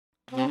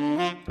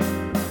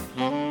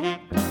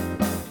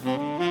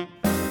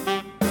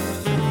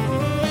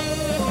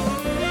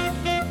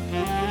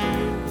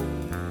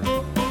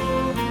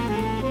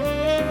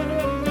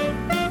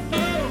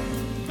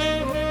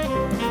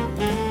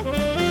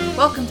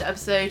to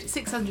episode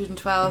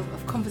 612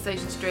 of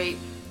Conversation Street,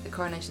 the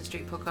Coronation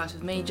Street podcast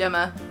with me,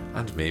 Gemma.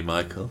 And me,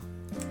 Michael.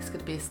 It's going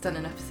to be a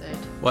stunning episode.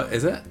 What,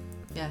 is it?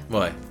 Yeah.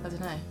 Why? I don't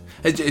know.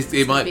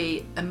 It might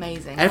be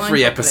amazing.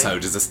 Every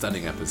episode is a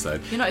stunning episode.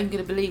 You're not even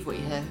going to believe what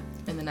you hear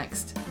in the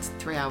next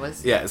 3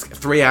 hours. Yeah, it's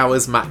 3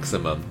 hours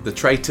maximum. The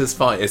Traitors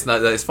fight. It's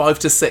 5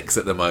 to 6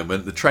 at the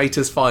moment. The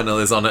Traitors final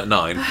is on at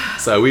 9.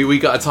 So we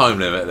got a time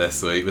limit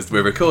this week.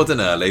 We're recording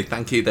early.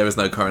 Thank you. There was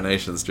no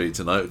Coronation Street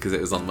tonight because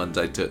it was on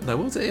Monday to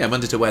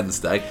Monday to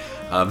Wednesday.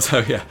 So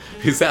yeah,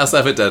 we set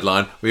ourselves a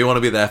deadline. We want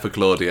to be there for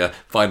Claudia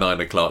by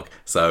 9 o'clock.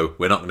 So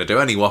we're not going to do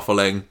any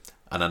waffling.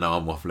 And I know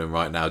I'm waffling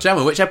right now.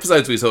 Gemma, which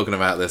episodes are we talking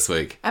about this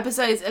week?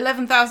 Episodes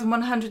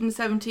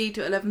 11,170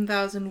 to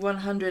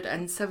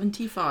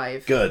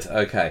 11,175. Good,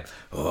 okay.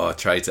 Oh,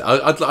 Traitor.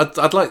 I'd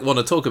want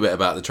to talk a bit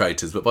about the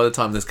Traitors, but by the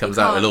time this comes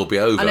out, it'll all be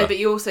over. I know, but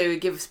you also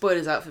give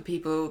spoilers out for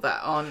people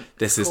that aren't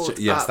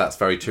Yes, that's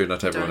very true.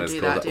 Not everyone is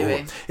called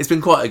that. It's been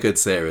quite a good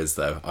series,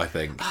 though, I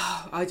think.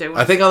 I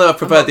think I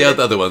preferred the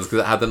other ones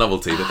because it had the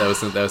novelty, but there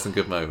were some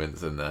good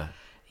moments in there.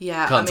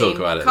 Yeah, Can't talk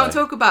about it.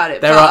 Talk about it.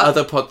 There are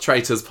other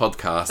Traitors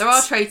podcasts. There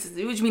are Traitors. What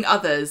do you mean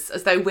others?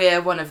 As though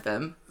we're one of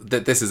them.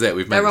 This is it.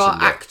 We've mentioned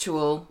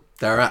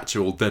There are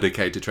actual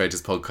dedicated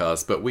Traitors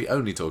podcasts, but we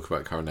only talk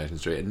about Coronation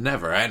Street and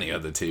never any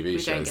other TV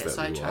shows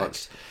that we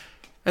watch.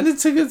 And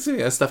it's good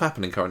stuff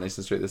happening in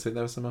Coronation Street this week.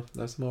 There was some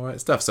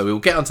alright stuff. So we'll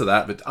get onto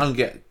that. But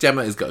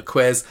Gemma has got a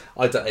quiz.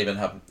 I don't even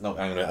have. No,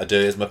 I do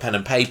is my pen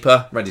and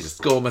paper, ready to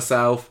score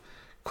myself.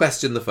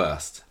 Question the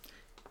first.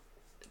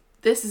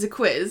 This is a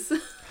quiz.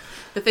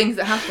 The things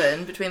that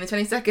happen between the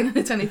 22nd and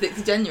the 26th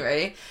of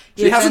January.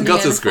 She hasn't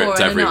got a script,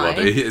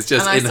 everybody. It's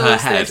just in her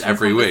head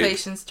every week.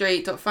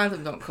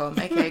 conversationstreet.fathom.com,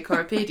 aka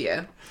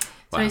Coropedia.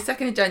 Wow.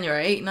 22nd of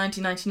January,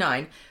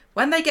 1999.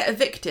 When they get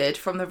evicted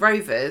from the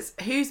Rovers,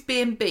 whose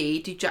B&B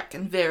do Jack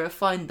and Vera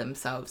find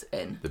themselves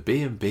in? The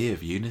B&B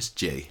of Eunice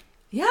G.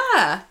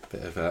 Yeah.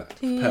 Bit of a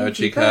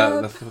poetry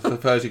corner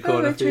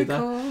for you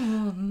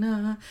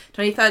there.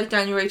 23rd of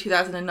January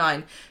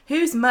 2009.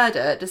 Whose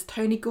murder does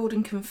Tony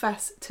Gordon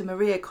confess to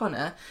Maria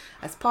Connor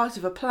as part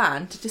of a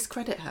plan to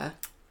discredit her?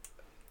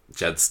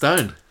 Jed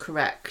Stone.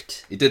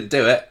 Correct. He didn't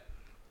do it.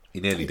 He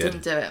nearly did.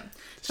 Didn't do it.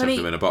 Shoved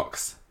him in a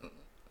box.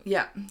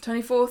 Yeah.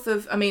 24th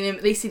of...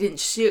 at least he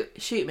didn't shoot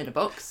him in a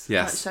box.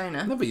 Yes. Like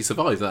Shona. No, but you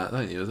survive that,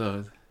 don't you, as well?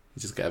 You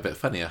just get a bit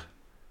funnier.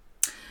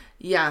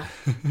 Yeah.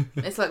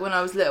 It's like when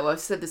I was little, I've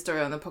said this story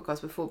on the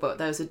podcast before, but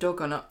there was a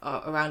dog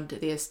around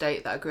the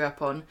estate that I grew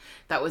up on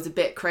that was a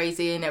bit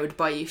crazy and it would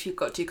bite you if you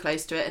got too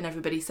close to it, and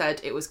everybody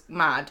said it was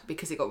mad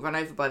because it got run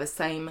over by the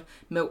same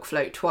milk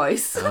float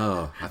twice.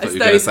 Oh, I thought you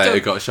were going to say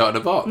it got shot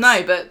in a box.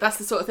 No, but that's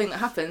the sort of thing that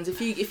happens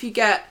if you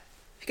get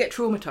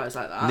traumatised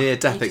like that.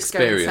 Near-death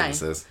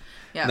experiences.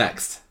 Yeah.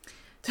 Next.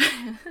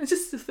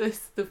 Just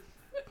the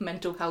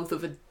mental health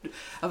of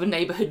a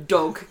neighbourhood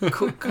dog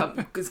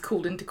is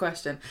called into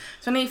question.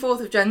 24th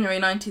of January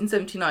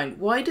 1979.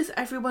 Why does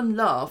everyone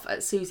laugh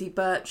at Susie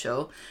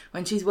Birchall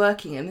when she's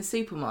working in the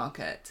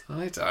supermarket?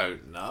 I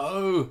don't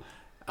know.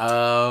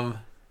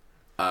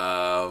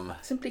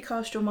 Simply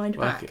cast your mind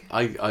back.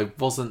 I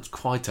wasn't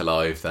quite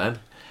alive then.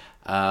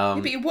 Yeah,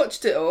 but you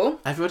watched it all.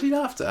 Everybody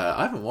laughed at her.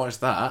 I haven't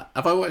watched that.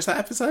 Have I watched that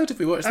episode? Have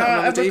we watched that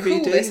on the DVDs? I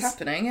recall this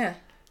happening, yeah.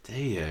 Do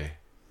you?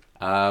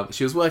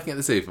 She was working at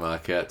the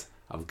supermarket.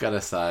 I'm going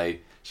to say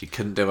she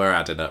couldn't do her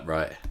adding up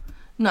right.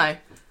 No.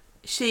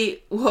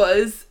 She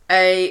told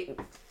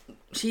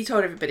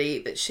everybody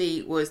that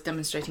she was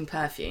demonstrating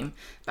perfume,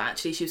 but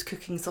actually she was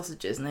cooking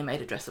sausages and they made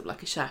her dress up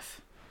like a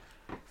chef.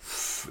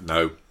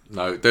 No,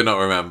 do not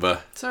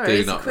remember. Sorry,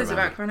 it's a quiz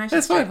about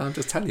Coronation Street. That's fine, I'm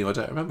just telling you I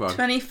don't remember.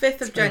 25th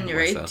of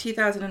January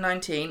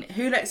 2019.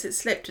 Who lets it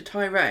slip to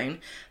Tyrone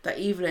that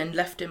Evelyn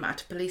left him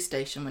at a police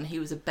station when he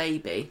was a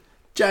baby?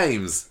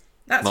 James.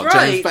 That's Not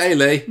right. James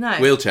Bailey. No.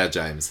 Wheelchair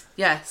James.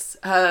 Yes.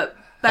 Her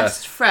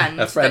best friend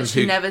that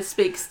she never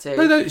speaks to.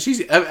 No,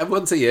 she's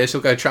once a year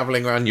she'll go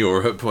travelling around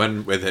Europe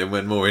with him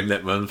when Maureen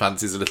Lipman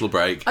fancies a little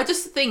break. I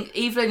just think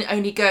Evelyn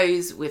only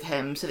goes with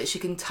him so that she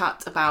can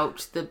tut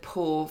about the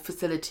poor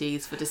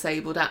facilities for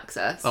disabled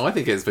access. Oh, I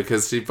think it's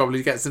because she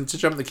probably gets him to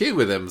jump the queue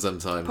with him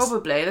sometimes.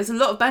 Probably. There's a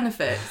lot of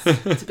benefits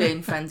to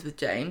being friends with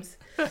James.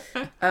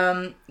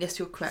 Yes,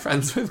 you're correct.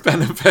 Friends with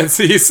benefits.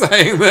 Are you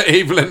saying that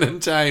Evelyn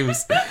and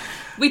James...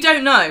 We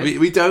don't know.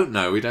 We don't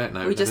know. We don't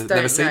know. We just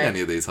never seen any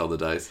of these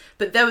holidays.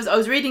 But I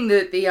was reading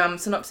the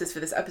synopsis for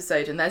this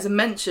episode, and there's a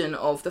mention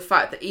of the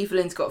fact that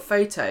Evelyn's got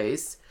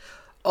photos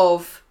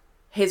of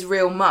his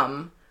real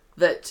mum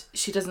that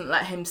she doesn't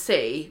let him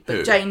see, but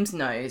Who? James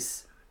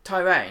knows.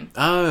 Tyrone.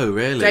 Oh,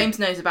 really? James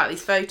knows about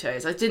these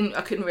photos. I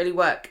couldn't really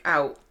work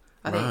out.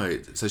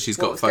 Right. So she's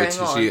got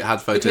photos. She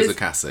had photos of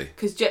Cassie.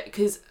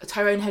 Because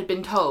Tyrone had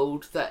been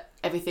told that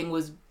everything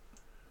was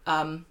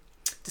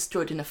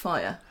destroyed in a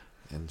fire.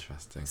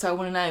 Interesting. So I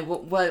want to know,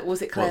 what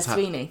was it Claire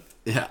Sweeney?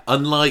 Yeah,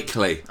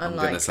 unlikely. I'm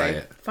going to say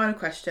it. Final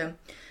question.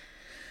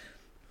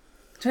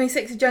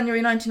 26th of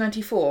January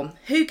 1994.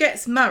 Who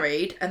gets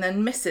married and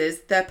then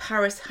misses their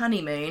Paris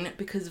honeymoon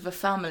because of a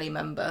family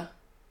member?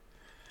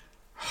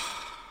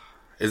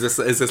 Is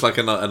this like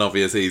an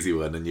obvious easy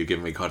one, and you're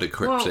giving me quite a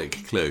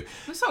cryptic clue?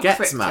 It's not Gets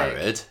cryptic.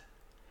 married,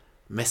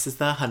 misses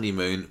their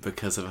honeymoon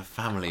because of a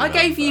family member.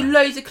 I gave you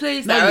loads of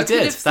clues there. No, you I could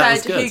did. have That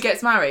was said good. who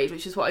gets married,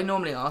 which is what I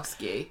normally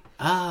ask you.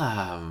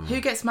 Who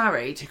gets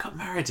married? He got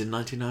married in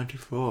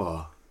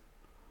 1994.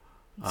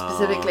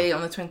 Specifically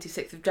on the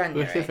 26th of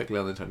January. Specifically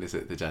on the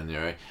 26th of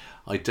January.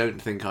 I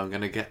don't think I'm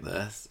going to get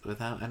this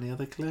without any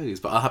other clues.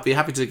 But I'll be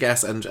happy to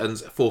guess and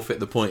forfeit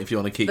the point if you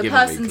want to keep The giving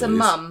me person's clues. a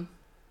mum.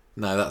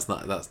 No, that's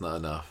not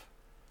enough.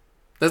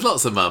 There's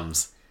lots of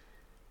mums.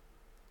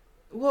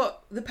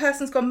 What? The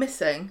person's gone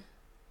missing?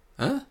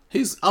 Huh?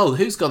 Who's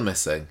gone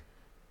missing?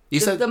 You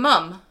said the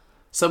mum.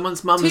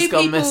 Someone's mum has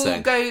gone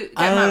missing. Get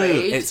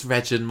married. It's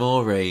Reg and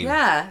Maureen.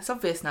 Yeah, it's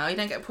obvious now. You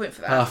don't get a point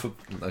for that.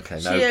 Okay,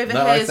 She no.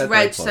 overhears no,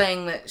 Reg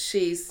saying that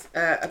she's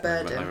a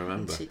burden. I remember.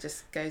 And she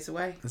just goes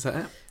away. Is that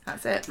it?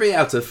 That's it. 3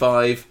 out of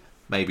 5,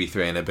 maybe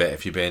 3 and a bit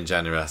if you're being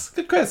generous.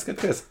 Good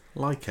quiz.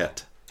 Like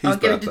it. I'm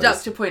going to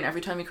deduct a point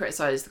every time you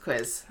criticise the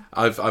quiz.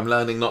 I'm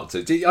learning not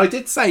to. I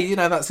did say,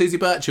 that Susie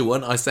Birchall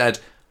one, I said,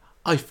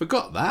 I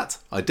forgot that.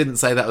 I didn't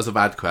say that was a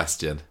bad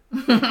question.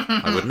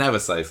 I would never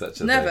say such a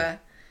thing. Never.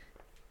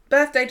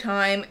 Birthday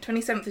time,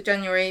 27th of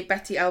January,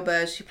 Betty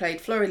Alberge, she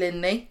played Florrie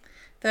Linley.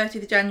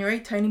 30th of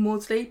January, Tony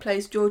Maudsley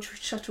plays George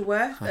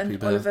Shuttleworth. Happy and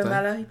birthday. Oliver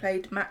Mellor, who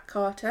played Matt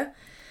Carter.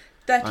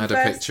 31st, I had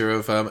a picture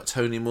of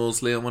Tony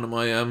Maudsley on one of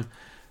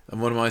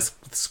my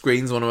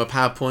screens, one of my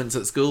PowerPoints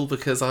at school,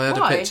 because I had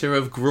Why? a picture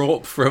of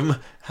Grawp from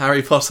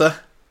Harry Potter.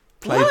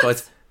 Played What? by...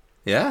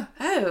 Yeah.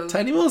 Oh.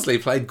 Tony Maudsley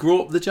played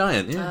Grawp the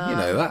Giant. Yeah, you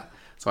know that.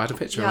 So I had a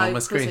picture on my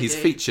screen. He's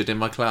featured in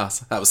my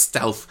class. That was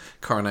Stealth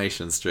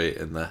Coronation Street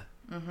in there.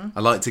 Mm-hmm. I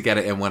like to get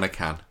it in when I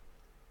can.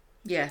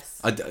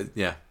 Yes.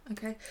 Yeah.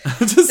 Okay.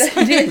 Just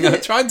saying, I'm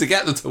trying to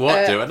get them to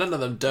watch it, and none of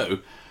them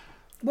do.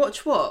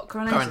 Watch what?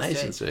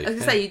 Coronation Street. I was going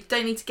to say, you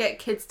don't need to get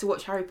kids to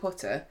watch Harry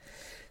Potter.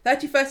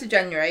 31st of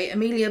January,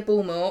 Amelia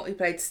Bullmore, who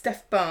played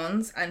Steph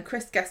Barnes, and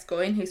Chris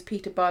Gascoigne, who's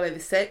Peter Barlow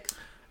VI.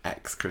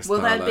 Chris Will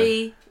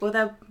Barlow.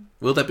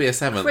 Will there be a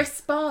 7th?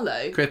 Chris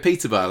Barlow?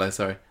 Peter Barlow,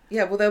 sorry.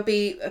 Yeah, will there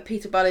be a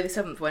Peter Barlow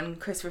VII when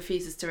Chris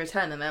refuses to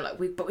return and they're like,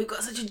 we've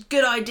got such a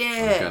good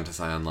idea. I was going to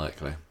say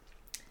unlikely.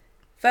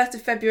 1st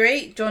of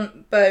February,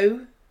 John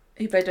Bowe,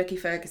 who played Dougie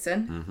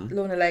Ferguson.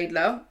 Lorna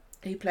Laidlaw,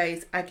 who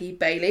plays Aggie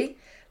Bailey.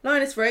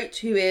 Linus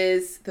Roach, who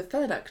is the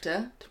third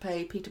actor to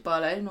play Peter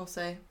Barlow and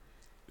also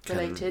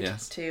related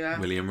to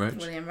William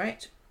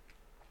Roach.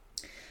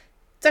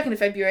 2nd of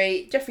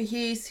February, Geoffrey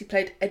Hughes, who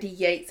played Eddie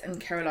Yates,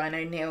 and Caroline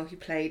O'Neill, who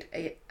played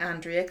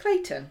Andrea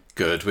Clayton.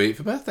 Good week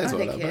for birthdays. I What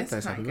think about he is.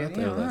 birthdays? Happy Quite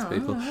birthday, good, all those yeah.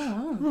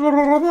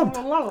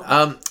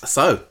 people.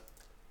 So,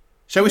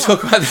 shall we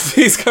talk about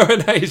this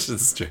Coronation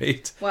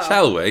Street? Well,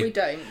 shall we? If we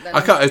don't, then...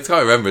 I can't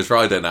remember. It's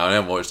Friday now. I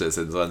haven't watched it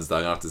since Wednesday.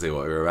 I'm going to have to see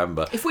what we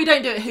remember. If we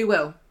don't do it, who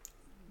will?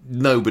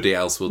 Nobody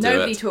else will do it.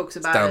 Nobody talks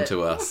about it's down it.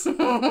 to us.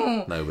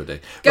 Nobody.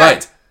 Go.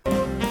 Right.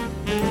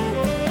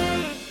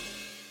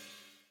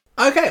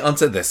 Okay, on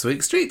to this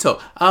week's Street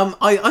Talk.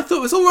 I thought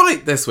it was all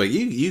right this week.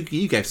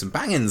 You gave some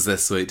bangings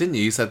this week, didn't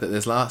you? You said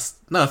that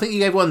I think you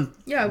gave one.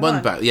 Yeah,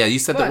 one bang. Yeah, you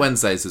said that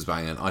Wednesdays was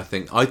banging. I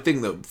think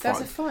that.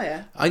 There's a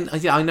fire.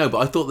 I know, but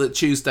I thought that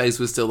Tuesdays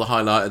was still the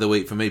highlight of the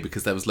week for me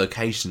because there was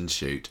location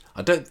shoot.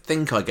 I don't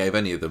think I gave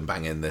any of them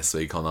banging this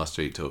week on our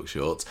Street Talk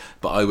shorts,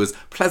 but I was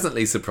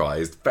pleasantly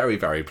surprised, very,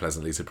 very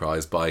pleasantly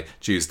surprised by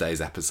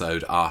Tuesday's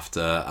episode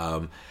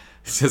after.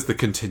 It's just the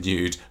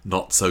continued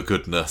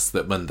not-so-goodness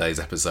that Monday's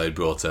episode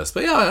brought us.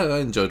 But yeah, I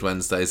enjoyed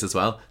Wednesdays as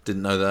well.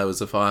 Didn't know there was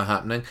a fire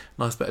happening.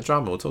 Nice bit of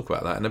drama. We'll talk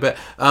about that in a bit.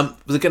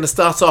 We're going to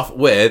start off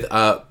with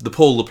the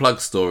Paul the Plug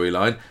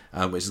storyline,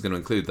 which is going to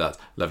include that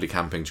lovely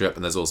camping trip.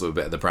 And there's also a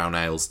bit of the brown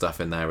ale stuff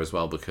in there as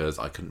well because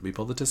I couldn't be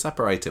bothered to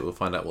separate it. We'll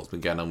find out what's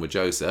been going on with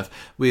Joseph.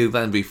 We'll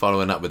then be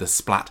following up with a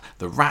Splat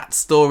the Rat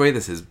story.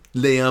 This is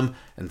Liam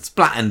and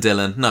Splat and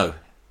Dylan. No.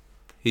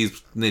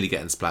 He's nearly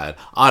getting splattered.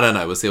 I don't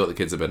know. We'll see what the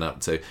kids have been up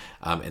to.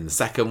 In the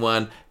second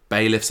one,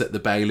 Bailiffs at the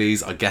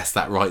Baileys. I guess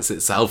that writes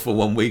itself for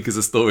 1 week as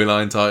a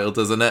storyline title,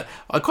 doesn't it?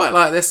 I quite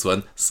like this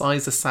one.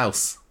 Size of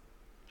Souse.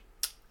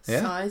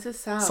 Yeah? Size of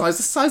Souse. Size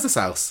of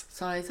Souse.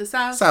 Size of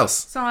Souse. Souse.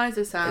 Size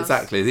of Souse.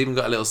 Exactly. It's even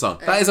got a little song.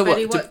 That is a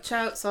watch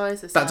out,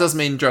 Size of Souse. That does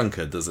mean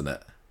drunkard, doesn't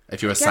it?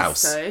 If you're a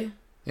souse. So.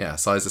 Yeah,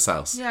 Size of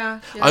Souse.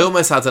 Yeah. I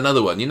almost had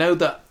another one. You know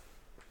that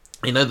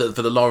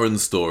for the Lauren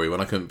story,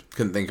 when I couldn't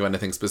think of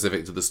anything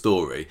specific to the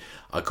story,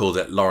 I called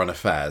it Lauren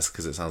Affairs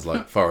because it sounds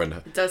like foreign.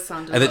 It does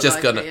sound a and lot it just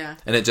like gonna, it, yeah.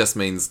 And it just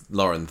means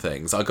Lauren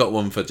things. I got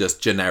one for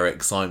just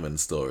generic Simon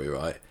story,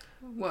 right?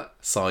 What?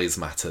 Size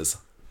matters.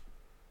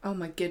 Oh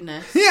my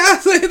goodness.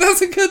 Yeah,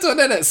 that's a good one,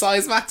 isn't it?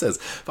 Size matters.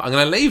 But I'm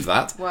going to leave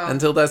that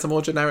until there's a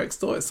more generic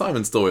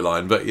Simon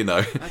storyline. But,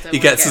 he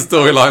gets a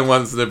storyline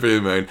once in a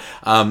blue moon.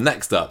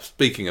 Next up,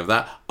 speaking of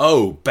that,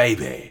 Oh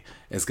Baby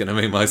is going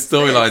to be my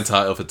storyline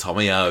title for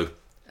Tommy O.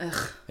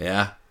 Ugh.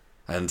 Yeah.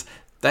 And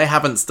they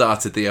haven't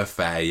started the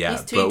affair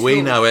yet, but tall.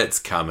 we know it's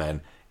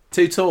coming.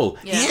 Too tall.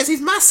 Yeah. He is,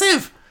 he's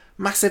massive.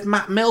 Massive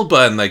Matt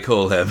Milburn, they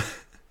call him.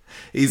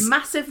 He's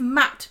Massive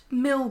Matt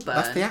Milburn.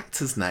 That's the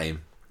actor's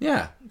name.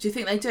 Yeah. Do you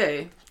think they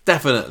do?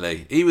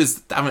 Definitely. He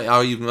was, damn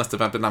it, you must have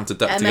been able to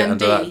duck to get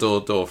under that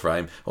door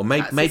frame. Or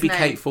maybe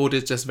Kate Ford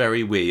is just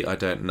very wee, I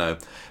don't know.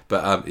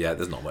 But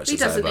there's not much to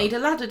say about. He doesn't need a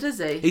ladder, does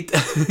he?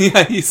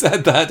 Yeah, you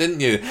said that, didn't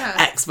you? Yeah.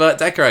 Expert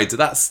decorator.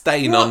 That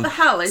stain what on the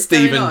hell is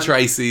Stephen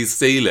Tracy's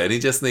ceiling. He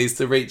just needs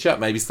to reach up,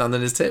 maybe stand on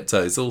his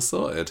tiptoes, all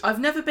sorted. I've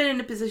never been in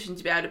a position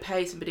to be able to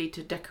pay somebody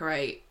to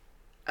decorate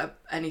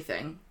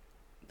anything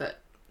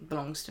that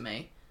belongs to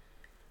me.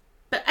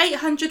 But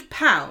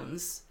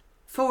 £800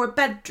 for a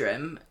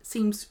bedroom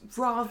seems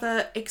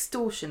rather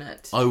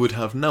extortionate. I would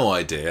have no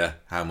idea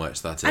how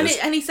much that is.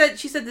 And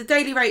she said the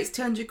daily rate's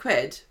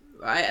 £200,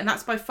 right? And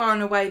that's by far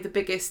and away the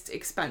biggest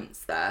expense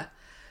there.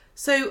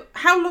 So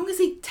how long is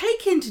he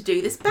taking to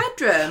do this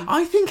bedroom?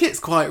 I think it's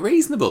quite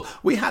reasonable.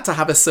 We had to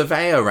have a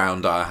surveyor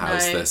around our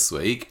house this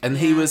week, and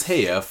he was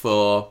here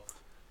for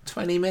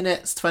 20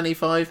 minutes,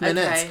 25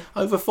 minutes. Okay.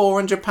 Over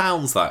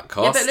 £400 that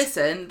cost. Yeah, but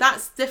listen,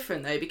 that's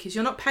different though, because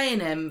you're not paying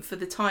him for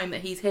the time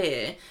that he's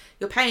here.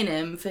 You're paying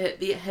him for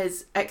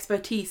his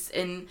expertise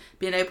in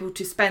being able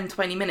to spend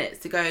 20 minutes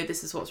to go,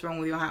 this is what's wrong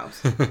with your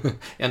house.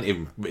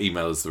 And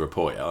email us the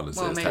report,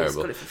 honestly, it's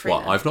terrible. Got it for free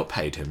Well, then. I've not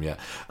paid him yet.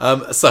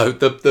 So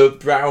the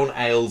brown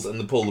ales and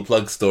the Paul the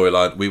Plug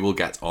storyline we will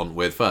get on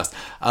with first.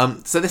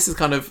 So this is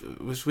kind of,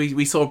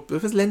 we saw,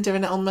 was Linda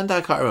in it on Monday?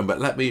 I can't remember.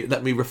 Let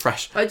me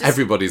refresh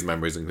everybody's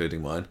memories,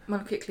 including mine. I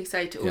want to quickly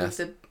say to all of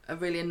the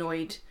really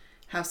annoyed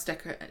house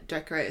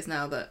decorators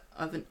now that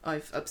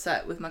I've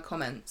upset with my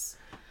comments.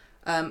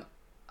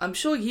 I'm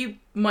sure you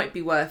might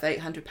be worth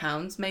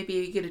 £800. Maybe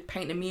you're going to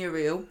paint a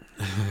mural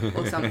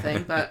or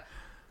something, but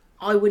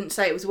I wouldn't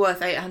say it was worth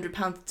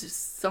 £800 to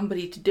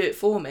somebody to do it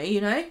for me. You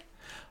know,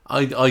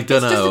 I don't know.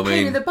 It's just a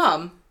pain in the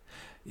bum.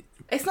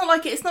 It's not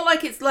like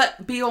it's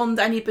like beyond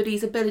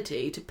anybody's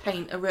ability to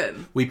paint a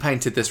room. We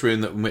painted this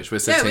room in which we're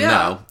sitting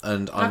now,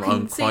 and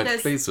I'm quite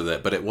pleased with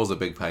it. But it was a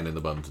big pain in the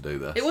bum to do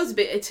this. It was a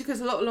bit. It took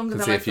us a lot longer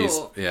than I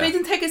thought. But it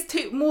didn't take us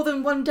more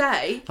than one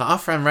day. Like our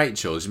friend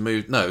Rachel's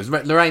moved. No,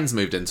 Lorraine's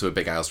moved into a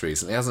big house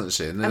recently, hasn't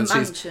she? And a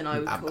mansion, I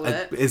would call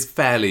it. It's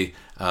fairly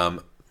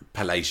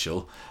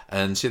palatial,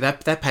 and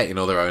they're painting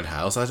all their own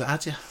house. How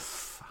do you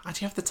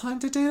have the time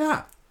to do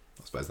that?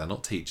 I suppose they're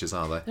not teachers,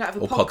 are they?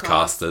 Or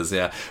podcasters,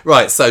 yeah.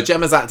 Right, so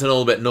Gemma's acting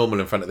all a bit normal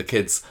in front of the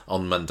kids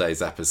on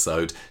Monday's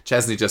episode.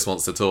 Chesney just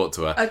wants to talk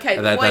to her. Okay,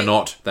 and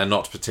they're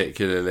not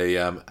particularly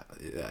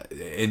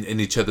in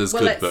each other's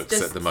good books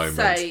at the moment.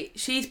 Say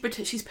she's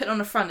put on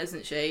a front,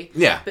 isn't she?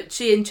 Yeah. But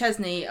she and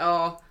Chesney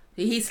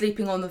he's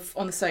sleeping on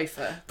the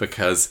sofa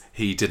because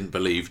he didn't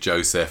believe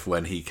Joseph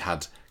when he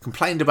had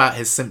complained about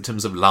his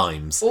symptoms of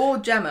Lyme's. Or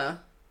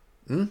Gemma.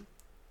 He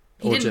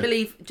didn't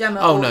believe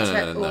Gemma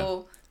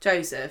or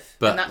Joseph,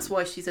 and that's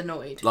why she's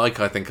annoyed. Like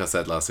I think I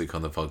said last week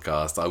on the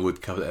podcast, I would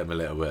cut him a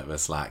little bit of a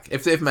slack.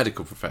 If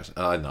medical professionals...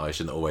 I know I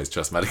shouldn't always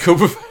trust medical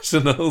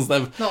professionals.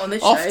 They're not on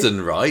this often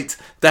show. Right.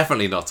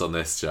 Definitely not on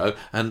this show.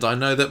 And I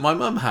know that my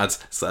mum had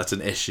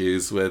certain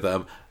issues with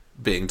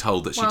being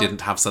told that she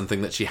didn't have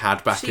something that she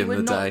had back in the day. She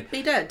would not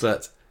be dead.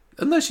 But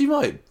no, she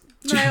might.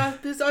 No,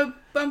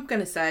 I'm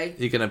going to say...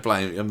 You're going to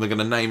blame... I'm going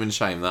to name and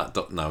shame that...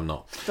 No, I'm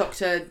not.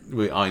 Dr.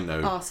 I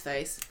know.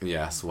 Arseface.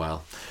 Yes,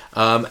 well.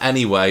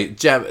 Anyway,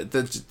 Gemma...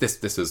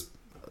 This was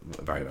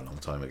a very, very long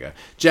time ago.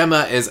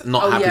 Gemma is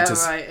not happy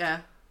to... right, yeah.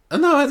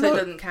 No, so it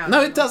doesn't count.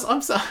 No, it does.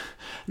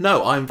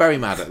 No, I'm very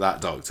mad at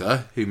that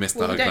doctor who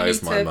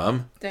misdiagnosed my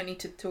mum. Don't need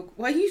to talk...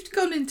 Why you've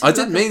gone into... I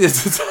didn't mean it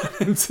to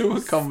turn into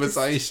a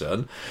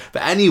conversation.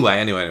 But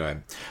anyway.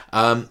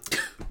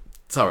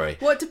 Sorry.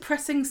 What a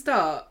depressing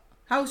start.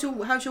 How's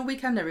your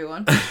weekend,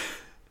 everyone?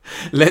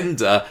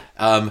 Linda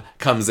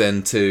comes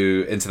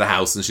into the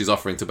house and she's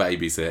offering to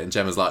babysit, and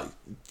Gemma's like,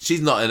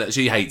 she's not in it.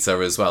 She hates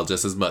her as well,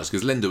 just as much,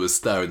 because Linda was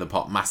stirring the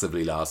pot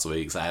massively last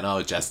week, saying,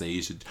 "Oh,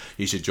 Chesney,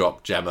 you should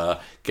drop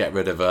Gemma, get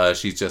rid of her.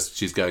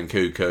 She's going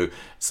cuckoo."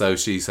 So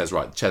she says,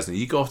 "Right, Chesney,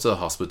 you go off to the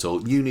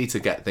hospital. You need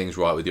to get things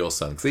right with your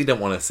son because he don't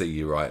want to see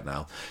you right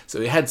now." So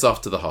he heads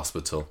off to the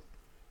hospital.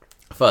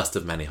 First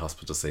of many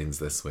hospital scenes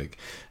this week.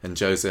 And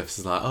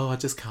Joseph's like, "Oh, I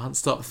just can't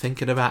stop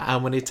thinking about how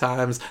many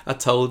times I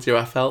told you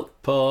I felt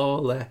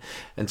poorly."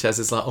 And Ches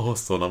is like, "Oh,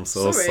 son, I'm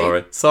so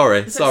sorry.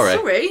 Sorry.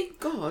 Sorry?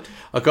 God.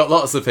 I've got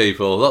lots of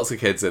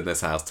kids in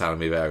this house telling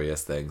me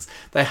various things.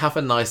 They have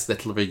a nice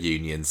little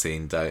reunion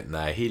scene, don't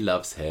they? He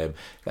loves him.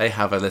 They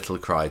have a little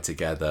cry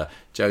together.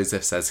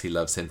 Joseph says he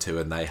loves him too,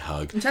 and they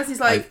hug. And Chesney's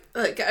like,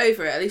 "Look, get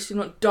over it. At least you're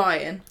not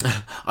dying."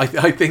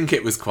 I think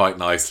it was quite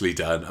nicely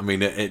done. I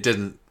mean, it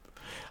didn't...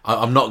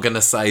 I'm not going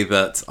to say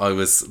that I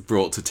was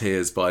brought to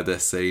tears by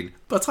this scene,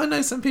 but I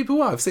know some people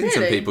were. I've seen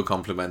some people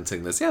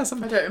complimenting this. Yeah,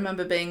 I don't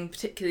remember being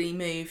particularly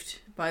moved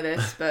by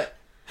this, but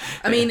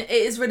I mean, it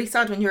is really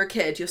sad when you're a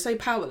kid. You're so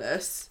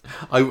powerless.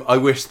 I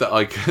wish that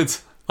I could.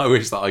 I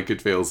wish that I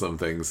could feel some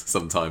things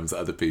sometimes that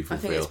other people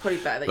feel. I think it's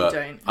probably better that you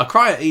don't. I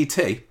cry at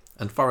E.T.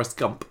 and Forrest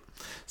Gump.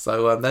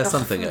 So there's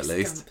something at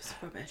least.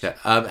 Gump, rubbish.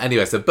 Yeah.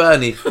 Anyway, so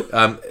Bernie,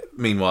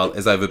 meanwhile,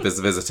 is over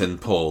visiting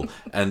Paul,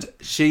 and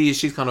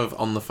she's kind of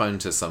on the phone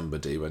to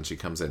somebody when she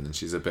comes in, and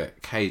she's a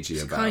bit cagey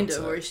about it. Kind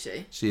of, or is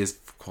she? She is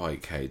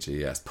quite cagey,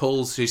 yes.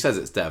 She says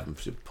it's Dev, and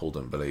Paul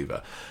doesn't believe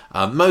her.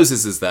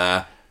 Moses is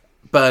there.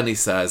 Bernie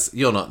says,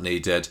 "You're not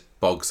needed."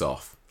 Bogs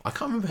off. I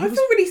can't remember. I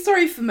feel really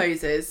sorry for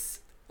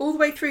Moses all the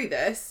way through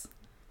this.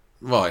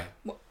 Why?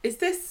 What, is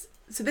this?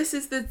 So this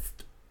is the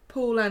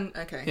Paul and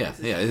okay. Yeah.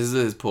 This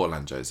is Paul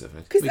and Joseph.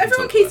 Because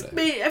everyone keeps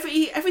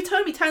every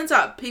time he turns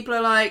up, people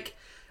are like,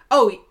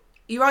 "Oh,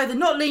 you're either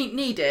not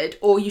needed,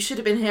 or you should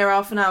have been here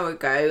half an hour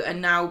ago, and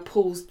now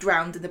Paul's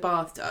drowned in the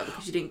bathtub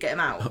because you didn't get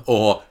him out."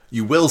 Or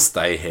you will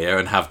stay here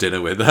and have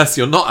dinner with us.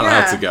 You're not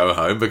allowed to go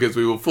home because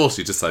we will force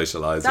you to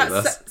socialise with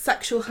us. That's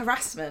sexual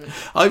harassment.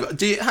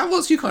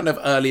 What's your kind of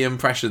early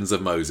impressions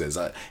of Moses?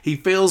 He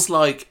feels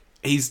like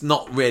he's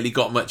not really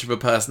got much of a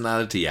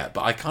personality yet,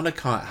 but I kind of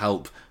can't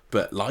help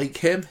but like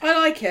him. I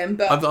like him,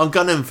 but I'm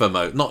gunning for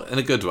not in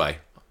a good way.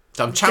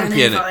 I'm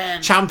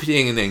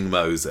championing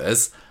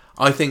Moses.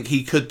 I think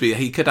he could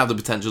have the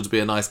potential to be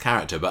a nice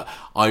character, but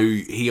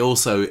he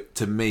also,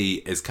 to me,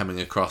 is coming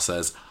across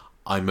as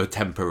I'm a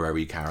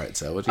temporary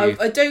character. What do you?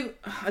 I don't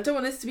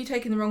want this to be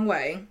taken the wrong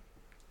way,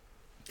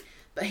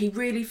 but he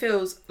really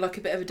feels like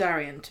a bit of a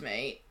Darian to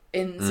me,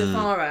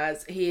 insofar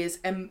as he is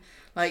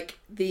like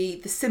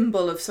the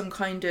symbol of some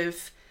kind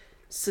of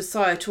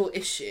societal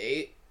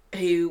issue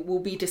who will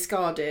be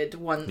discarded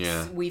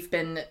once we've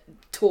been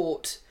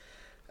taught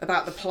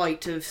about the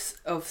plight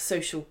of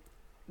social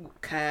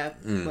care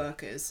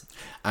workers.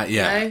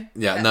 And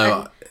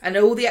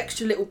all the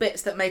extra little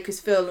bits that make us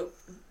feel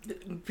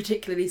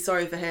particularly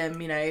sorry for him.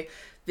 You know,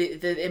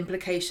 the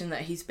implication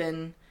that he's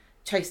been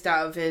chased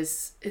out of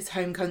his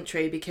home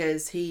country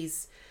because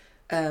he's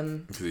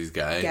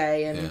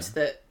gay, and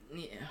that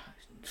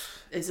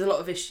there's a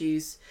lot of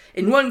issues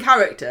in one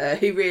character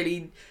who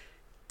really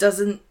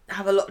doesn't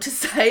have a lot to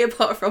say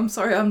apart from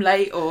 "sorry I'm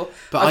late" or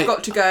 "I've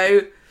got to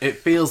go." It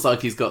feels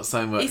like he's got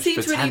so much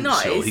potential. Really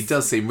nice. He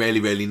does seem really,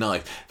 really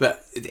nice.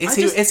 But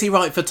is he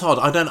right for Todd?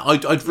 I don't know.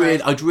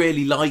 I'd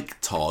really like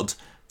Todd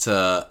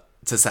to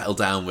settle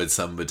down with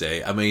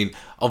somebody. I mean,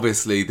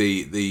 obviously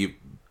the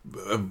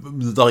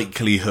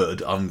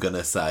likelihood, I'm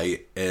gonna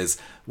say, is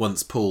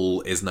once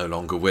Paul is no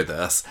longer with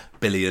us,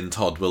 Billy and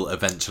Todd will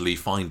eventually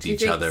find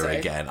each other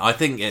again. I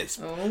think it's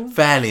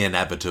fairly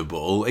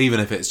inevitable, even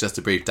if it's just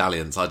a brief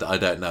dalliance. I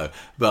don't know,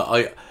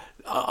 but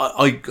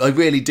I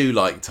really do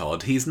like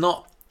Todd. He's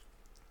not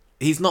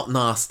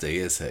nasty,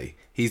 is he?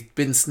 He's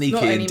been sneaky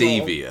and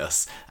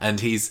devious,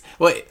 and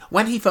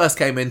when he first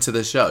came into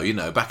the show,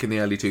 back in the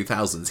early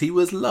 2000s, he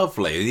was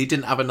lovely, and he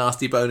didn't have a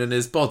nasty bone in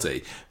his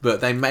body,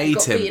 but they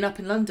made him... beaten up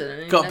in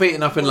London.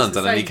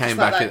 And he came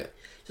back...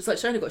 Just like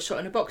Shona got shot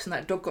in a box, and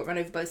that dog got run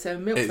over by the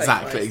 7 milk.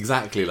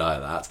 Exactly like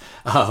that.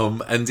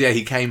 And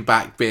he came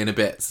back being a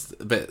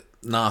bit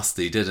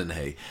nasty, didn't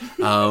he?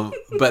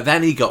 But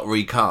then he got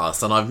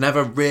recast, and I've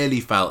never really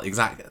felt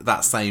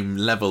that same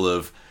level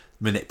of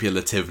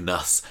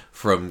manipulativeness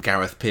from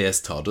Gareth Pierce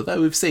Todd,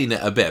 although we've seen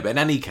it a bit. But in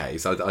any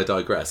case, I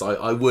digress.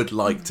 I would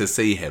like to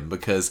see him,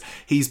 because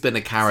he's been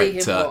a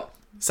character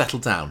settle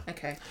down.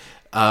 Okay.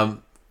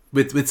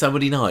 With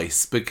somebody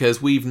nice,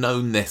 because we've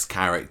known this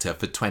character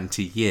for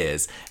 20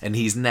 years and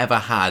he's never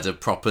had a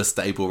proper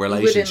stable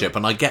relationship,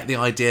 and I get the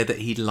idea that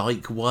he'd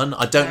like one.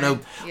 I don't know.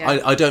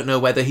 Yeah. I don't know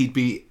whether he'd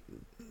be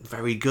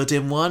very good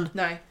in one.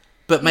 No.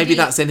 But maybe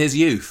that's in his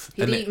youth.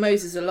 He'd eat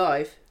Moses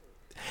alive.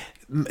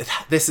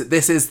 This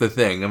is the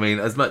thing. I mean,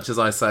 as much as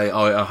I say,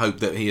 I hope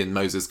that he and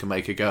Moses can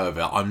make a go of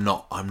it, I'm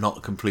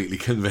not completely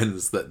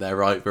convinced that they're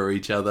right for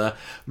each other.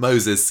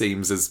 Moses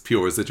seems as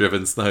pure as the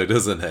driven snow,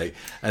 doesn't he?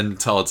 And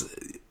Todd,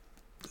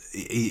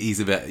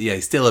 he's a bit,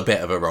 he's still a bit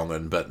of a wrong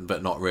 'un,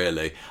 but not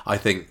really. I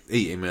think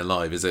eating him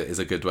alive is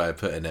a good way of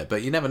putting it.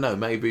 But you never know.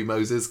 Maybe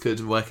Moses could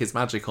work his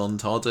magic on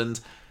Todd, and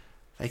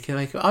they can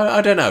make.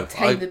 I don't know.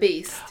 Tame the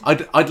beast.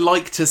 I'd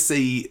like to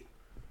see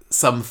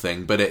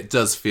something, but it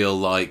does feel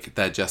like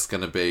they're just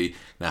going to be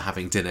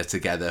having dinner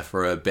together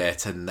for a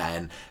bit, and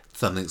then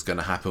something's going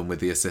to happen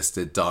with the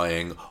assisted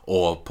dying,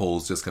 or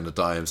Paul's just going to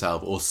die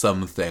himself, or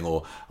something,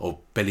 or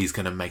Billy's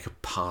going to make a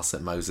pass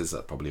at Moses.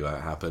 That probably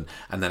won't happen,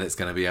 and then it's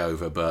going to be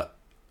over. But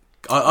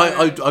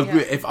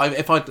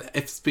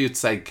if you'd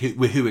say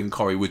who in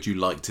Corrie would you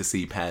like to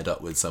see paired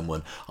up with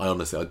someone, I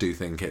do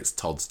think it's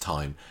Todd's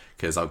time,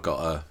 because I've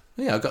got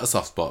a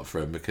soft spot for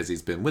him, because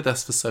he's been with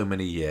us for so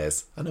many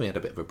years. I know he had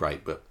a bit of a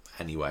break, but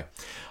anyway,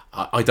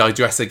 I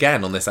digress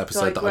again on this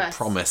episode that I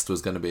promised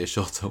was going to be a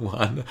shorter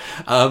one.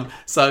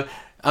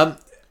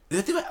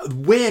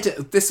 Weird.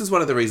 This is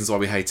one of the reasons why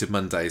we hated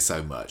Mondays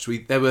so much.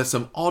 There were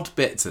some odd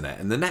bits in it,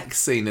 and the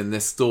next scene in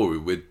this story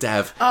with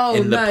Dev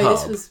in the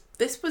pub.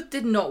 This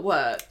did not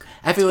work.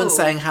 Everyone's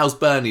saying, "How's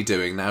Bernie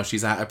doing now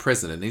she's out of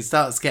prison?" And he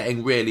starts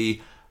getting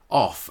really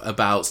off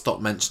about stop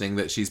mentioning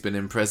that she's been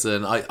in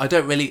prison. I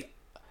don't really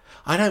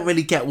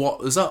get what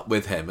was up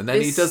with him. And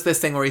then he does this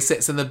thing where he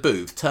sits in the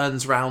booth,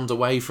 turns round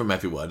away from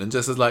everyone, and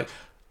just is like...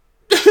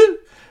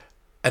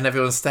 and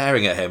everyone's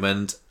staring at him,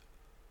 and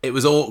it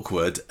was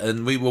awkward,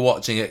 and we were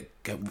watching it.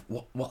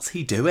 What's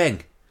he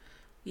doing?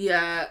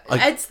 Yeah,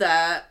 Ed's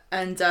there,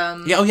 and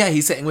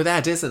he's sitting with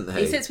Ed, isn't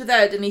he? He sits with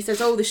Ed, and he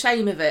says, "Oh, the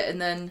shame of it," and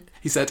then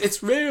he said,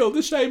 "It's real.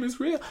 The shame is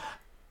real."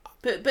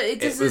 But it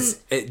doesn't.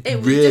 It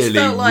really just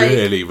felt like,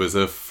 really was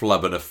a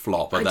flub and a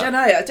flop. I don't know.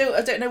 I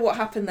don't know what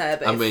happened there,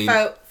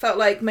 but felt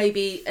like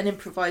maybe an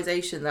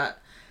improvisation that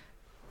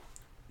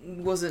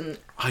wasn't.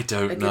 I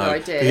don't a know,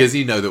 good idea. because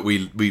you know that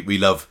we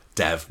love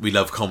Dev, we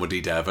love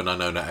comedy Dev, and I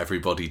know not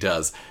everybody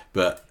does,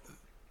 but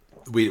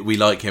we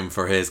like him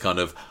for his kind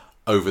of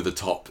over the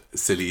top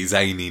silly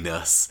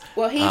zaniness.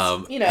 Well,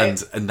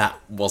 he's and that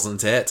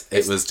wasn't it.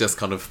 It was just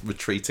kind of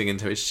retreating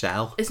into his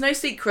shell. It's no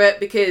secret,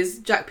 because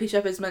Jack P.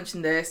 Shepherd's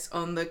mentioned this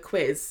on the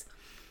quiz,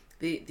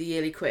 the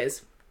yearly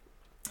quiz,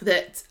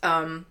 that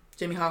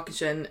Jimmy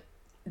Harkison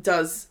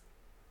does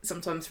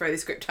sometimes throw the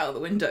script out the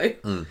window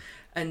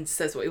and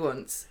says what he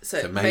wants.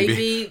 So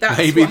maybe that's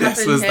maybe what this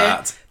happened was here.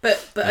 that.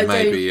 But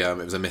maybe it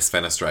was a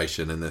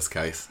misfenestration in this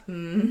case.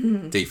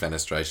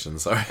 Defenestration,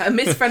 sorry. A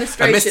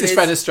misfenestration. A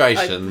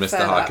misfenestration, Mr.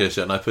 Mr.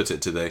 Harkison, I put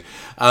it to thee.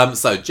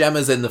 So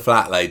Gemma's in the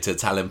flat later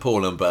telling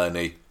Paul and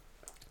Bernie,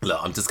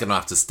 look, I'm just going to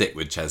have to stick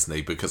with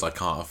Chesney because I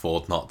can't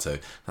afford not to.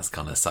 That's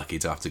kind of sucky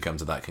to have to come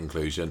to that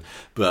conclusion.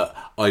 But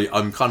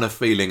I'm kind of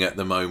feeling at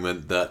the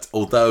moment that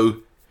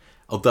although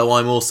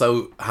I'm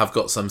also have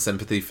got some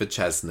sympathy for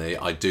Chesney,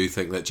 I do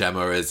think that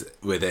Gemma is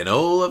within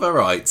all of her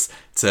rights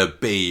to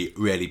be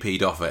really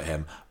peed off at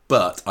him.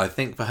 But I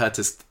think for her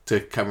to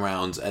come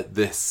around at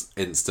this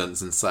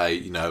instance and say,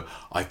 you know,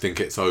 I think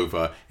it's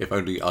over. If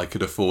only I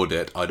could afford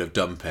it, I'd have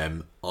dumped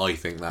him. I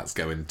think that's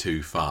going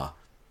too far.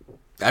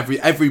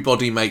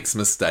 Everybody makes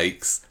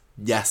mistakes.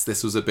 Yes,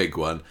 this was a big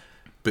one.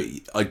 But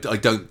I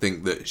don't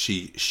think that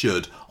she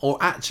should, or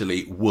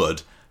actually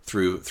would,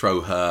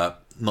 throw her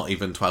not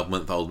even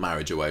 12-month-old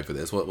marriage away for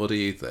this. What do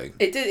you think?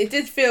 It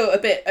did feel a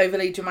bit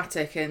overly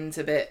dramatic and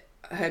a bit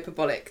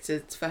hyperbolic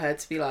for her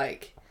to be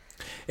like...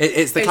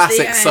 It's the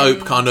classic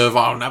soap kind of,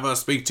 I'll never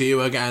speak to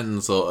you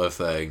again sort of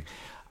thing.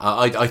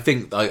 I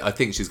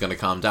think she's going to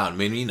calm down. I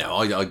mean, you know,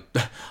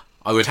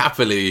 I would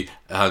happily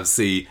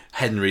see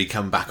Henry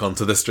come back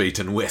onto the street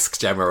and whisk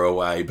Gemma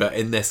away. But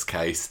in this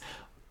case,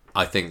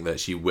 I think that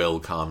she will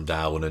calm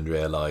down and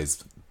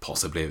realise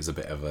possibly it was a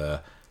bit of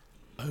a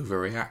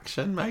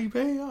overreaction,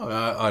 maybe.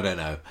 I don't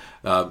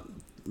know.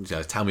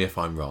 Tell me if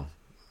I'm wrong.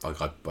 I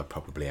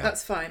probably am.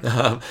 That's fine.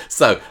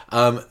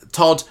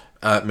 Todd,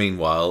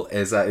 meanwhile,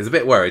 is a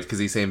bit worried because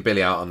he's seeing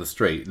Billy out on the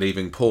street,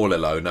 leaving Paul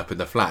alone up in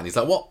the flat, and he's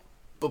like, "What?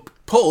 But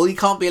Paul, he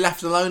can't be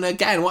left alone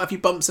again. What if he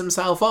bumps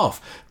himself off?"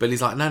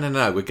 Billy's like,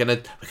 "No. We're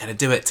gonna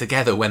do it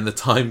together when the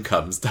time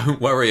comes. Don't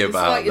worry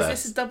about this."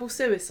 Is this a double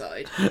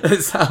suicide?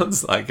 It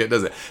sounds like it,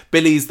 does it?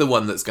 Billy's the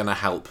one that's going to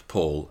help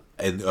Paul,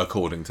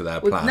 according to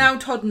their plan. Now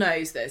Todd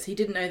knows this. He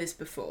didn't know this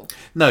before.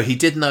 No, he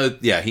did know.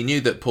 Yeah, he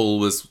knew that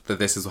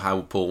this is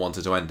how Paul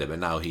wanted to end it, but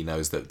now he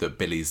knows that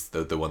Billy's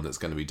the one that's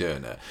going to be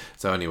doing it.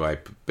 So anyway,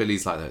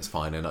 Billy's like, "That's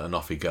fine," and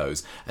off he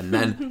goes. And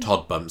then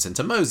Todd bumps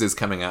into Moses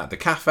coming out of the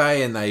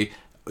cafe, and they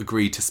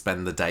agree to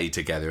spend the day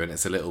together. And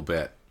it's a little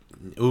bit,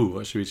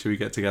 what should we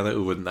get together?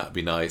 Ooh, wouldn't that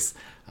be nice?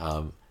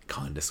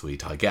 Kind of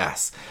sweet, I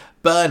guess.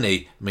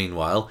 Bernie,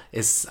 meanwhile,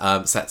 is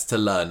set to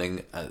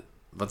learning.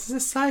 What does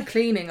this say?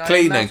 Cleaning. I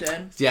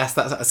imagine. Yes,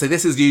 so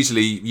this is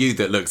usually you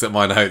that looks at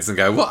my notes and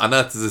go, what on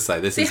earth does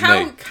this say?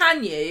 How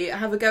can you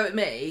have a go at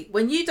me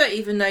when you don't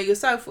even know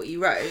yourself what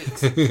you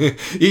wrote?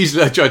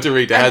 Usually I try to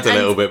read ahead a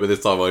little bit, but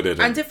this time I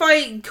didn't. And if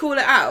I call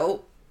it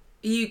out,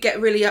 you get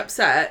really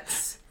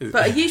upset.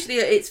 But usually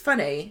it's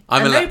funny.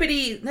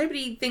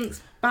 Nobody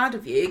thinks bad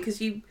of you because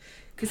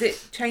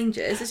it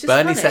changes. It's just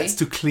Bernie funny. sets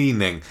to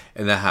cleaning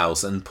in the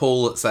house, and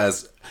Paul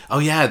says, "Oh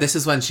yeah, this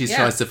is when she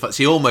tries to.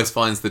 She almost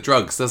finds the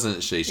drugs,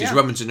 doesn't she? She's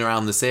rummaging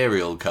around the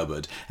cereal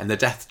cupboard, and the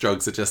death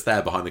drugs are just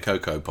there behind the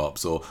Cocoa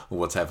Pops or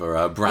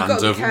whatever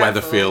brand of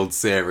Weatherfield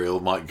cereal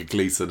Mike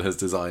Gleason has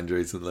designed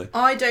recently."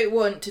 I don't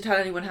want to tell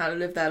anyone how to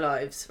live their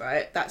lives.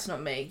 Right? That's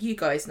not me. You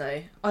guys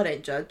know. I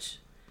don't judge.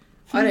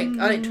 I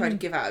don't try to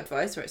give out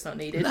advice where it's not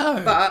needed.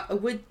 No. But I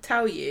would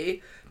tell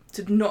you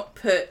to not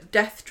put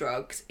death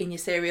drugs in your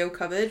cereal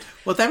cupboard.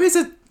 Well,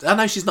 I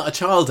know she's not a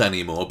child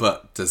anymore,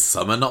 but does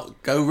Summer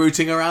not go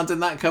rooting around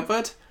in that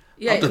cupboard?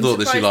 Yeah, I'd have thought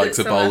that she likes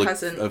a bowl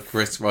of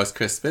Rice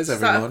Krispies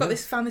every morning. I've got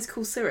found this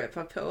cool syrup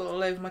I put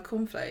all over my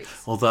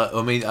cornflakes. Although,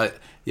 I mean,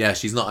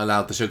 she's not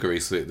allowed the sugary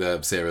the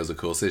cereals, of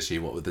course, is she?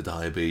 What with the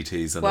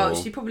diabetes and all?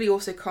 Well, she probably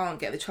also can't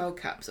get the child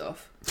caps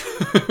off.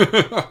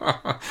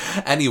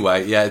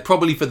 Anyway, yeah,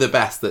 probably for the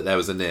best that there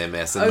was a near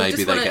miss, and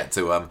maybe they get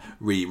to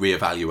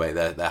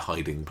reevaluate their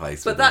hiding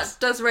place. But that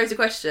does raise a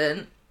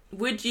question: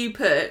 would you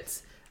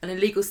put an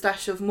illegal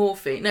stash of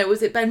morphine? No,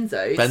 was it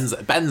benzos?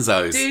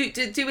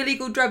 Benzos. Do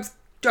illegal drugs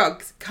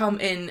come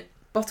in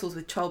bottles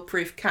with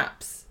childproof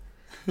caps?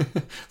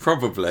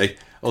 Probably.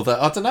 Although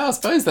I don't know. I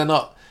suppose they're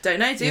not. Don't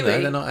know. Do we?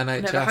 They're not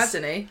NHS. Never had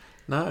any.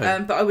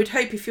 No. But I would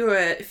hope if you're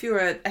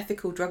an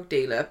ethical drug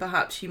dealer,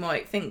 perhaps you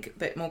might think a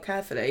bit more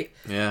carefully.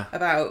 Yeah.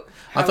 About.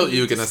 I thought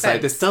you were going to say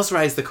this does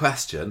raise the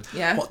question.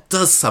 Yeah. What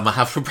does Summer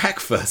have for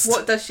breakfast?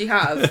 What does she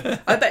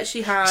have? I bet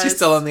she has. She's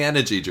still on the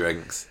energy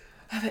drinks.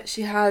 I bet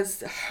she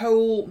has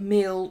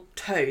wholemeal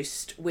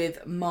toast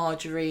with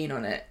margarine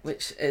on it,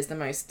 which is the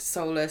most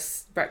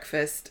soulless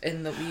breakfast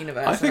in the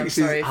universe. I think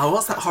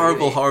what's that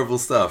horrible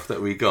stuff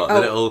that we got? The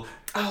little.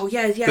 Oh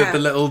yeah. The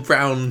little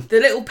brown.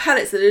 The little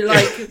pellets that are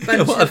like.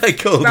 Bunch what are they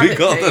called? We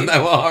got them. They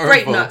were horrible.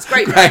 Grape nuts.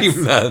 Grape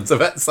nuts. I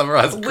bet Summer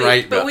has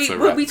grape nuts.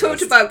 But we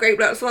talked about grape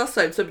nuts last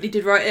time. Somebody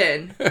did write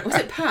in. Was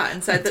it Pat?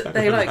 And said that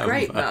they like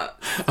grape nuts.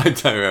 I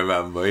don't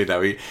remember.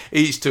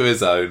 Each to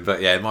his own.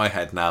 But yeah, in my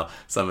head now,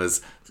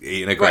 Summer's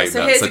eating a grape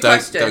nut. So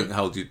don't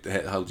hold your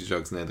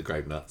drugs near the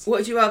grape nuts. What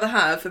would you rather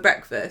have for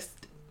breakfast?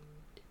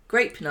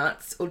 Grape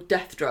nuts or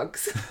death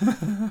drugs?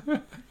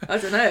 I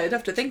don't know. I'd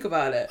have to think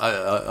about it.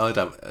 I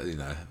don't.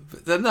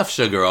 Enough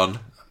sugar on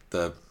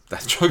the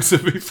death drugs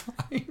would be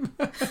fine.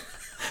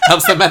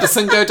 Helps the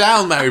medicine go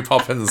down, Mary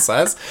Poppins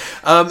says.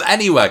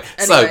 Anyway,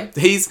 so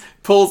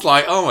Paul's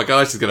like, oh my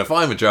gosh, she's going to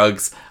find the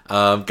drugs.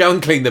 Go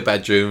and clean the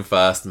bedroom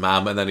first,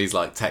 ma'am. And then he's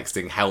like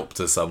texting help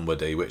to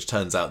somebody, which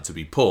turns out to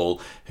be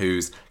Paul,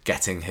 who's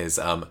getting his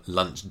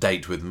lunch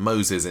date with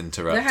Moses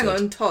interrupted. No, hang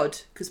on, Todd.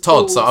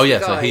 Todd, so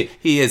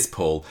he is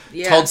Paul.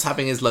 Yeah. Todd's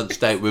having his lunch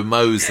date with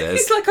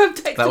Moses. It's like I'm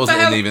texting. That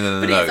wasn't even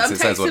in the notes. It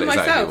says what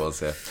exactly it was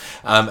here.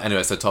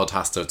 Anyway, so Todd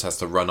has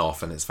to run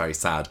off, and it's very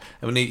sad.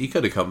 I mean, he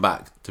could have come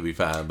back, to be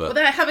fair, but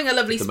they're having a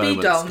lovely speed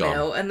dial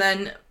meal, and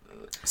then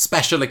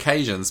special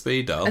occasion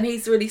speed dial, and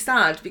he's really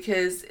sad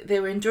because they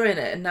were enjoying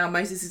it, and now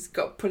Moses has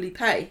got to fully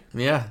pay.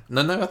 Yeah,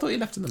 no, I thought he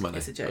left him the money.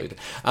 It's a joke.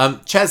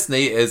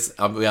 Chesney is.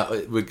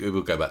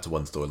 We'll go back to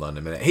one storyline in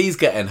a minute. He's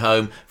getting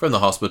home from the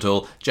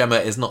hospital. Gemma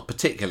is not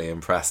particularly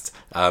impressed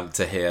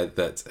to hear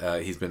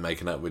that he's been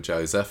making up with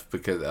Joseph,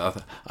 because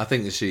I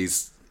think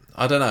she's.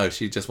 I don't know,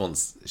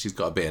 she's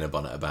got a bee in a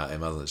bonnet about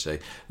him, hasn't she?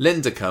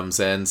 Linda comes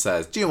in,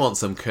 says, do you want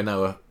some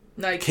quinoa?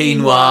 No,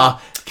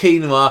 quinoa.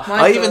 Michael.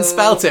 I even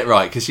spelt it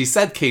right, because she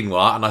said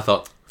quinoa, and I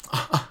thought,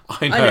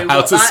 I know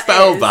how to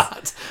spell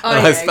that.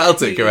 And I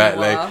spelt it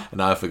correctly, and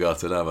now I've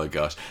forgotten. Oh my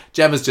gosh.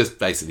 Gemma's just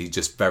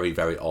very,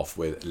 very off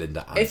with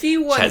Linda and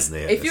Chesney.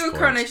 If you're a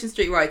Coronation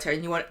Street writer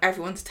and you want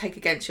everyone to take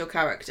against your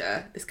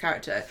this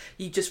character,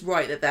 you just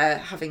write that they're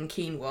having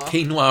quinoa.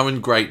 Quinoa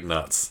and grape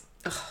nuts.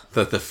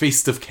 The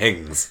Feast of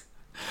Kings.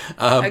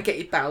 I'll get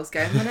your bowels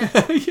going, won't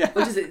it? Yeah.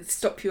 Or does it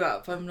stop you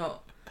up? I don't know.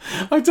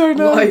 I'm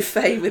not au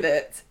fait with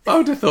it. I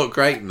would have thought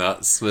grape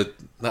nuts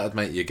that'd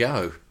make you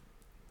go.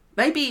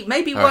 Maybe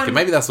maybe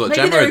that's what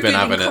Gemma had been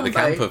having at the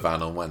camper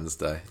van on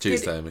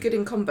Tuesday. Good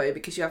in combo,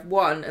 because you have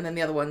one and then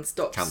the other one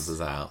stops.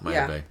 Cancels out, maybe.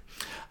 Yeah.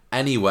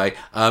 Anyway,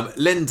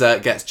 Linda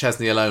gets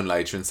Chesney alone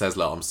later and says,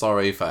 look, I'm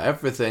sorry for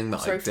everything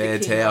that I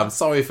did here. I'm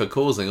sorry for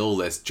causing all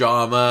this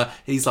drama.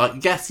 He's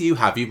like, yes, you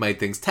have. You made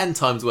things 10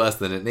 times worse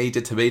than it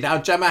needed to be. Now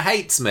Gemma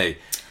hates me.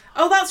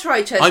 Oh, that's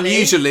right,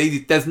 Chesney.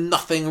 There's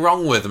nothing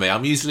wrong with me.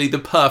 I'm usually the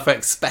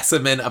perfect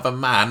specimen of a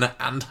man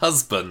and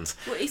husband.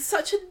 Well, he's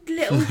such a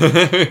little...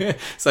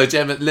 So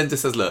Linda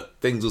says, look,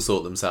 things will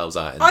sort themselves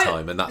out in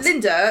time. And that's...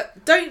 Linda,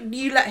 don't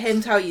you let him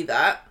tell you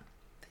that.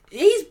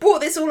 He's brought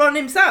this all on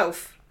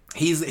himself.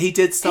 He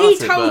did start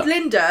it. He told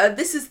Linda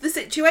this is the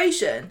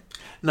situation.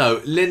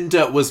 No,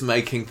 Linda was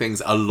making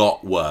things a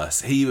lot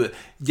worse. He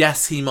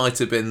might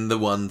have been the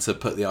one to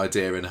put the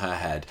idea in her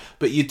head,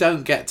 but you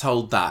don't get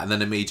told that and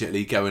then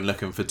immediately go and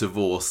looking for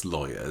divorce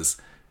lawyers.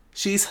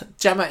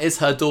 Gemma is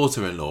her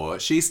daughter-in-law.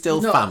 She's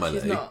still family.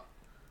 She's not.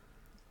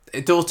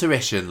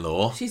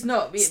 Daughter-ish-in-law. She's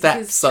not.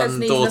 Stepson,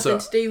 daughter. Nothing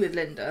to do with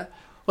Linda.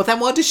 Well,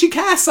 then why does she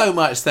care so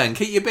much then?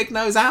 Keep your big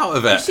nose out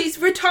of it. She's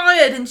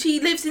retired and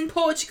she lives in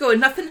Portugal and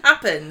nothing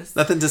happens.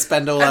 Nothing to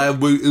spend all her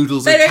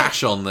oodles of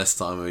cash on this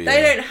time of year.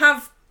 They don't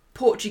have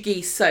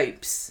Portuguese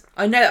soaps.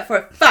 I know that for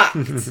a fact.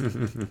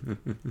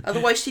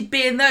 Otherwise she'd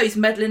be in those,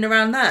 meddling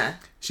around there.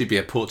 She'd be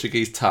a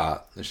Portuguese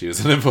tart if she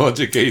was in a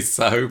Portuguese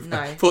soap.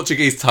 No.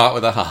 Portuguese tart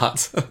with a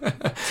heart.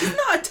 She's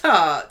not a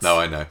tart. No,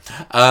 I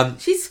know.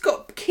 She's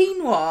got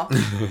quinoa.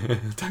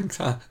 Don't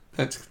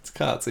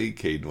tarts eat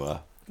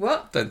quinoa.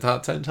 What? Don't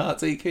tarts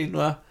eat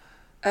quinoa?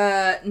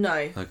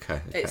 No.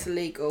 Okay. It's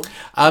illegal.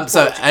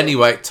 So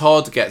anyway,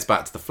 Todd gets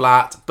back to the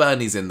flat.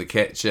 Bernie's in the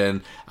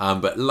kitchen,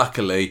 but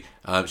luckily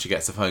she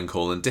gets a phone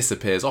call and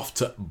disappears off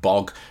to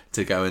Bog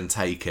to go and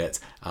take it.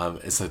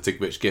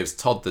 Which gives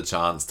Todd the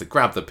chance to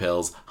grab the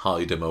pills,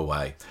 hide them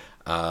away.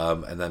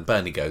 And then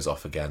Bernie goes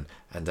off again,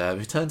 and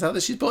it turns out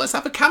that she's bought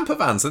herself a camper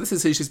van. So this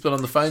is who she's been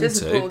on the phone to.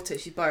 She hasn't bought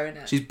it, she's borrowing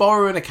it. She's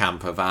borrowing a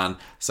camper van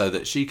so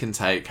that she can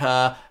take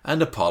her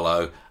and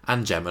Apollo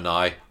and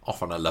Gemini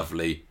off on a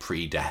lovely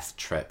pre-death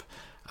trip.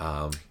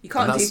 You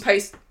can't do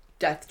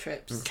post-death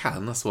trips. You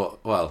can, that's what,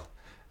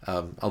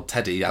 old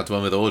Teddy had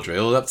one with Audrey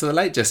all up to the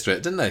Lake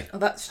District, didn't he? Oh,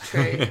 that's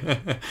true.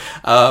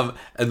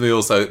 And we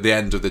also, the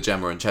end of the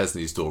Gemma and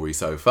Chesney story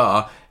so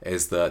far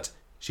is that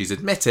she's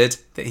admitted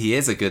that he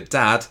is a good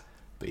dad,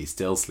 but he's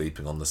still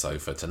sleeping on the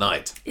sofa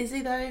tonight. Is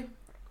he though?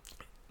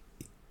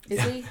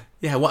 Is he?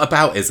 Yeah, what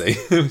about Izzy?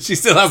 She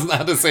still hasn't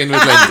had a scene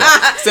with Linda.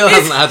 Still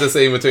hasn't had a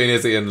scene between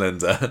Izzy and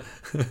Linda.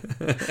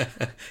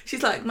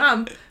 She's like,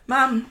 Mum,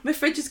 my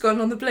fridge has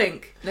gone on the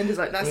blink. Linda's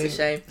like, that's a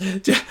shame.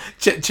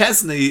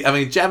 Chesney, I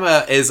mean,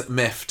 Gemma is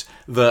miffed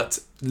that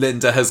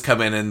Linda has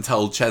come in and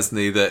told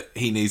Chesney that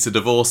he needs to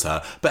divorce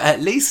her. But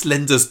at least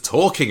Linda's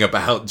talking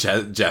about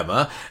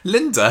Gemma.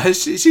 Linda,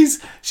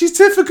 she's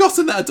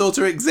forgotten that her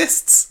daughter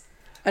exists.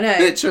 I know.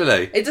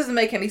 Literally. It doesn't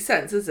make any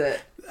sense, does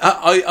it?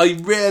 I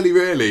really,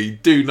 really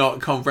do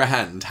not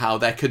comprehend how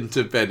there couldn't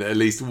have been at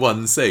least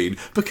one scene,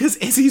 because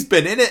Izzy's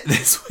been in it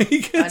this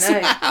week as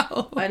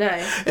well. I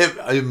know.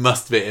 It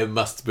must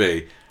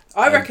be.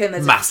 I reckon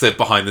there's massive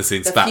behind the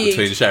scenes spat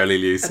between Shirley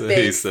Houston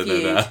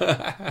and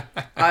her.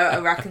 I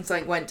reckon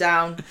something went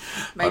down.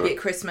 Maybe at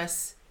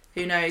Christmas.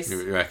 Who knows?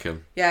 You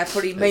reckon? Yeah,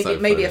 probably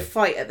maybe a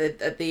fight at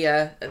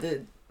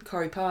the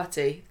Corrie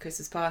party,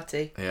 Christmas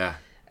party. Yeah.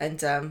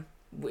 And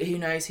who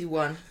knows who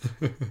won?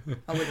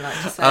 I wouldn't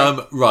like to say.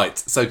 Right.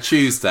 So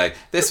Tuesday.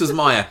 This was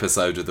my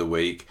episode of the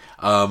week.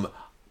 You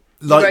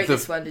wrote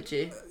this one, did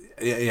you?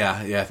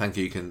 Yeah. Thank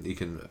you. You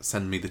can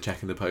send me the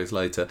check in the post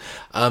later.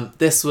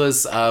 This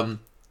was.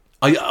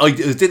 I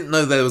didn't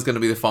know there was going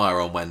to be the fire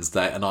on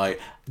Wednesday, and I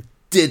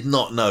did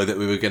not know that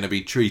we were going to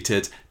be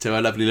treated to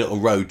a lovely little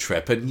road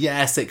trip. And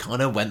yes, it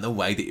kind of went the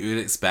way that you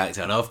would expect,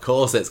 and of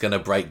course it's going to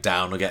break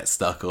down or get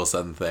stuck or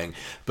something.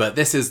 But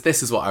this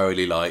is what I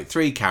really like.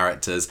 3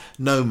 characters,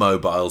 no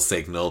mobile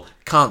signal,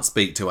 can't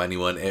speak to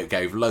anyone. It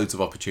gave loads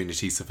of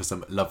opportunities for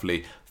some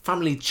lovely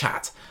family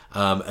chat.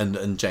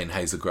 And Jane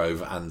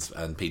Hazelgrove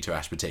and Peter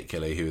Ash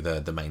particularly, who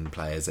are the main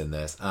players in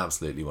this.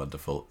 Absolutely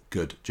wonderful.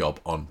 Good job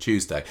on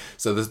Tuesday.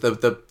 So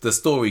the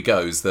story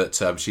goes that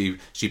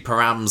she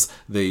params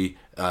the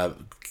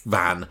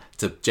van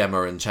to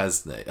Gemma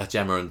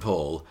and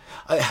Paul.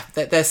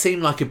 There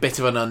seemed like a bit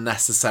of an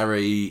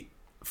unnecessary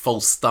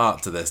false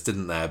start to this,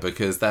 didn't there?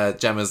 Because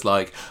Gemma's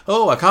like,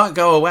 oh, I can't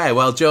go away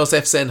while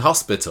Joseph's in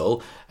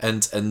hospital,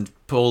 and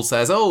Paul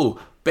says, oh,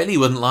 Billy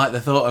wouldn't like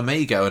the thought of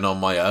me going on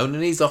my own,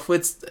 and he was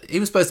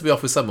supposed to be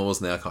off with someone,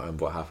 wasn't he? I can't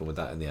remember what happened with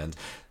that in the end.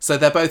 So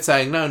they're both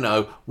saying,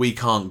 no, we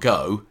can't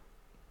go.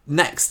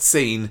 Next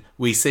scene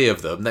we see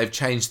of them, they've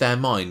changed their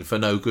mind for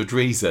no good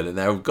reason, and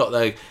they've got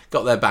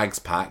their bags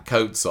packed,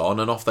 coats on,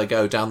 and off they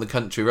go down the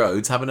country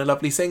roads having a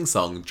lovely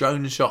sing-song,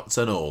 drone shots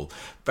and all.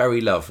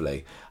 Very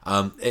lovely.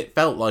 It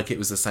felt like it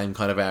was the same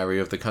kind of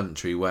area of the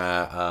country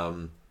where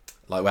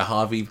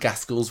Harvey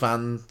Gaskell's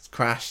van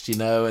crashed,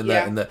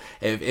 and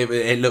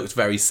it looked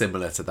very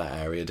similar to that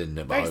area, didn't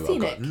it? But I've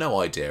got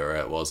no idea where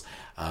it was.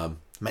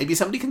 Maybe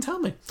somebody can tell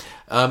me.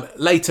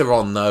 Later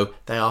on, though,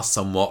 they are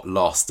somewhat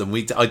lost,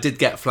 and I did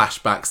get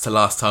flashbacks to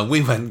last time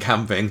we went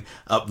camping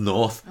up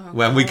north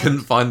when we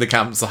couldn't find the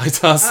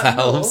campsite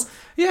ourselves.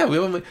 Yeah,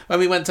 when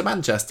we went to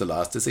Manchester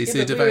last to see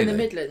Sue Devaney. We were in the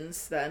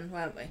Midlands then,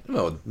 weren't we?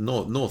 Well,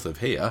 north of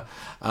here.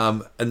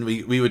 And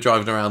we were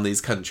driving around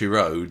these country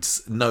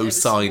roads, no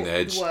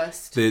signage,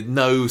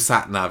 no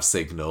sat-nav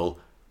signal,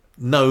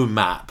 no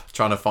map,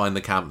 trying to find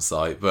the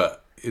campsite. But,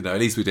 at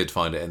least we did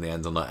find it in the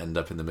end and not end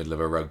up in the middle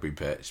of a rugby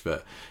pitch.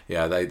 But,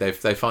 yeah,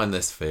 they find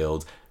this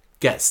field,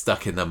 get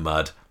stuck in the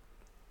mud.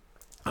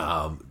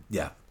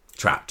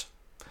 Trapped.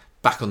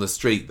 Back on the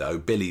street, though,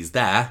 Billy's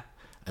there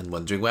and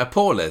wondering where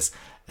Paul is.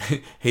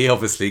 He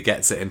obviously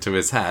gets it into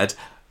his head.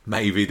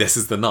 Maybe this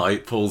is the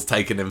night Paul's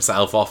taken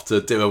himself off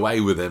to do away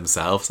with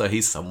himself, so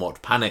he's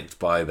somewhat panicked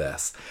by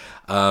this.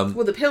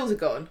 The pills are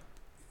gone.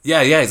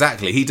 Yeah,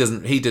 exactly. He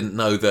didn't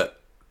know that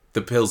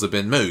the pills have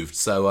been moved,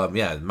 so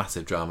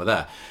massive drama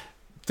there.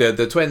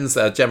 The twins,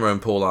 Gemma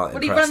and Paul, aren't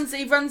impressed.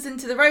 He runs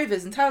into the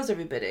Rovers and tells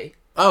everybody.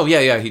 Oh,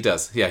 yeah, he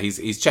does. Yeah,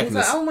 he's checking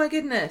this. Like, oh my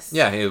goodness.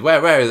 Yeah,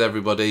 where is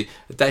everybody?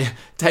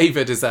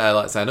 David is there,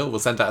 like saying, "Oh, we'll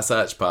send out a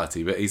search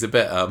party," but he's a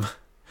bit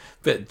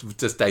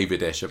just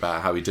David-ish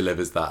about how he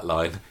delivers that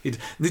line. He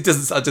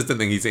doesn't. I just don't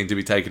think he seemed to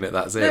be taking it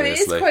that seriously. No, it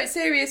is quite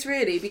serious,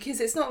 really, because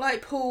it's not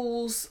like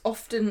Paul's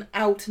often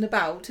out and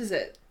about, is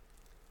it?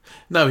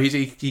 No,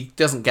 he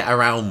doesn't get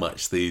around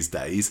much these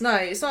days. No,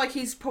 it's not like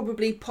he's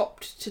probably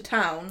popped to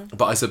town.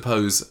 But I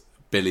suppose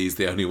Billy's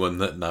the only one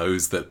that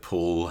knows that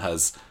Paul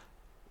has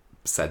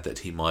said that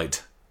he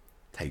might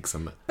take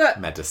some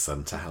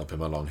medicine to help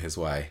him along his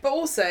way. But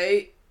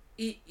also,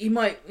 you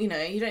might, you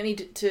don't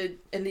need to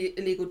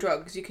illegal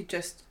drugs. You could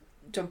just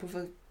jump off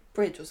a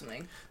bridge or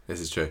something. This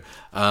is true.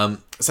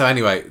 So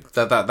anyway,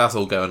 that's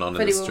all going on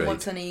in the street. If anyone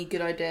wants any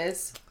good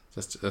ideas,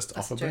 just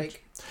off a bridge.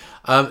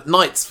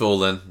 Night's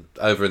fallen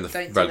over in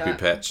the rugby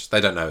pitch. They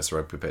don't know it's a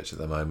rugby pitch at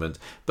the moment.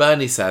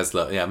 Bernie says,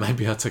 "Look, yeah,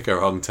 maybe I took a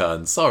wrong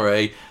turn.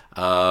 Sorry.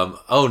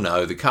 Oh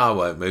no, the car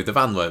won't move. The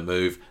van won't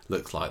move.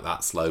 Looks like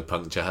that slow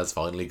puncture has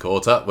finally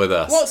caught up with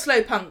us." What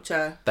slow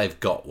puncture? They've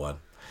got one.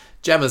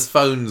 Gemma's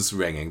phone's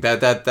ringing. They're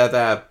there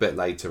a bit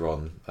later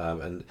on,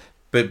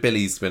 but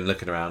Billy's been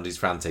looking around. He's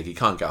frantic. He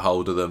can't get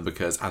hold of them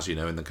because, as you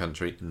know, in the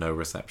country, no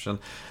reception.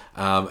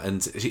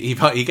 And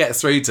he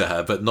gets through to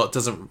her, but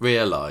doesn't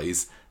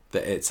realise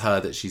that it's her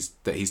that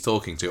he's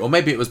talking to, or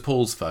maybe it was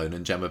Paul's phone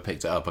and Gemma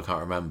picked it up. I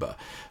can't remember.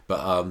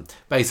 But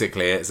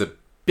basically, it's a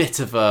bit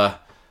of a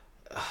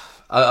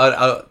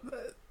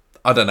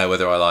I don't know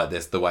whether I like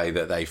this, the way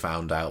that they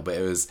found out, but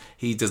it was,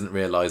 he doesn't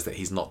realise that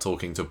he's not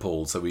talking to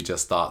Paul, so he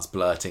just starts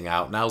blurting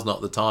out, "Now's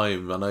not the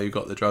time, I know you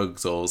got the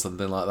drugs," or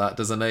something like that,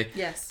 doesn't he?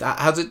 Yes.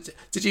 How did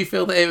you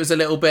feel that it was a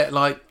little bit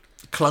like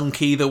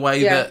clunky the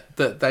way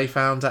that they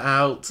found it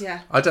out?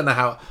 Yeah. I don't know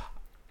how.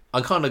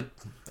 I'm kind of,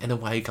 in a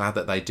way, glad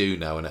that they do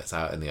know and it's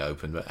out in the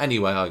open, but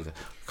anyway, I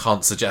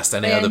can't suggest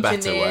any other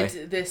better way. They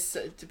engineered this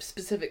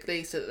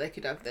specifically so that they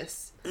could have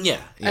this.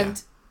 Yeah.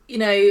 And, you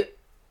know,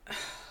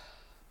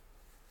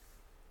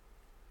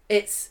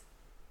 it's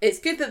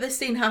good that this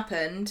scene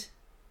happened,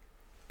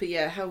 but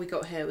yeah, how we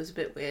got here was a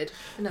bit weird.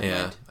 Never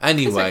mind.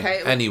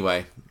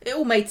 Anyway. It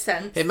all made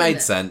sense. It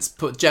made sense.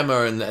 Put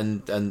Gemma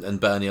and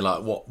Bernie are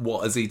like,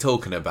 what is he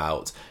talking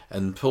about?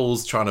 And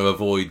Paul's trying to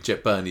avoid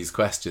Bernie's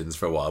questions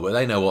for a while, but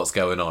they know what's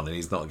going on and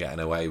he's not getting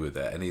away with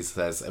it. And he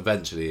says,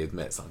 eventually he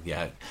admits, like,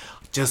 yeah,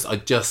 I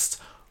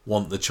just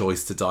want the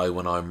choice to die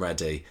when I'm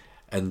ready.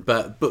 And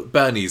but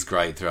Bernie's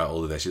great throughout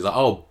all of this. She's like,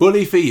 "Oh,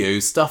 bully for you,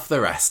 stuff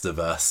the rest of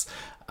us."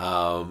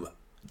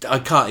 I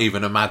can't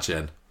even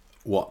imagine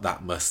what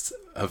that must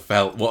have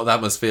felt, what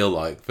that must feel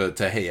like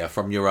to hear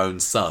from your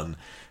own son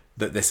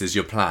that this is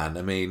your plan.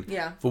 I mean,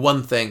 for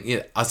one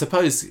thing, I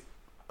suppose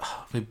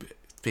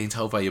being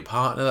told by your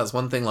partner, that's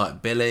one thing,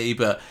 like Billy,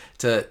 but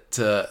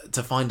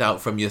to find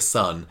out from your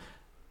son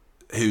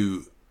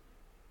who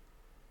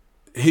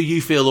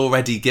you feel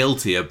already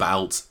guilty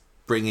about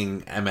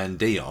bringing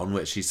MND on,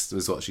 which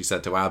was what she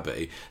said to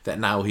Abby, that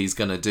now he's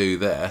going to do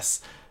this.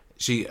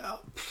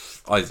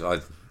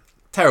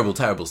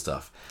 Terrible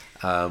stuff.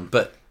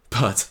 But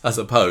I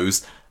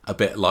suppose, a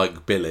bit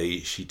like Billy,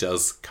 she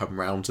does come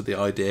round to the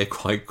idea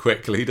quite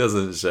quickly,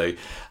 doesn't she?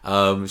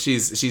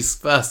 She's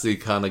firstly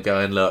kind of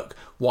going, "Look,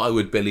 why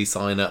would Billy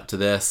sign up to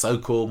this?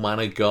 So-called man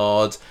of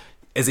God.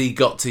 Has he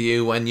got to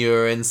you when you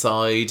were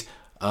inside?"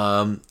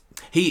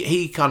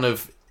 He kind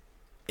of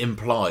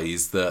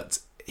implies that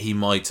he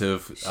might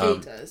have... She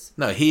does.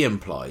 No, he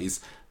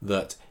implies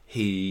that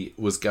he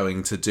was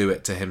going to do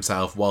it to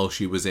himself while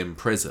she was in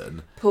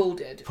prison. Paul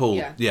did.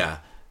 Yeah.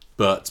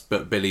 But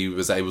Billy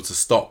was able to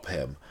stop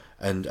him.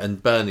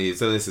 And Bernie,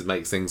 so this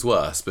makes things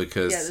worse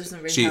because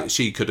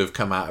she could have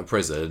come out of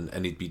prison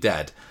and he'd be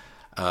dead.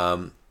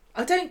 I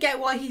don't get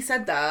why he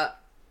said that.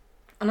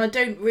 And I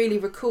don't really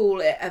recall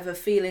it ever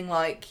feeling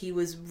like he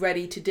was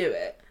ready to do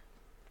it.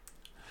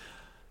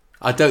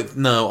 I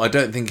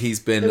don't think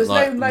he's been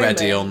like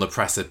ready on the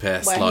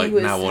precipice, like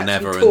now or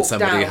never, and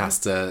somebody has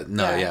to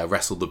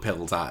wrestle the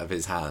pills out of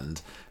his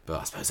hand. But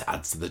I suppose it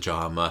adds to the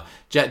drama.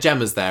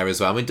 Gemma's there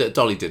as well. I mean,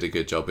 Dolly did a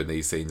good job in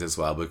these scenes as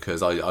well,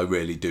 because I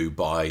really do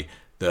buy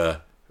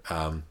the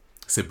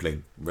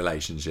sibling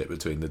relationship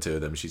between the two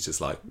of them. She's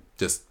just like,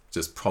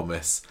 just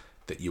promise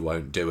that you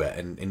won't do it,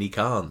 and he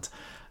can't.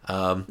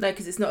 No,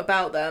 because it's not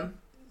about them.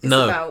 It's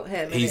about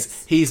him.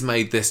 He's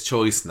made this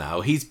choice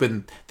now.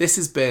 This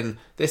has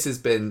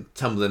been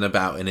tumbling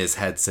about in his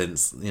head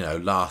since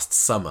last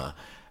summer,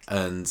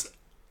 and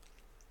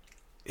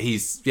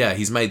he's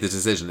made the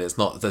decision. It's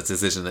not the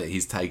decision that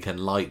he's taken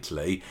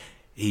lightly.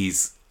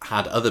 He's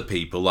had other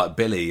people like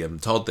Billy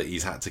and Todd that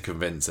he's had to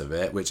convince of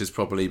it, which has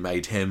probably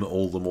made him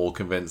all the more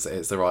convinced that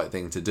it's the right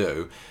thing to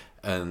do.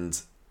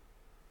 And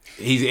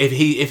if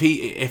he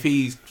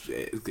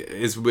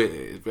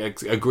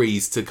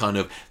agrees to kind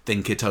of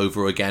think it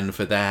over again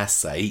for their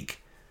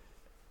sake,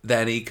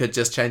 then he could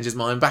just change his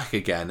mind back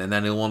again, and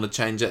then he'll want to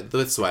change it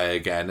this way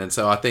again. And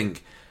so I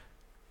think,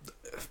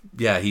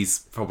 he's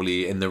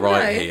probably in the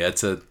right here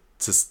to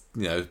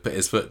put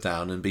his foot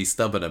down and be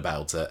stubborn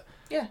about it.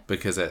 Yeah,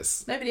 because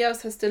it's nobody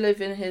else has to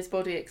live in his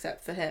body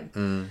except for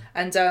him.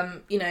 And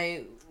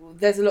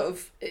there's a lot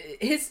of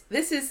This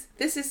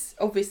is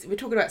obviously, we're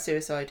talking about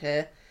suicide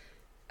here.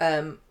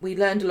 We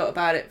learned a lot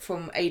about it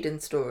from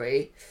Aidan's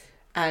story,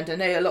 and I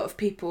know a lot of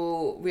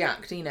people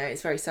react,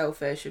 it's very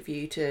selfish of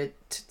you to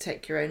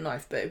take your own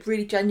life, but it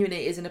really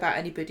genuinely isn't about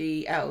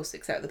anybody else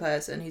except the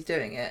person who's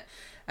doing it.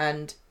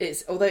 And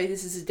it's, although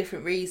this is a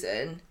different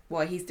reason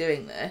why he's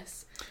doing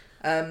this,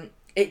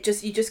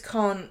 you just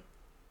can't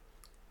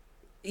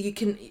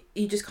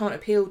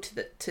appeal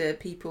to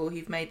people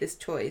who've made this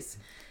choice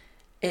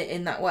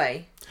in that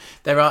way.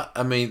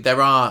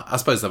 I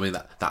suppose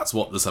that's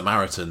what the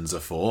Samaritans are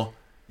for.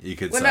 You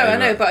could say. Well, no, I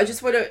know, but I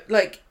just want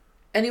to,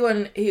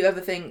 anyone who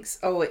ever thinks,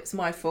 "Oh, it's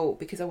my fault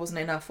because I wasn't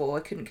enough or I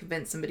couldn't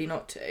convince somebody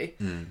not to,"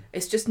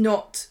 it's just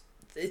not.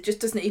 It just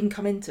doesn't even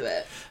come into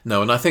it.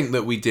 No, and I think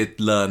that we did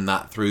learn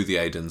that through the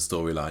Aidan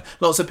storyline.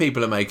 Lots of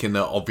people are making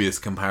the obvious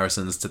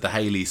comparisons to the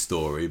Hayley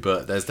story,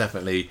 but there's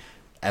definitely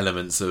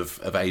elements of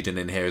Aidan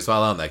in here as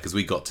well, aren't there? Because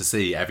we got to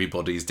see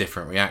everybody's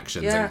different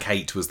reactions, and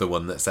Kate was the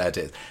one that said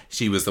it.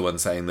 She was the one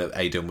saying that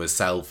Aidan was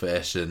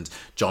selfish, and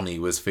Johnny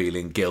was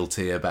feeling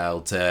guilty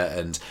about it,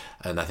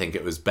 and I think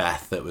it was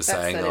Beth that was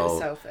saying, it was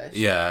selfish.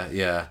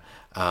 Yeah.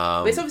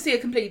 But it's obviously a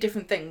completely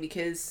different thing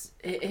because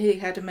he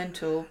had a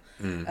mental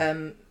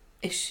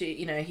issue.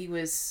 He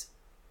was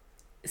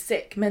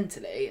sick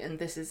mentally, and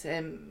this is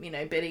him.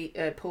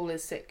 Paul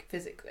is sick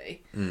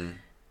physically,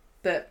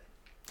 but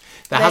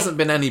There hasn't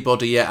been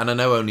anybody yet, and I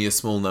know only a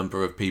small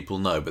number of people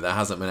know, but there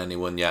hasn't been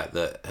anyone yet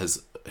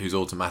whose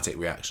automatic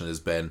reaction has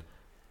been,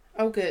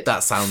 "Oh, good.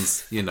 That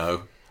sounds,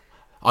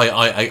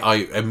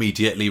 I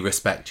immediately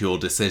respect your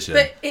decision."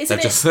 But they've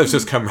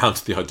just come round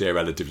to the idea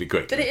relatively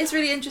quickly. But it is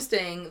really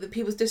interesting that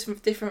people's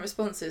different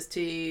responses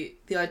to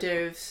the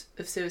idea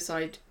of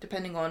suicide,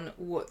 depending on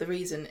what the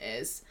reason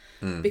is.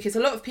 Because a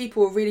lot of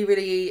people are really,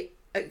 really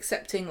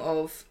accepting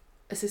of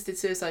assisted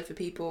suicide for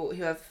people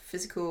who have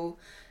physical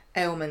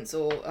ailments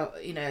or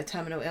a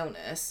terminal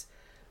illness,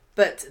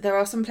 but there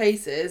are some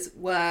places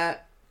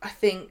where I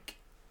think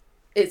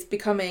it's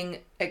becoming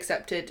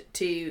accepted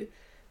to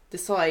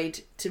decide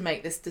to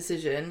make this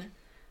decision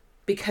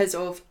because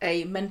of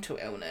a mental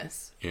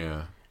illness.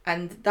 Yeah.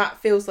 And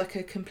that feels like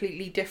a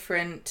completely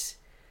different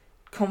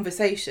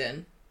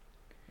conversation.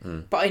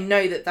 But I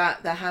know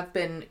that there have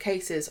been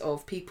cases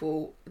of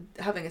people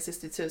having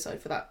assisted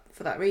suicide for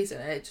that reason,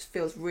 and it just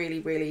feels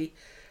really, really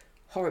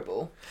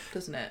horrible,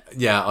 doesn't it?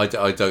 Yeah,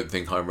 I don't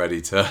think I'm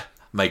ready to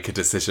make a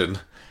decision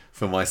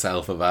for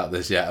myself about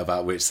this yet,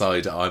 about which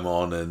side I'm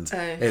on, and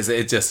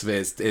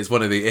it's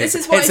one of the it's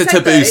a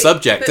taboo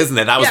subject, isn't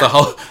it? That was the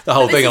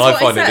whole thing, and I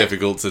find it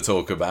difficult to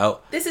talk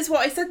about. This is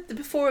what I said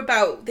before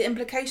about the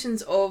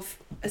implications of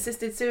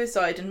assisted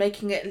suicide and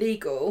making it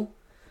legal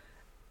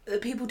that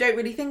people don't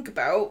really think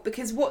about,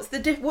 because what's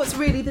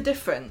really the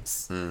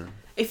difference?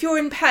 If you're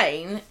in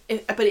pain,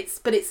 but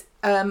it's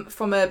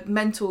from a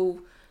mental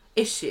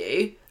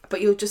issue, but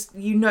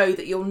you know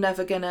that you're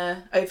never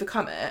gonna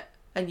overcome it,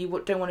 and you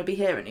don't want to be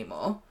here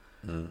anymore.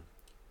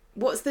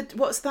 What's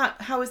that?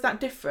 How is that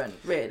different,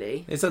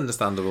 really? It's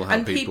understandable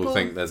how people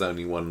think there's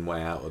only one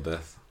way out of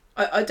this.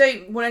 I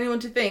don't want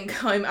anyone to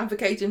think I'm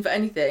advocating for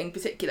anything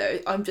particular.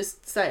 I'm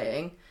just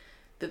saying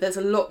that there's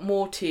a lot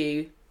more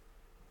to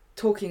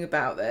talking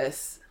about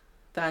this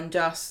than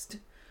just,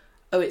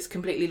 it's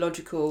completely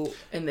logical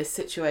in this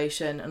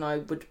situation, and I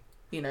would,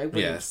 wouldn't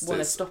want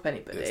to stop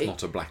anybody. It's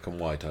not a black and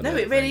white. No,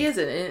 it really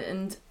isn't.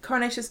 And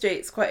Coronation Street,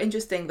 it's quite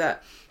interesting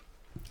that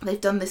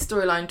they've done this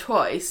storyline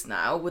twice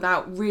now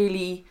without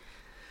really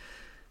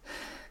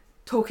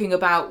talking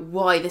about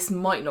why this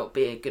might not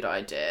be a good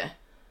idea.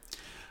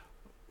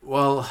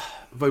 Well,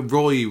 but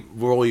Roy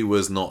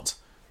was not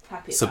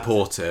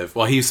supportive.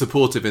 Well, he was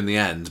supportive in the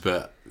end,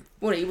 but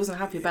he wasn't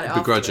happy about it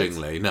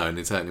begrudgingly. afterwards. No, and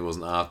he certainly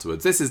wasn't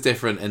afterwards. This is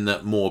different in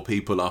that more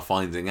people are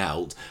finding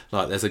out.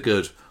 Like, there's a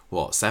good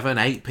 7,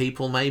 8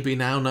 people maybe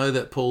now know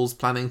that Paul's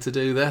planning to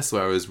do this,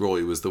 whereas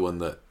Roy was the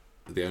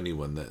only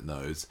one that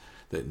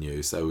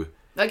knew. So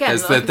again,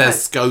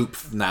 there's scope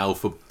now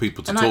for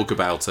people to talk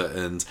about it,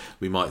 and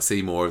we might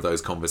see more of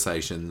those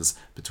conversations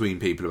between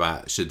people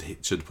about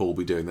should Paul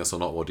be doing this or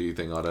not. What do you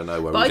think? I don't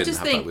know. We didn't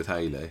have that with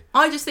Hayley.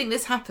 I just think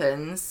this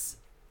happens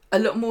a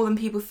lot more than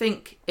people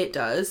think it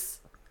does,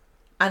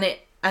 and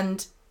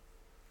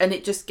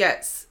it just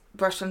gets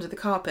brushed under the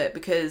carpet,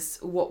 because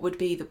what would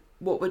be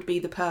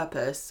the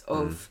purpose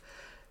of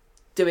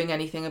doing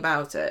anything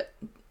about it?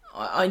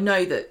 I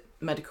know that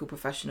medical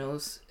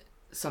professionals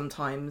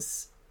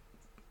sometimes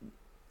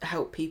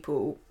help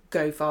people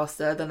go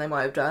faster than they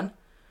might have done.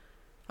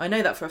 I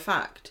know that for a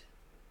fact.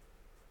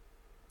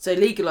 So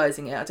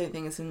legalising it, I don't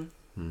think is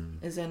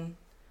in.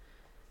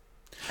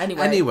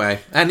 Anyway.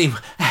 I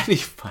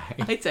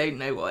don't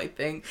know what I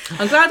think.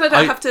 I'm glad I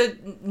don't have to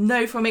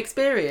know from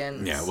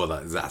experience. Yeah, well,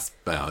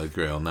 I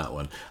agree on that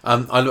one.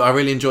 I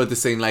really enjoyed the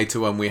scene later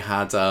when we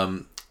had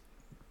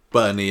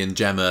Bernie and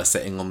Gemma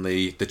sitting on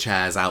the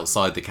chairs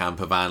outside the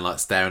camper van, like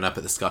staring up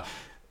at the sky.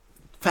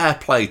 Fair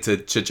play to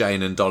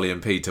Jane and Dolly and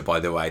Peter,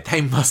 by the way.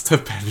 They must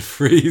have been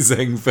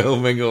freezing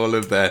filming all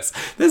of this.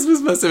 This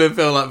must have been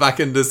filmed like back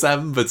in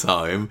December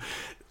time.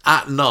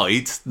 At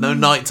night, no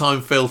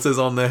nighttime filters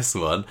on this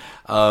one.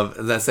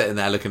 They're sitting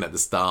there looking at the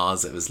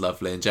stars. It was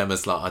lovely. And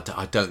Gemma's like,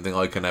 I don't think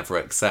I can ever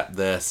accept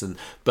this. And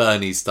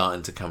Bernie's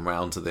starting to come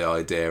round to the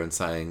idea and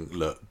saying,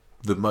 look,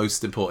 the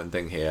most important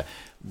thing here,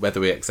 whether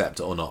we accept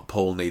it or not,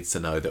 Paul needs to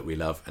know that we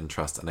love and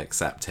trust and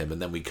accept him.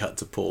 And then we cut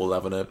to Paul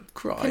having a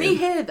cry. Can he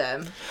hear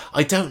them?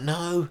 I don't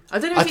know. I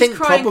don't know if he's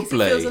crying because he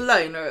feels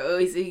alone, or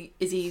is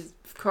he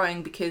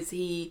crying because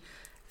he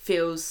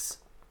feels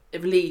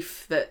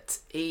relief that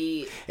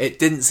he... It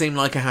didn't seem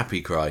like a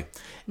happy cry.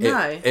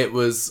 No. It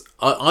was...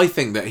 I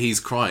think that he's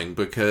crying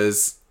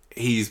because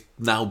he's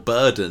now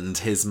burdened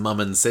his mum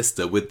and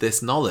sister with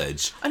this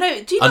knowledge. I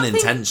know. Do you not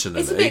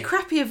unintentionally think it's a bit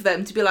crappy of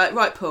them to be like,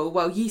 right, Paul,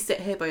 well, you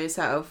sit here by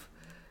yourself.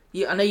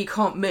 I know you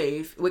can't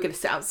move. We're going to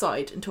sit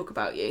outside and talk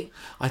about you.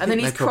 And then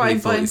he's crying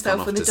by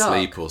himself in the dark.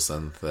 Sleep or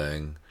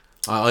something.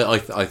 I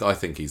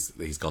think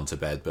he's gone to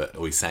bed,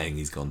 or he's saying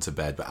he's gone to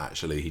bed, but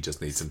actually he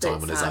just needs some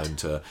time on his own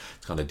to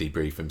kind of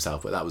debrief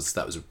himself. But that was.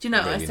 Do you know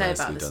really what I say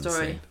about the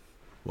story? Scene.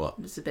 What?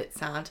 It's a bit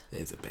sad.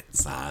 It's a bit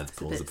sad.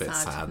 Paul's a bit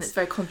sad. And it's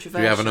very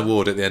controversial. We have an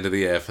award at the end of the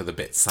year for the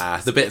bit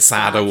sad. The bit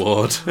sad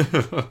award.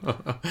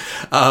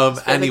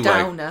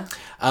 Anyway,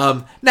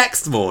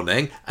 next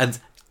morning, and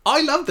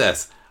I love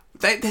this.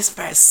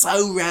 This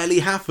so rarely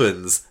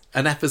happens.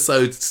 An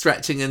episode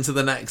stretching into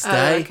the next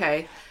day.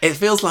 Okay. It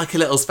feels like a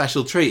little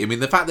special treat. I mean,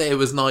 the fact that it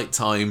was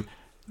nighttime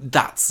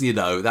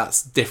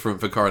that's different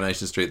for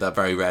Coronation Street. That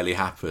very rarely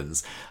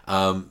happens.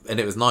 And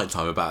it was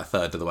nighttime about a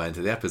third of the way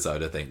into the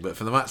episode, I think. But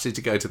for them actually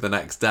to go to the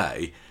next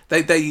day,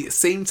 they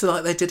seemed to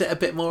like they did it a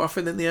bit more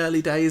often in the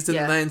early days,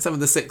 didn't they? In some of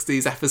the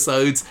 60s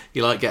episodes,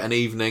 you like get an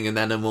evening and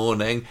then a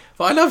morning.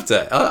 But I loved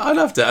it. I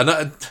loved it. And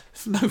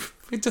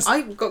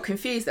I got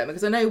confused then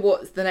because I know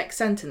what the next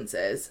sentence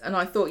is, and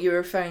I thought you were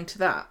referring to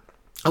that.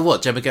 Oh,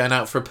 what? Gemma going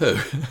out for a poo?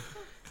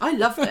 I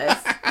love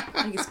this.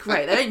 I think it's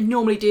great. They don't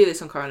normally do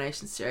this on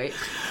Coronation Street.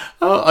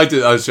 Oh, I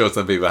did. I was sure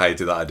some people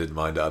hated that. I didn't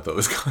mind it. I thought it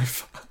was quite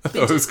fun.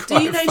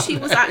 Do you know she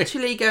was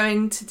actually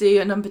going to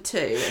do a number 2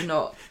 and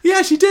not?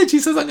 Yeah, she did. She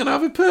says, "I'm going to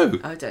have a poo."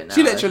 I don't know.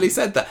 She literally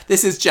said that.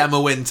 This is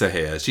Gemma Winter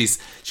here. She's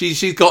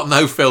got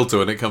no filter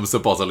when it comes to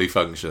bodily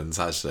functions,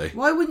 has she?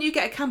 Why wouldn't you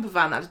get a camper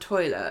van at a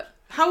toilet?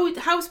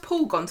 How's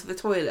Paul gone to the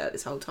toilet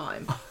this whole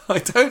time? I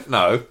don't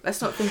know.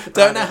 Let's not think about it.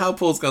 Don't know how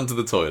Paul's gone to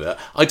the toilet.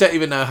 I don't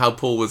even know how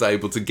Paul was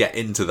able to get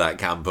into that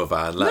camper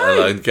van, let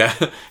alone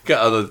get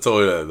out of the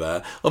toilet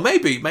there. Or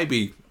maybe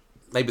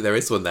there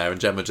is one there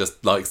and Gemma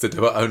just likes to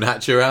do her own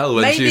naturel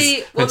when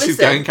she's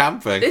going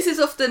camping. This is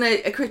often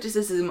a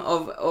criticism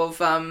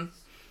of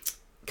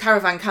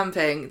caravan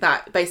camping,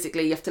 that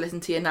basically you have to listen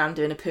to your nan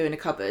doing a poo in a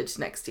cupboard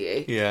next to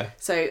you. Yeah.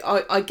 So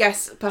I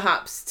guess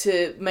perhaps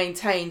to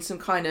maintain some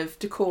kind of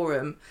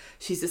decorum,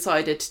 she's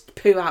decided to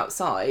poo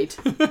outside.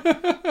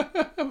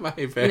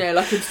 Maybe.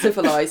 Like a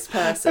civilised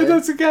person. And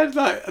that's again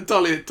like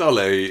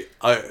Dolly.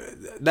 I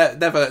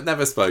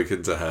never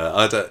spoken to her.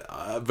 I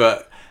don't.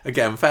 But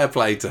again, fair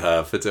play to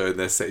her for doing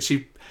this.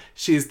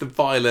 She's the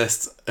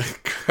vilest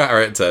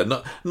character,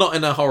 not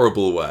in a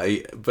horrible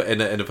way, but in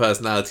a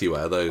personality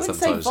way. Although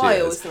sometimes say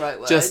vile she is the right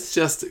word.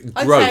 Just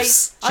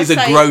gross. She's a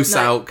gross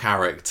out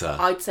character.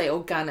 I'd say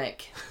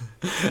organic.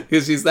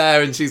 Because she's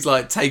there and she's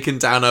like taking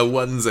down her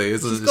onesie,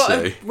 isn't she? She's got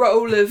a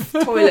roll of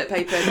toilet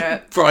paper in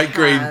her bright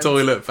green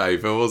toilet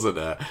paper, wasn't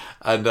it?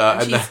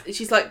 And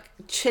she's like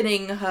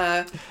chinning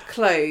her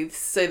clothes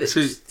so that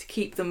to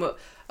keep them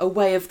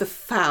away of the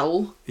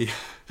foul. Yeah.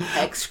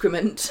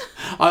 Excrement.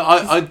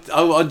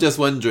 I'm just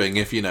wondering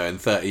if in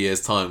 30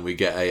 years' time we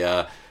get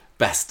a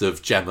best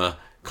of Gemma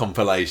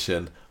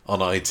compilation on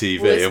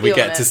ITV and we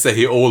get to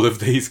see all of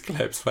these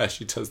clips where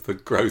she does the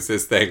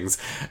grossest things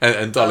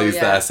and Dolly's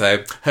there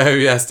saying, "Oh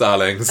yes,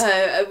 darlings,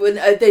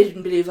 they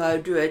didn't believe I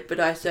would do it, but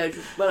I said,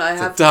 well, I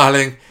have,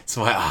 darling, it's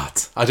my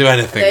art, I'll do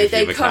anything."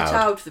 They cut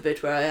out the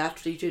bit where I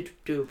actually did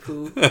do a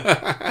poo.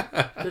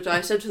 But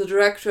I said to the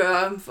director,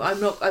 I've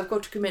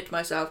got to commit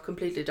myself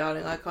completely,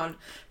 darling. I can't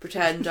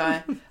pretend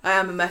I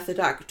am a method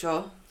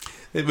actor.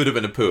 It would have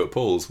been a poo at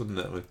Paul's, wouldn't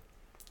it?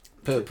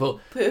 Poo at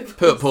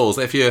Paul's.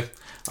 If you're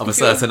of a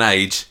certain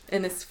age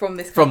from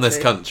this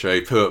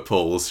country, poo at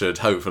Paul's should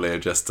hopefully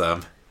have just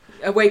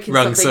awakened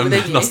rung some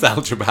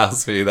nostalgia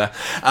bells for you there.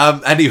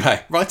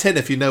 Anyway, write in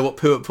if you know what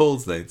poo at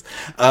Paul's means.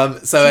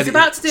 She's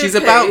about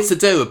to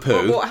do a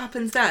poo. What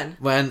happens then?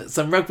 When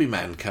some rugby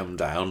men come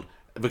down,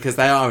 because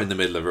they are in the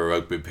middle of a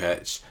rugby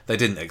pitch. They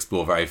didn't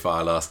explore very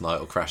far last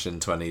night or crash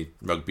into any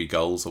rugby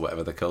goals or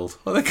whatever they're called.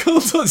 What are they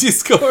called? What do you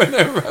score in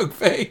a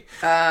rugby?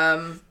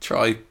 A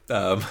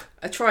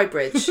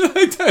try-bridge.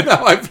 I don't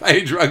know. I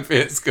played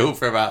rugby at school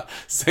for about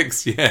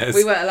 6 years.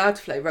 We weren't allowed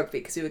to play rugby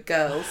because we were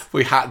girls.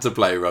 We had to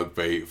play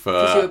rugby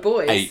for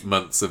 8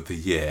 months of the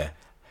year.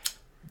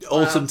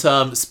 Autumn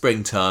term,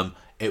 spring term,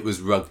 it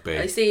was rugby.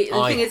 I see.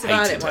 The thing is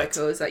about it,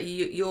 Michael, is that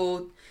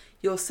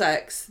your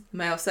sex,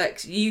 male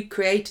sex, you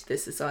created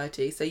this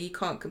society, so you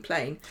can't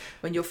complain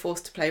when you're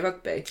forced to play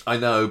rugby. I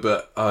know,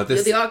 but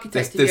you're the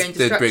architect of your own destruction.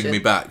 This did bring me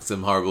back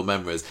some horrible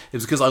memories. It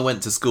was because I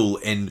went to school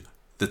in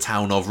the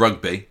town of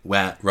Rugby,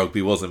 where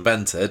rugby was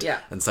invented,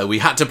 and so we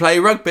had to play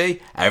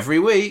rugby every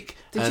week.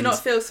 Did you not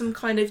feel some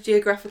kind of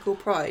geographical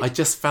pride? I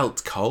just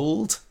felt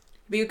cold.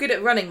 But you're good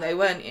at running, though,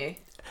 weren't you?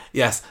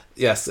 Yes.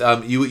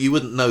 You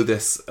wouldn't know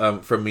this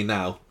from me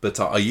now, but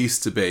I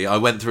used to be. I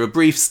went through a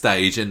brief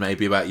stage in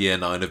maybe about year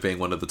 9 of being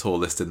one of the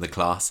tallest in the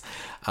class,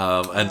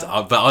 but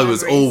I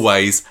was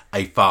always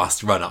a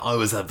fast runner. I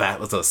was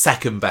a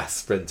second best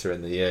sprinter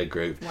in the year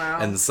group. Wow.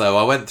 And so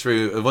I went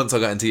through. Once I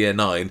got into year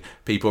 9,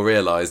 people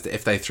realised that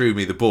if they threw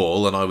me the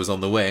ball and I was on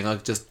the wing, I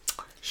just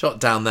shot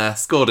down there,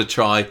 scored a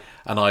try.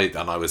 And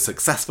I was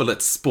successful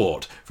at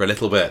sport for a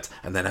little bit,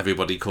 and then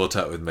everybody caught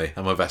up with me.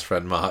 And my best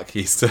friend Mark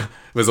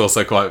was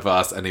also quite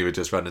fast, and he would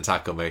just run and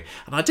tackle me.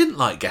 And I didn't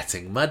like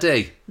getting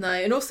muddy. No,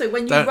 and also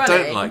when you're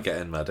running, don't like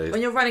getting muddy.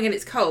 When you're running and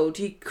it's cold,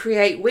 you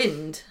create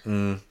wind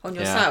on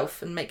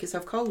yourself and make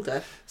yourself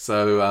colder.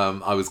 So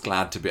I was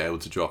glad to be able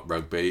to drop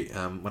rugby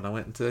when I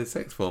went into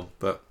sixth form,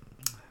 but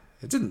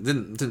it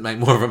didn't make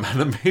more of a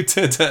man of me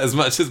as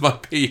much as my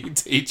PE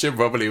teacher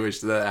probably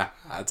wished that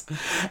I had.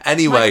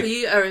 Anyway, Michael,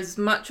 you are as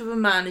much of a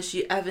man as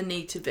you ever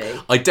need to be.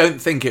 I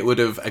don't think it would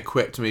have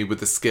equipped me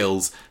with the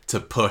skills to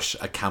push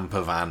a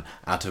camper van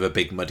out of a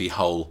big muddy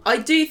hole. I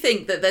do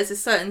think that there's a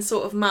certain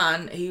sort of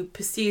man who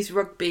pursues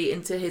rugby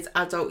into his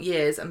adult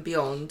years and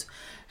beyond,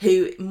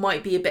 who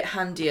might be a bit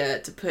handier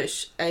to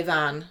push a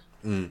van.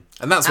 And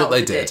that's what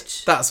they did.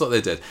 That's what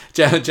they did.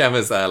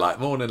 Gemma's there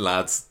like, "Morning,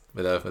 lads.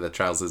 with her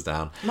trousers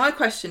down. My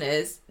question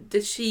is,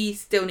 did she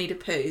still need a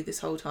poo this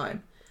whole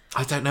time?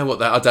 I don't know what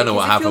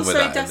happened with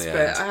that in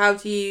the end. How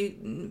do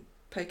you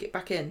poke it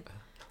back in?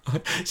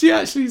 She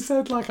actually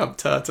said, like, I'm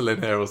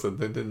turtling here or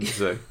something, didn't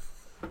she?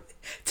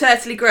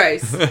 Turtly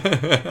gross.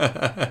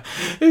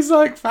 He's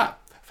like fat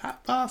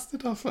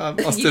bastard off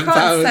Austin You can't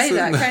Powers, say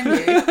that, can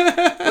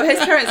you? Well, his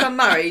parents are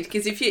married,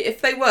 because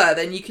if they were,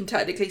 then you can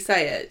technically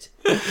say it.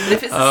 But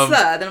if it's a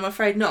slur, then I'm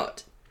afraid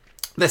not.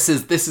 This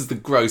is the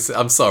gross.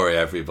 I'm sorry,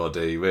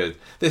 everybody.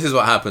 This is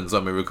what happens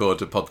when we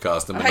record a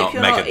podcast and we're not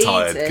mega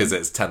tired because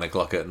it's 10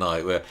 o'clock at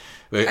night. We're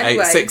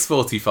anyway,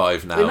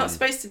 6:45 now. We're not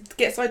supposed to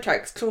get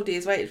sidetracked.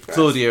 Claudia's waiting for us.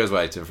 Claudia is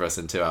waiting for us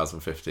in 2 hours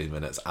and 15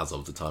 minutes as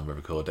of the time we're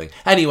recording.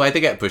 Anyway,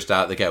 they get pushed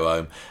out. They go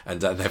home and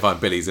they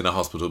find Billy's in a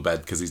hospital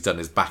bed because he's done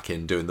his back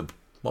in doing the.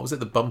 What was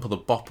it, the bump or the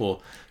bop or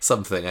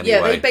something anyway?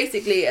 Yeah, they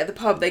basically, at the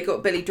pub, they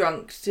got Billy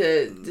drunk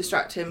to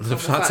distract him from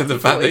the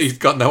fact that he's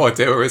got no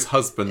idea where his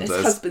husband is.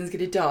 His husband's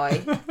going to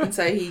die. And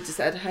so he just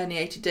had a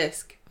herniated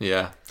disc.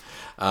 Yeah.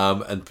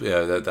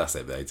 That's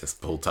it.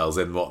 Paul tells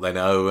him what they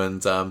know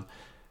and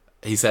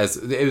he says,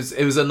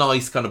 it was a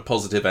nice kind of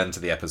positive end to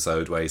the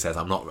episode where he says,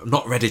 I'm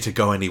not ready to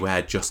go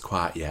anywhere just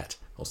quite yet.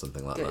 Or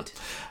something like that.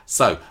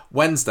 So,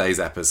 Wednesday's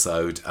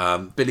episode,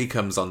 Billy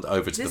comes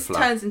over to the flat.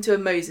 This turns into a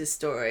Moses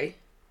story.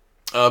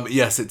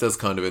 Yes, it does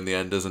kind of in the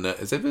end, doesn't it?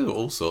 It's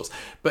all sorts.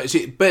 But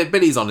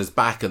Billy's on his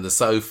back on the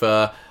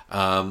sofa.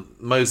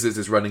 Moses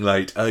is running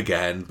late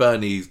again.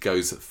 Bernie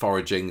goes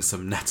foraging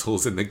some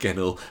nettles in the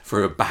ginnel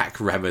for a back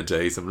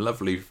remedy, some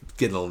lovely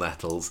ginnel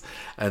nettles.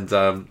 And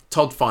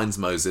Todd finds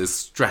Moses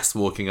stressed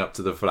walking up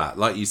to the flat.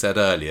 Like you said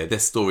earlier,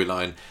 this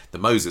storyline, the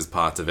Moses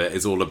part of it,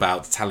 is all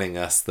about telling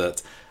us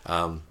that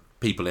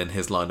people in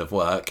his line of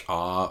work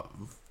are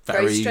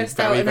very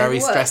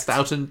stressed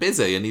out and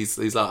busy, and he's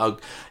like,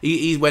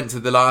 he went to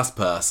the last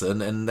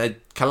person and they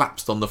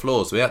collapsed on the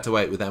floor, so we had to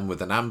wait with them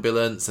with an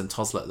ambulance. And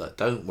Todd's like,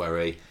 don't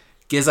worry,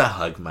 gives a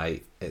hug,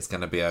 mate, it's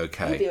gonna be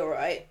okay. You'll be all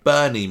right.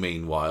 Bernie,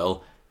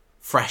 meanwhile,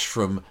 fresh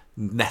from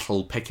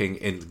nettle picking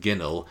in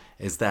Ginnell,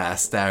 is there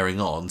staring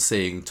on,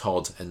 seeing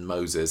Todd and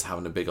Moses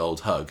having a big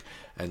old hug,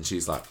 and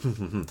she's like,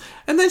 and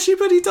then she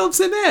bloody dobs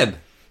him in.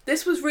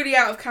 This was really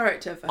out of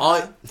character for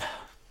her.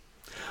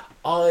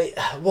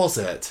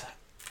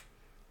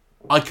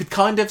 I could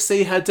kind of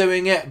see her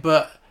doing it,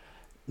 but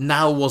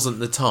now wasn't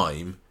the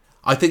time.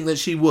 I think that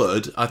she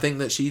would. I think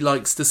that she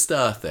likes to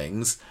stir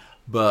things,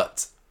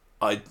 but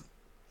I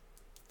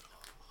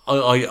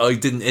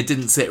didn't. It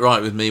didn't sit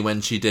right with me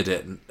when she did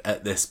it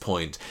at this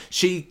point.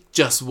 She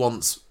just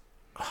wants.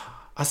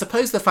 I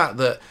suppose the fact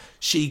that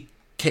she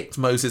kicked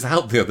Moses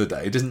out the other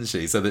day, didn't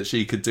she, so that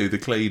she could do the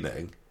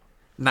cleaning.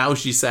 Now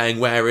she's saying,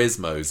 "Where is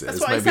Moses?"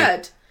 That's what I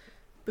said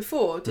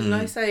before, didn't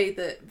I say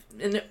that?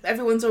 And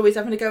everyone's always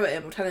having a go at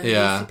him or telling him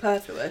he's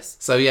superfluous.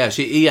 So yeah,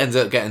 he ends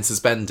up getting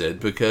suspended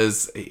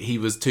because he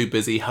was too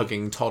busy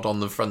hugging Todd on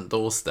the front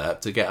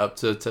doorstep to get up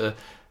to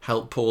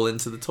help Paul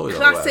into the toilet.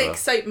 Classic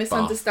soap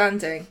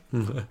misunderstanding.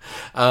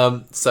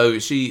 So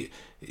she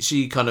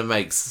kind of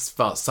makes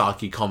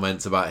sarky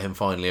comments about him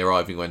finally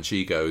arriving when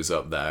she goes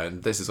up there,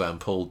 and this is when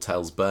Paul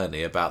tells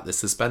Bernie about the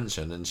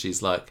suspension, and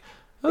she's like,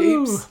 "Oh,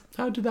 oops.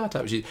 How did that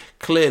happen?" She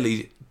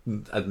clearly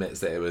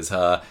admits that it was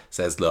her,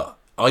 says, "Look,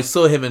 I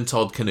saw him and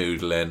Todd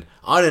canoodling.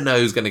 I don't know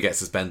who's going to get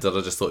suspended. I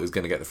just thought he was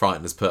going to get the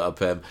frighteners put up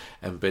him."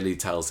 And Billy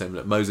tells him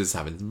that Moses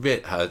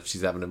is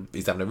he's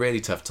having a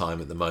really tough time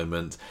at the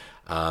moment.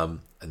 And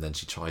then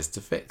she tries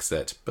to fix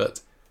it,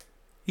 but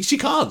she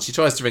can't. She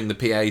tries to ring the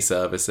PA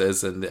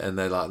services, and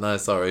they're like, "No,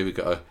 sorry, we've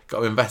got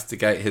to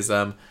investigate his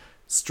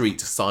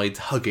street side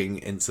hugging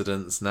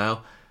incidents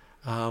now."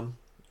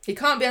 He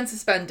can't be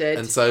unsuspended.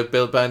 And so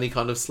Bernie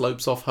kind of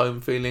slopes off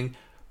home feeling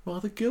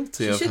rather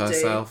guilty of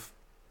herself.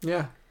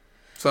 Yeah.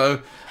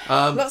 So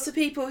lots of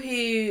people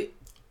who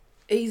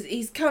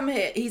he's come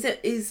here. He's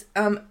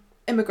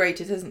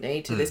immigrated, hasn't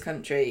he, to this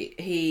country?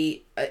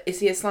 Is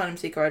he asylum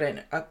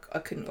seeker? I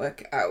couldn't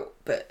work it out,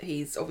 but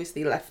he's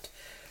obviously left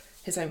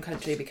his home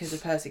country because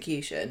of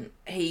persecution.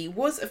 He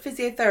was a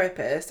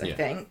physiotherapist, I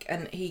think,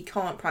 and he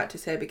can't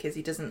practice here because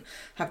he doesn't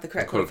have the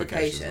correct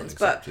qualifications.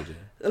 But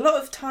a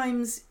lot of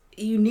times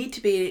you need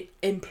to be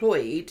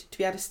employed to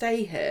be able to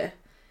stay here.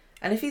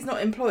 And if he's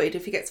not employed,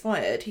 if he gets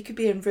fired, he could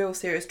be in real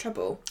serious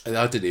trouble.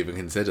 I didn't even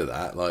consider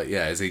that. Like,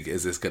 yeah, is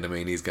this going to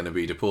mean he's going to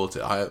be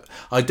deported?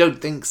 I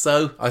don't think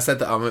so. I said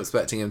that I'm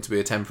expecting him to be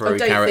a temporary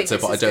character,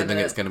 but I don't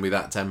think it's going to be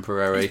that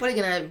temporary. He's probably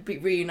going to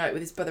reunite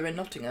with his brother in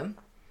Nottingham.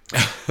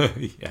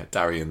 Yeah,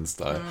 Darien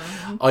style.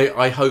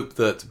 I hope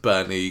that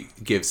Bernie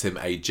gives him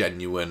a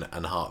genuine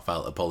and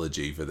heartfelt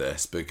apology for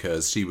this,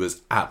 because she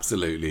was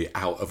absolutely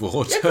out of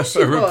order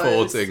for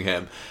reporting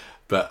him.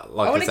 But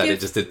like I said,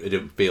 it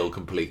didn't feel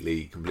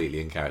completely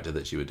in character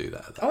that she would do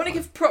that. I want to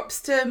give props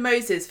to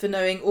Moses for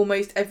knowing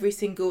almost every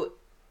single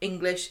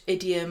English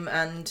idiom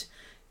and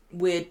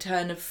weird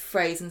turn of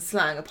phrase and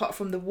slang, apart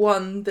from the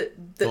one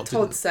that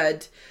Todd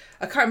said.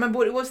 I can't remember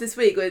what it was this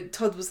week, where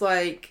Todd was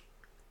like,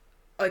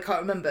 I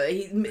can't remember.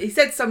 He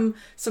said some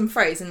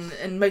phrase,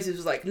 and Moses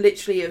was like,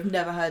 literally, I've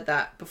never heard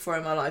that before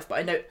in my life, but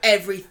I know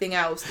everything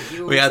else that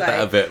you all We had say,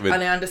 that a bit with,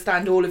 and I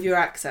understand all of your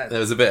accents. There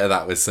was a bit of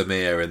that with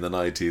Samir in the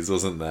 90s,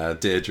 wasn't there?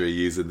 Deirdre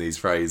using these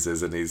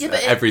phrases, and he's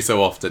every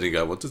so often he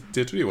go, what does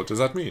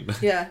that mean?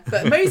 Yeah,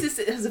 but Moses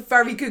has a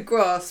very good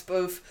grasp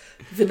of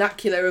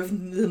vernacular of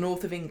the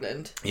north of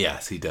England.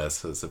 Yes, he does,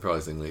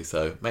 surprisingly.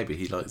 So maybe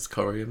he likes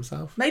Corrie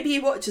himself. Maybe he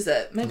watches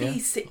it. Maybe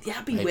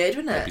it'd be weird,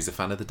 wouldn't it? Maybe he's a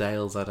fan of the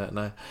Dales, I don't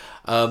know.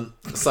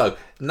 So,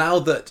 now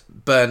that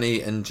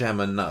Bernie and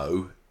Gemma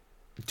know,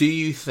 do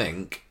you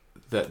think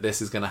that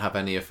this is going to have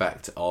any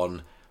effect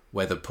on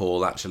whether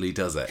Paul actually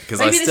does it?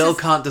 Because I still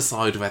can't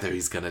decide whether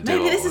he's going to do it or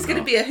not. Maybe this is going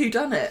to be a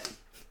whodunit.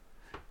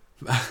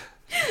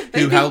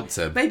 Who helped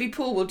him? Maybe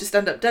Paul will just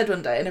end up dead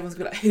one day and everyone's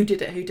going to be like, who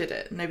did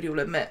it? And nobody will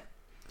admit.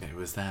 It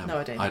was them. No,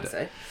 I don't think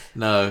so.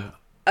 No.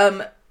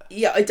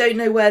 Yeah, I don't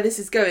know where this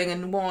is going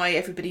and why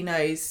everybody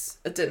knows.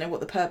 I don't know what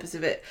the purpose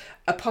of it,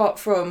 apart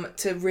from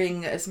to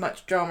wring as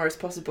much drama as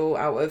possible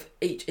out of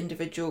each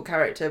individual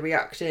character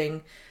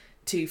reacting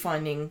to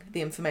finding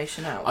the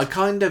information out. I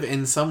kind of,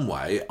 in some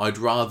way, I'd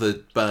rather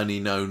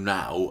Bernie know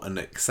now and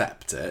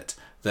accept it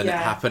than it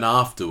happen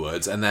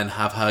afterwards and then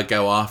have her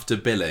go after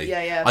Billy.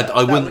 Yeah.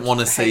 I wouldn't want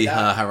to see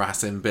her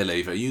harassing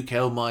Billy for, you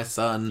killed my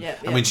son. Yeah.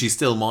 I mean, she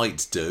still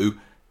might do,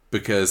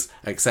 because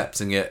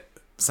accepting it,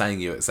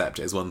 saying you accept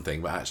it is one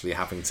thing, but actually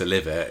having to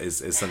live it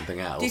is something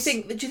else. Do you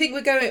think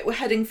we're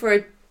heading for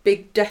a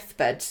big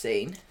deathbed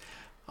scene?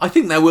 I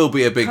think there will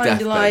be a big kind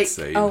deathbed of like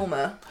scene.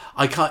 Alma.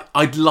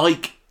 I'd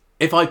like,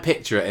 if I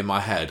picture it in my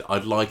head,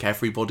 I'd like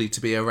everybody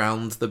to be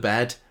around the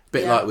bed.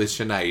 Bit like with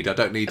Sinead. I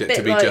don't need it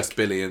to be like just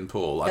Billy and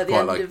Paul. At the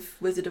end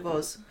of Wizard of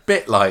Oz.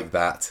 Bit like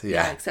that,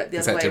 yeah. Except the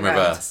other way in around.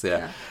 Reverse,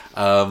 yeah.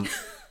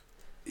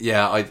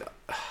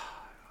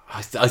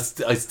 I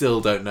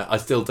still don't know. I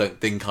still don't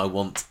think I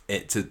want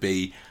it to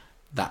be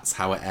that's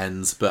how it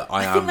ends, but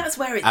I think that's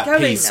where it's at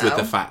going peace now. with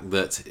the fact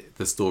that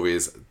the story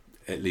is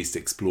at least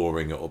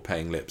exploring it or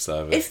paying lip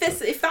service.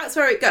 If that's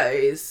where it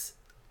goes,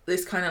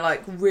 this kind of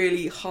like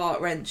really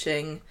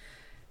heart-wrenching,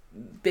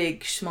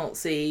 big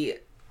schmaltzy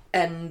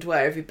end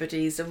where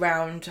everybody's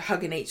around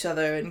hugging each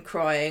other and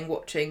crying,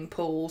 watching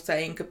Paul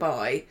saying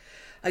goodbye,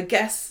 I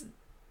guess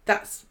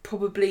that's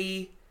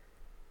probably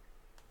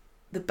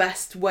the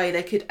best way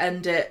they could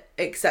end it,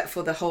 except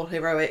for the whole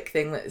heroic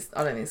thing that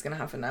I don't think is going to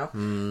happen now.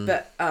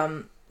 But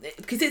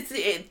because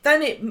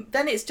then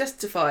it's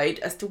justified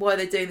as to why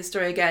they're doing the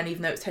story again,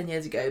 even though it's 10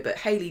 years ago. But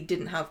Hayley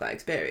didn't have that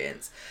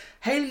experience.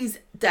 Hayley's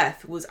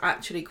death was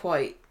actually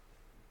quite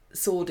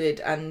sordid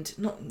and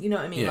not, you know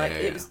what I mean?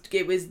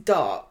 It was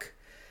dark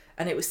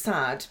and it was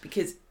sad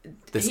because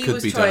this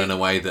could be done in a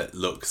way that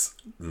looks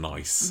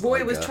nice.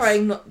 Roy was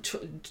trying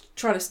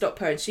to stop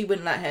her and she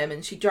wouldn't let him,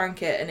 and she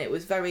drank it, and it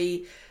was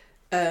very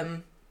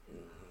sad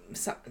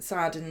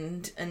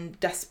and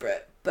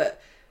desperate.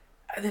 But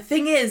the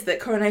thing is that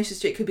Coronation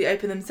Street could be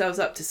opening themselves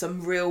up to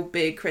some real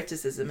big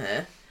criticism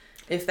here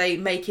if they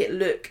make it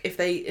look, if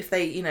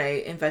they you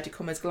know, inverted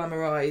commas,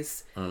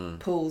 glamorise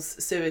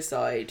Paul's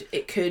suicide.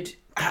 It could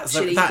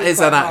actually that be is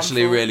quite an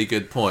actually harmful. really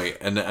good point,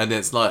 and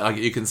it's like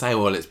you can say,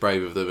 well, it's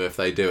brave of them if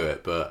they do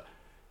it, but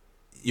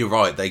you're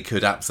right, they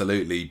could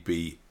absolutely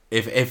be,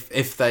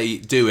 if they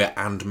do it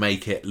and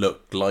make it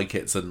look like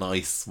it's a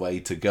nice way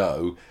to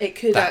go, it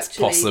could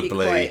actually possibly be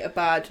quite a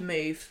bad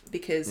move,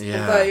 because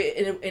although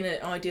in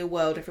an ideal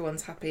world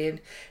everyone's happy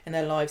in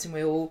their lives and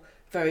we're all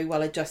very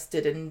well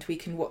adjusted and we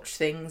can watch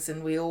things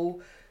and we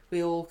all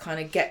kind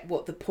of get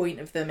what the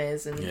point of them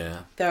is,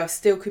 and there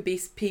still could be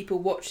people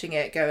watching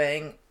it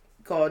going,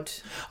 God,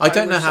 I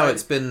don't know how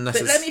it's been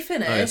But let me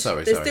finish. Oh, yeah,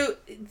 sorry. Still,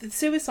 the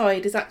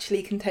suicide is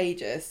actually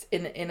contagious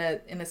in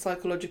a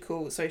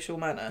psychological, social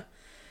manner,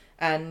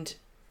 and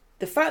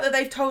the fact that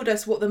they've told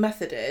us what the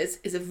method is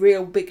a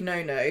real big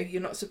no-no.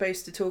 You're not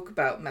supposed to talk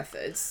about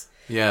methods.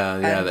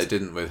 Yeah, they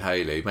didn't with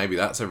Hayley. Maybe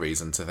that's a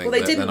reason to think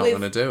that they're not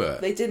going to do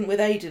it. They didn't with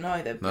Aidan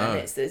either. No.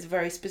 And there's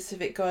very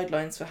specific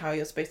guidelines for how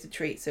you're supposed to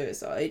treat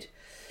suicide,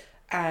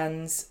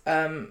 and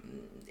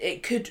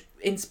it could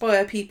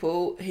inspire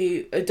people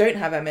who don't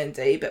have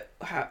MND but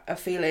are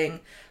feeling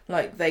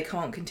like they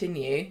can't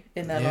continue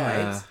in their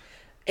lives.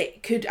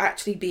 It could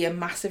actually be a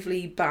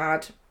massively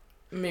bad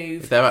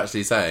move. If they're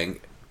actually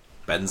saying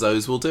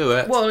benzos will do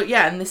it. Well,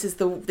 yeah, and this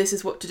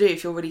is what to do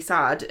if you're really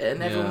sad,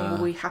 and everyone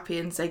will be happy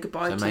and say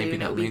goodbye to you. Maybe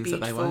and that it'll be means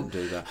beautiful. that they won't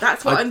do that.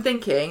 That's what I'm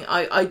thinking.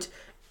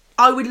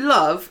 I would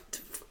love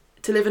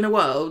to live in a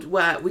world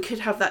where we could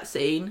have that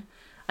scene,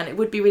 and it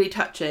would be really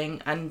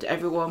touching, and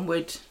everyone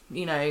would,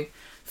 you know,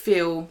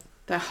 feel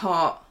their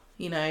heart,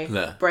 you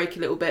know, break a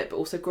little bit, but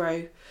also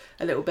grow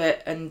a little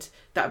bit, and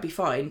that would be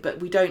fine. But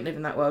we don't live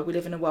in that world. We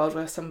live in a world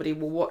where somebody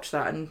will watch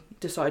that and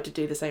decide to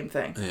do the same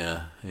thing.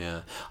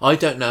 Yeah. I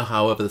don't know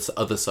how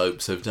other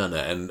soaps have done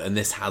it, and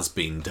this has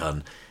been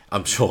done.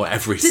 I'm sure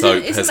every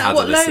soap has had. Isn't that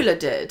what Lola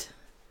did?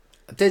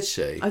 Did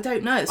she? I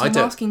don't know. So I'm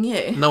asking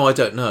you. No, I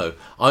don't know.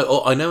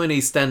 I know in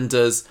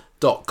EastEnders,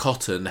 Dot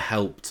Cotton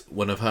helped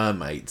one of her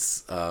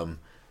mates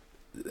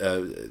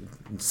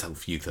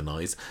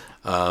self-euthanize,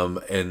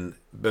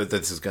 but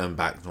this is going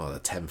back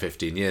 10,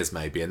 15 years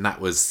maybe, and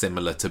that was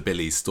similar to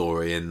Billy's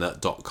story in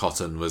that Dot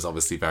Cotton was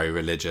obviously very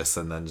religious,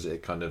 and then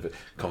it kind of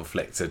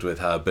conflicted with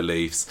her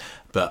beliefs.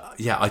 But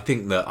yeah, I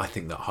think that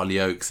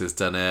Hollyoaks has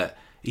done it.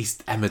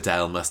 East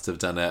Emmerdale must have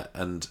done it,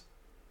 and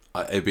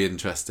it'd be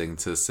interesting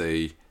to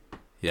see,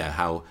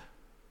 how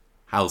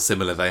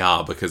similar they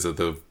are because of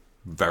the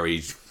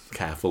very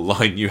careful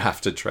line you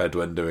have to tread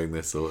when doing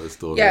this sort of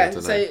story. Yeah,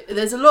 so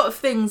there's a lot of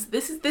things.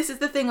 This is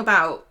the thing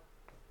about,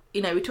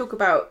 we talk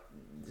about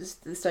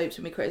the soaps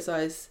when we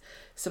criticise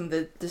some of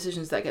the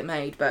decisions that get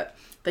made, but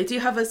they do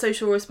have a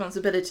social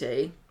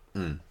responsibility.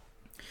 And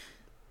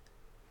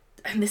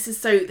this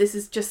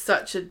is just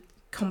such a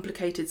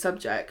complicated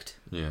subject.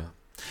 Yeah.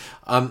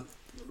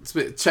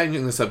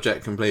 Changing the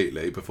subject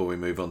completely before we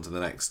move on to the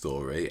next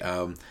story.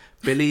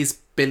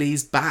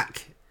 Billy's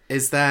back.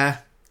 Is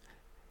there?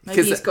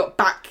 Maybe he's got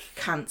back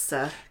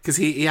cancer. Because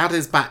he had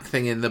his back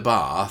thing in the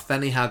bath,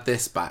 then he had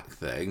this back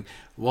thing.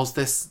 Was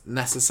this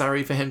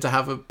necessary for him to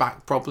have a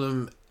back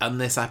problem in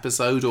this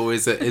episode, or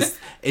is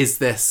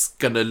this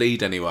going to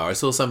lead anywhere? I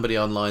saw somebody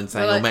online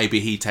saying, maybe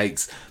he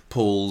takes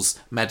Paul's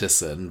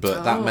medicine,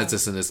 but that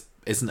medicine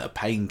isn't a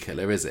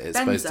painkiller, is it? It's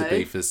supposed to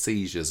be for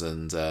seizures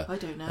and I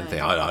don't know.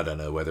 I don't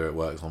know whether it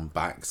works on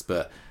backs,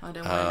 but I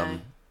don't know.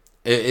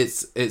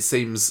 It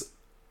seems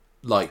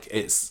like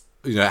it's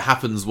it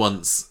happens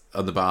once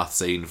on the bath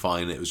scene,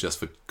 fine, it was just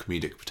for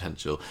comedic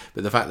potential.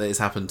 But the fact that it's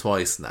happened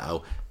twice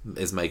now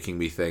is making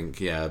me think,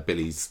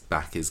 Billy's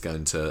back is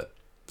going to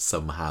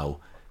somehow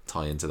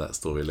tie into that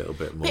story a little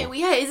bit more.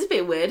 Yeah, it's a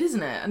bit weird,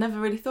 isn't it? I never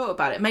really thought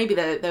about it. Maybe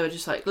they were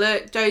just like,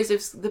 look,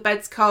 the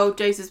bed's cold,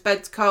 Joseph's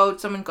bed's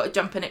cold, someone got to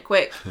jump in it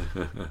quick.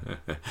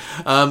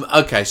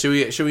 Okay,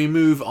 shall we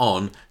move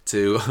on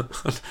to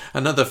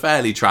another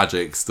fairly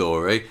tragic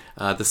story,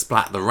 the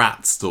Splat the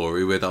Rat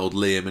story with old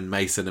Liam and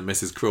Mason and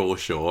Mrs.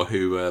 Crawshaw,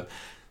 who are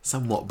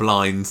somewhat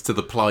blind to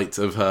the plight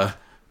of her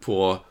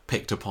poor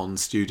picked upon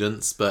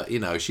students, but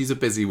she's a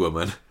busy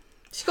woman.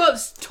 She's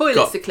got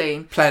toilets to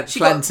clean.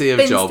 Plenty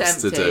of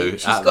jobs to do.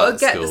 She's got to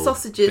get the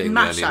sausages and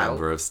mash being the only out.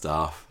 member of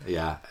staff.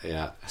 Yeah.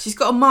 She's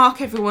got to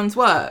mark everyone's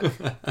work.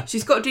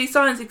 She's got to do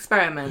science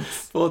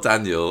experiments. Poor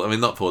Daniel. I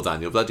mean, not poor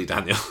Daniel. Bloody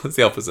Daniel. It's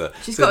the opposite.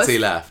 She's Since got to he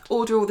left,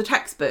 order all the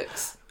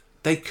textbooks.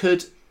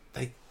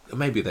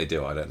 Maybe they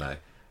do. I don't know.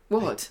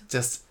 What?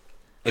 Just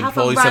have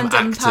employ a some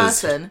random actors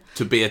person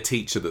to be a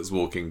teacher that's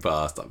walking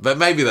past. But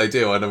maybe they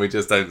do. I know we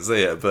just don't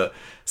see it. But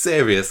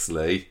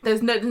seriously,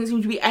 doesn't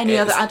seem to be any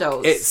other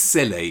adults. It's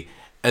silly.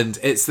 And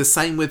it's the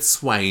same with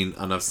Swain,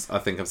 and I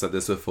think I've said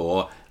this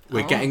before.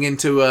 We're getting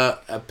into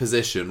a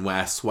position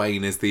where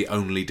Swain is the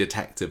only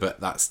detective at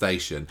that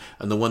station.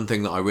 And the one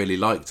thing that I really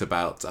liked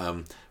about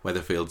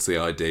Weatherfield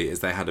CID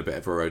is they had a bit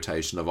of a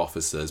rotation of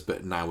officers,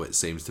 but now it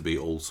seems to be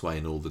all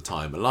Swain all the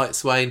time. I like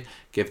Swain,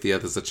 give the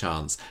others a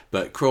chance.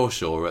 But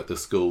Crawshaw at the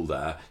school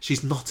there,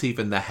 she's not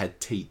even the head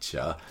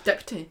teacher.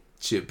 Deputy.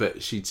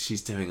 But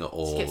she's doing it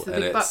all. She gets the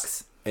big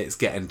bucks. It's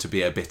getting to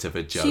be a bit of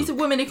a joke. She's a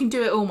woman who can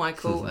do it all,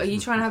 Michael. Are you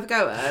trying to have a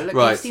go at her? Look,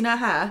 right. You've seen her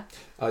hair?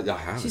 I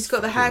have. She's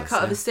got the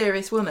haircut of a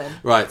serious woman.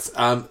 Right.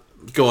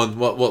 Go on.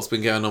 What's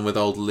been going on with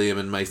old Liam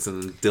and Mason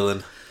and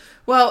Dylan?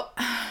 Well,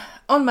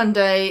 on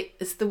Monday,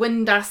 it's the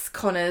Windass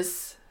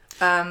Connors.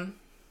 They're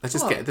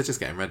just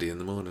getting ready in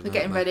the morning. They're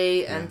getting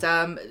ready,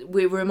 and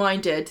we were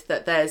reminded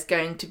that there's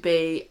going to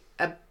be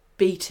a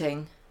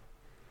beating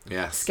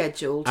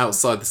scheduled.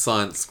 Outside the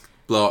science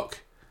block.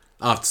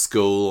 After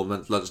school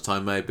or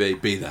lunchtime, maybe.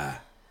 Be there.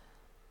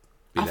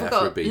 I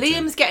forgot.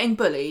 Liam's getting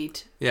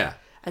bullied. Yeah.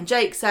 And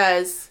Jake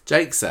says,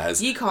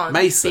 you can't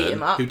Mason, beat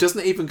him up. Who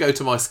doesn't even go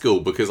to my school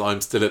because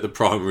I'm still at the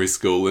primary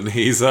school and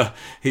he's doing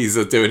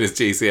his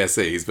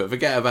GCSEs. But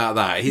forget about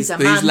that. He's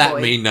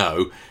let me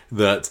know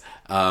that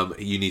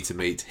you need to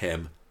meet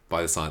him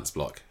by the science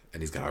block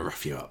and he's going to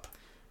rough you up.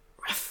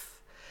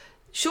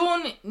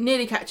 Sean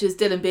nearly catches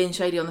Dylan being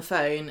shady on the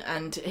phone,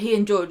 and he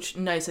and George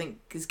know something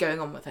is going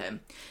on with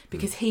him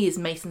because he is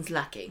Mason's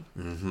lackey.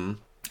 Mm-hmm.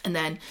 And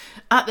then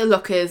at the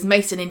lockers,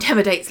 Mason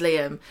intimidates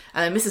Liam,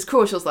 and then Mrs.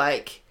 Crawshaw's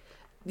like,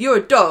 "You're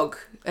a dog,"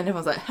 and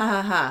everyone's like, "Ha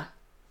ha ha."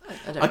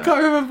 I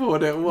can't remember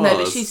what it was. No,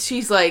 but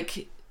she's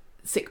like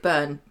sick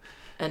burn,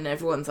 and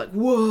everyone's like,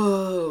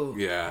 "Whoa!"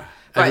 Yeah,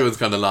 right. Everyone's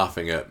kind of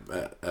laughing at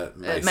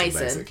Mason.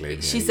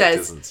 Basically, she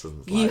says,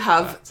 "You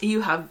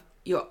have."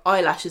 Your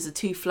eyelashes are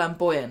too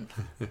flamboyant,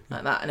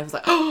 like that, and everyone's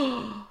like,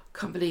 "Oh,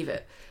 can't believe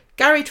it."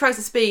 Gary tries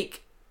to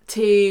speak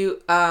to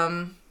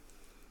about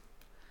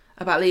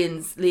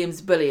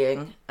Liam's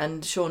bullying,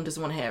 and Sean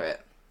doesn't want to hear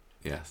it.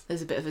 Yes,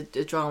 there's a bit of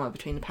a drama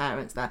between the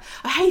parents there.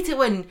 I hate it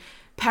when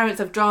parents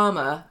have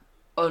drama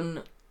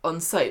on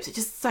soaps. It's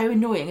just so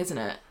annoying, isn't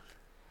it?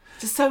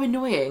 Just so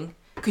annoying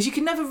because you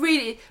can never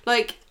really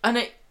I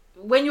know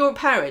when you're a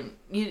parent,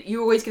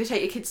 you're always going to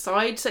take your kid's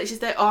side, so it's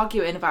just they're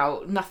arguing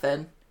about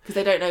nothing. Because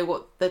they don't know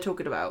what they're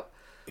talking about.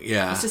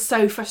 Yeah. It's just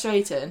so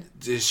frustrating.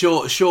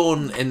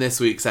 Sean, in this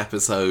week's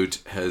episode,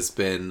 has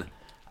been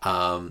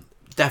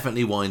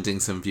definitely winding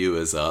some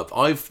viewers up.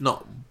 I've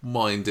not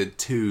minded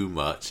too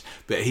much,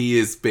 but he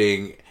is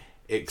being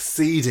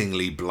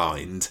exceedingly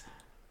blind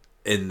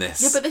in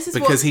this. Yeah, but this is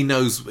because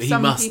what he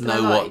must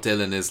know what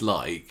Dylan is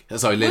like.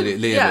 Sorry,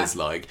 Liam is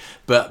like.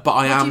 But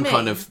I am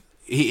kind of.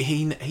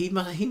 He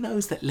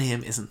knows that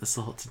Liam isn't the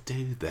sort to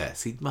do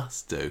this. He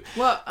must do.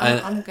 Well,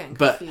 I'm getting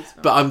confused.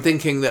 But I'm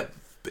thinking that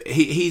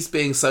he's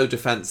being so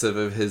defensive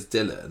of his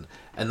Dylan,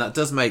 and that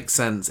does make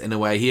sense in a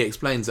way. He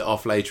explains it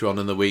off later on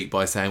in the week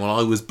by saying, "Well,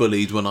 I was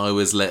bullied when I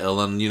was little,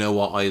 and you know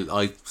what?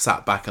 I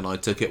sat back and I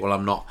took it. Well,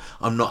 I'm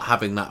not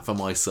having that for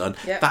my son."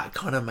 Yep. That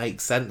kind of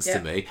makes sense to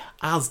me.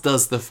 As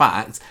does the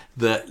fact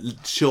that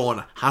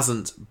Sean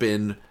hasn't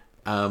been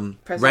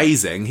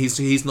raising.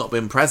 He's not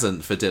been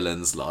present for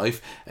Dylan's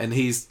life, and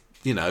he's,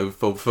 you know,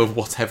 for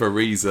whatever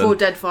reason, poor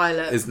dead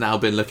Violet has now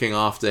been looking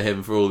after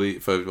him for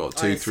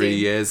 2-3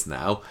 years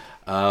now.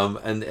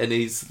 And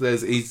he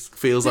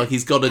feels like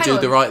he's got to do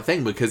the right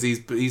thing because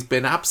he's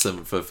been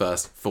absent for the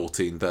first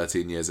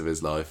 13 years of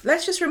his life.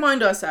 Let's just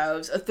remind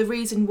ourselves of the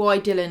reason why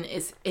Dylan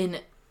is in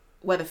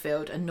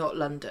Weatherfield and not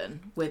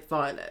London with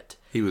Violet.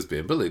 He was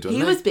being bullied, wasn't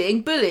he? He was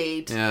being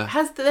bullied. Yeah.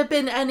 Has there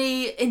been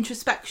any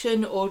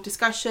introspection or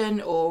discussion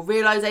or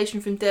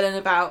realisation from Dylan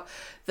about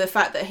the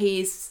fact that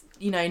he's,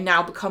 you know,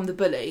 now become the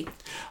bully?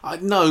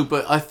 No,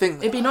 but I think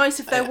it'd be nice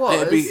if there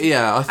was. I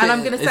think and I'm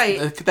going to say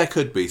there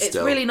could be still.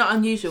 It's really not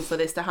unusual for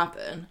this to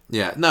happen.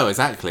 Yeah, no,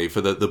 exactly.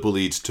 For the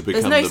bullied to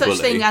become the bully. bully. There's no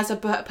such thing as a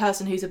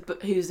person who's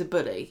a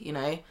bully. You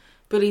know,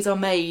 bullies are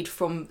made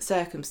from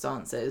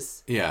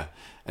circumstances. Yeah.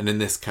 And in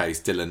this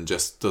case, Dylan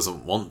just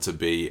doesn't want to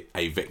be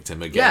a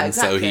victim again. Yeah,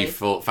 exactly.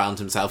 So he found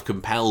himself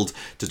compelled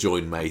to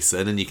join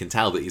Mason, and you can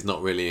tell that he's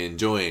not really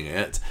enjoying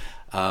it.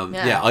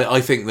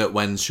 I think that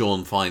when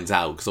Sean finds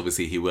out, because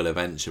obviously he will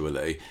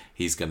eventually,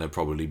 he's going to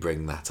probably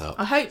bring that up.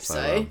 I hope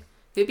so.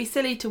 It'd be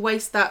silly to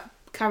waste that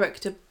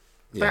character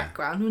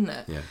background, wouldn't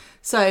it? Yeah.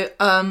 So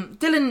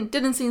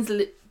Dylan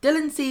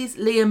sees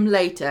Liam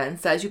later and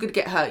says, "You're going to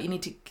get hurt. You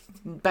need to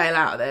bail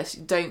out of this.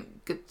 Don't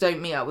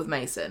meet up with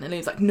Mason." And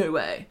Liam's like, "No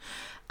way."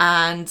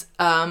 And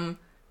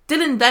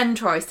Dylan then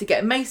tries to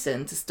get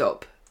Mason to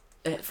stop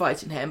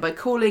fighting him by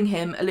calling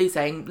him a loser,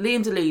 saying,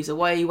 "Liam's a loser,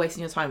 why are you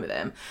wasting your time with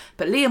him?"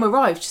 But Liam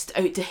arrives just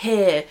to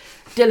hear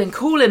Dylan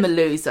call him a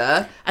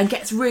loser and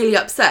gets really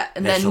upset.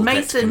 And then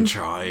Mason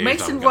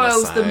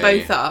riles them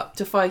both up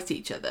to fight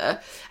each other.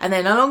 And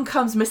then along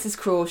comes Mrs.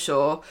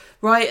 Crawshaw,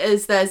 right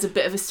as there's a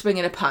bit of a swing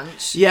and a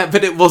punch. Yeah,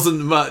 but it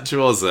wasn't much,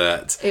 was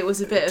it? It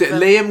was a bit of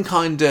Liam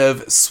kind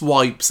of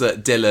swipes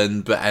at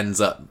Dylan, but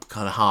ends up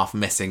kind of half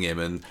missing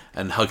him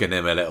and hugging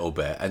him a little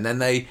bit. And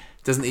then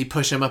doesn't he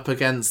push him up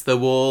against the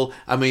wall?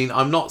 I mean,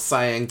 I'm not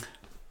saying,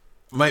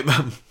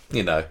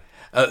 you know,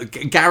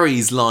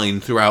 Gary's line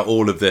throughout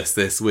all of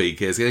this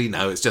week is, you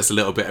know, it's just a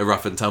little bit of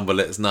rough and tumble,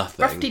 it's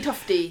nothing. Roughy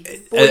tufty.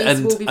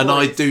 And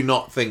I do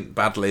not think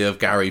badly of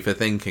Gary for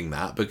thinking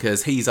that,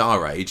 because he's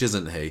our age,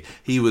 isn't he?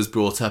 He was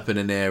brought up in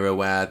an era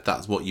where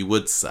that's what you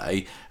would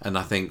say, and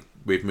I think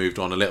we've moved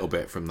on a little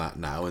bit from that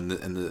now, and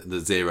the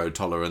zero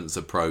tolerance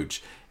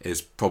approach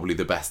is probably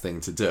the best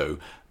thing to do.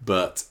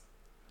 But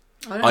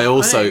I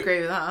don't agree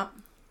with that.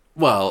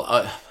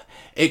 Well,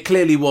 it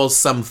clearly was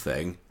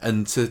something,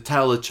 and to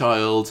tell a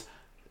child,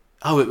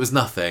 "Oh, it was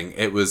nothing.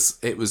 It was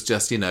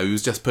just, you know, he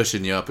was just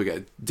pushing you up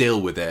again. Deal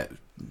with it.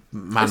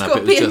 Man up.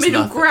 It was just nothing." There's got to be a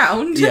middle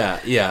ground.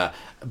 Yeah.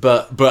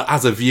 But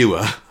as a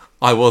viewer,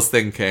 I was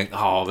thinking,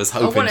 I was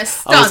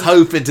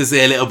hoping to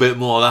see a little bit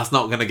more. That's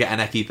not going to get an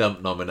Ecky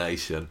Thump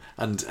nomination.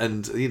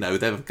 And you know,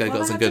 they've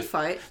got some good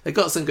fight. They've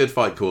got some good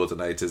fight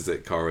coordinators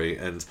at Corrie,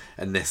 and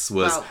this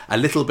was a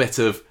little bit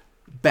of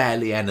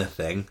barely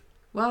anything.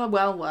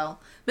 Well.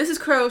 Mrs.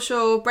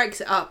 Crawshaw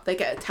breaks it up. They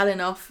get a telling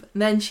off.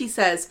 And then she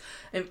says,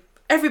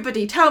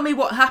 "Everybody, tell me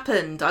what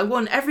happened. I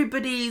want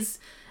everybody's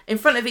in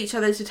front of each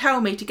other to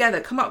tell me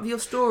together. Come up with your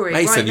story,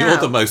 Mason, right now.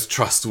 You're the most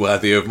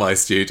trustworthy of my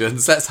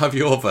students. Let's have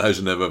your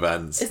version of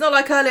events." It's not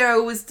like earlier I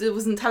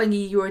wasn't telling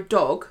you were a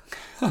dog.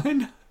 I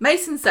know.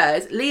 Mason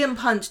says, "Liam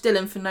punched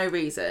Dylan for no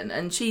reason."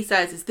 And she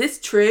says, "Is this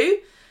true?"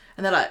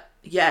 And they're like,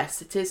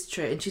 "Yes, it is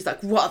true." And she's like,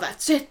 "Well,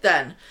 that's it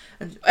then.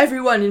 And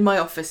everyone in my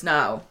office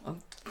now.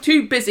 I'm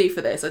too busy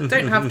for this. I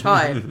don't have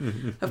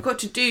time. I've got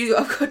to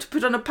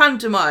put on a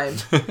pantomime."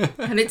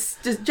 And it's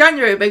just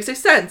January. It makes no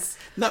sense.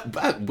 No,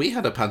 we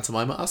had a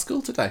pantomime at our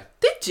school today.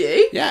 Did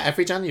you? Yeah,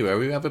 every January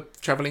we have a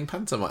travelling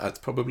pantomime. It's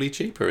probably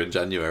cheaper in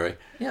January.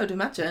 Yeah, I'd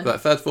imagine.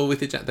 But third fall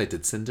with your they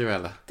did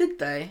Cinderella. Did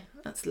they?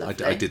 That's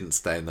lovely. I didn't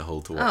stay in the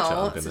hall to watch it,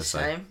 I'm going to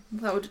say.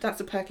 Shame.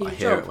 That's a perky job. I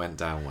hear it went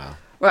down well.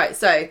 Right,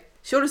 so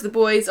she orders the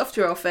boys off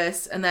to her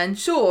office, and then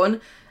Sean,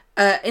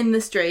 in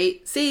the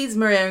street, sees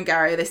Maria and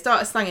Gary. They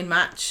start a slanging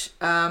match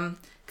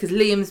because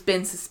Liam's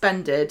been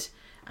suspended,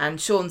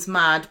 and Sean's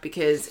mad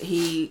because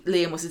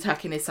Liam was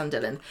attacking his son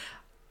Dylan.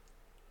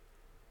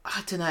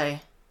 I don't know.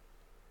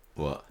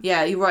 What?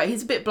 Yeah, you're right.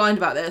 He's a bit blind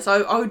about this.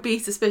 I would be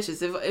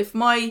suspicious if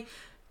my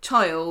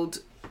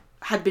child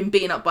had been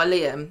beaten up by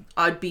Liam.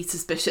 I'd be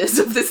suspicious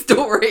of the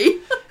story.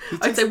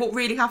 I'd say, what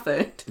really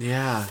happened?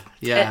 Yeah.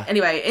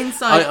 Anyway,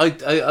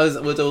 inside... I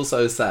would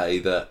also say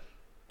that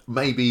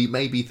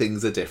maybe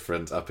things are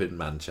different up in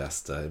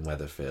Manchester, in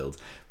Weatherfield.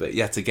 But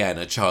yet again,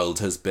 a child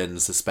has been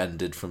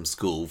suspended from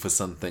school for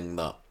something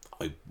that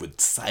I would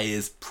say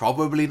is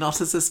probably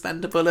not a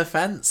suspendable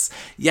offence.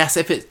 Yes,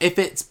 if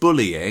it's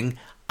bullying,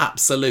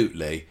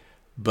 absolutely.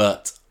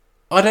 But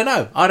I don't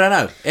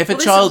know. If a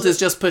child is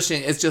just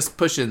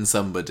pushing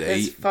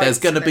somebody, there's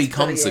going to be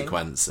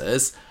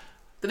consequences.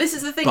 But this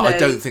is the thing, but though, I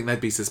don't think they'd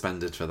be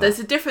suspended for that. There's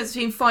a difference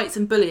between fights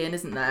and bullying,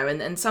 isn't there?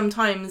 And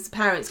sometimes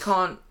parents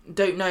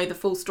don't know the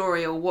full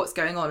story or what's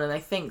going on, and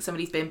they think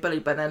somebody's being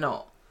bullied, but they're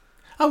not.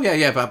 Oh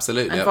yeah, but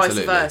absolutely, and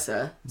absolutely. vice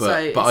versa.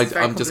 But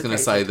I'm just going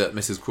to say that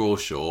Mrs.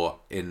 Crawshaw,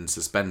 in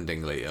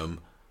suspending Liam,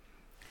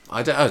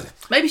 I don't.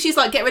 Maybe she's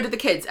like, get rid of the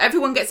kids.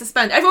 Everyone gets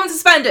suspended. Everyone's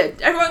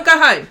suspended. Everyone go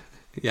home.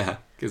 Yeah,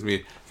 gives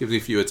me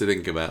fewer to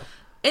think about.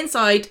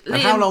 Inside, Liam...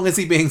 And how long is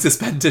he being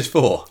suspended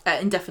for?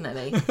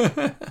 Indefinitely.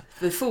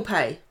 With full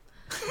pay.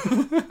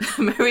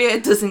 Maria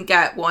doesn't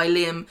get why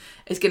Liam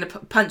is going to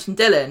punch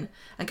Dylan.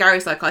 And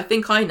Gary's like, I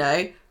think I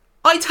know.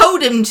 I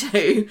told him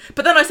to.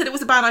 But then I said it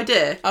was a bad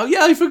idea. Oh,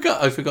 yeah, I forgot.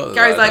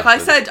 Gary's like, I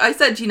said,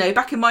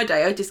 back in my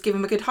day, I'd just give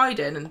him a good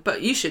hiding.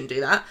 But you shouldn't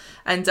do that.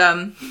 And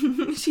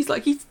she's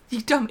like, you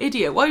dumb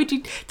idiot. Why would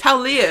you tell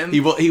Liam?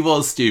 He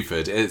was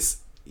stupid.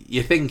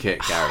 You think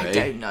it,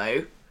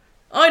 Gary.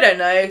 I don't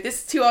know.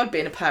 This is too hard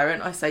being a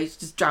parent. I say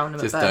just drown him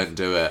Just at birth. don't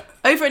do it.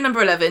 Over at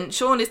number 11,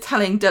 Sean is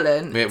telling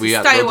Dylan to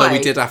stay away. away. We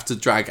did have to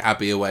drag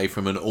Abby away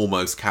from an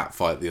almost cat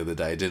fight the other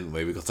day, didn't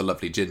we? We got a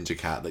lovely ginger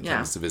cat that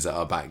comes to visit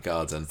our back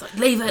garden. It's like,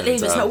 leave it,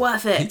 it's not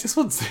worth it. He just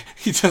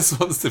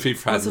wants to be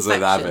friends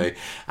with Abby.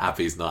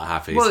 Abby's not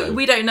happy. Well,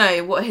 we don't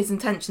know what his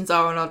intentions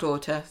are on our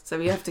daughter, so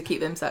we have to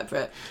keep them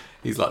separate.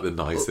 He's like the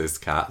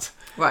nicest cat.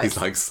 Right. He's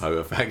like so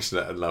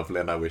affectionate and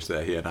lovely, and I wish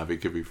that he and Abby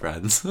could be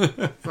friends.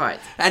 Right.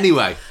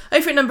 Anyway.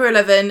 Over at number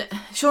 11,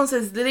 Sean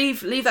says,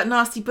 leave that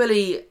nasty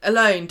bully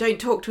alone. Don't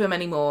talk to him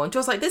anymore. And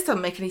John's like, this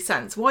doesn't make any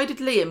sense. Why did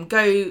Liam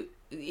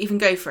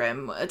go for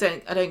him? I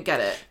don't get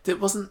it. It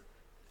wasn't.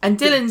 And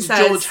Dylan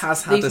says, George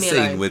has had a scene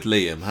alone. with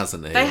Liam,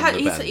 hasn't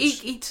he?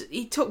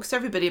 He talks to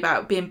everybody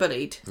about being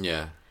bullied.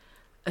 Yeah.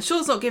 And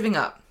Sean's not giving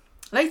up.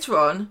 Later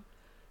on,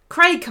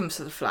 Craig comes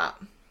to the flat.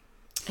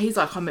 He's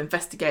like, I'm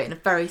investigating a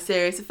very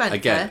serious offence.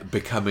 Again,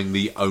 becoming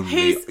the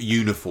only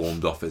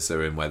uniformed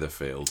officer in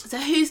Weatherfield. So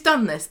who's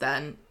done this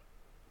then?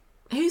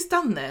 Who's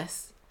done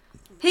this?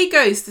 He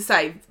goes to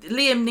say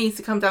Liam needs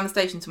to come down the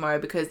station tomorrow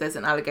because there's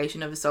an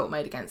allegation of assault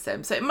made against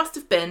him. So it must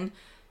have been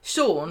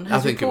Sean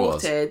who's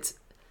reported.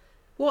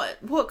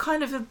 What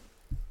kind of a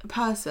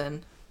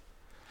person?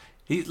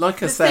 He,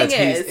 like I said,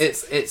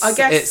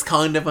 it's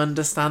kind of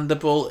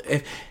understandable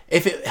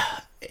if it.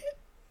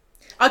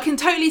 I can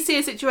totally see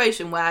a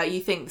situation where you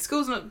think the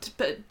school's not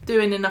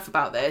doing enough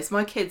about this.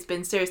 My kid's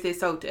been seriously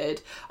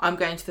assaulted. I'm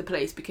going to the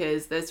police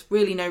because there's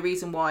really no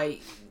reason why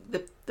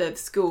the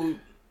school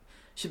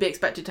should be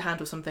expected to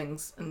handle some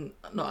things and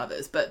not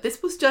others. But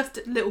this was just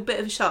a little bit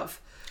of a shove.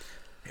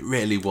 It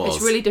really was.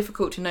 It's really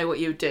difficult to know what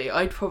you would do.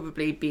 I'd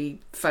probably be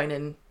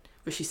phoning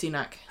Rishi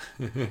Sunak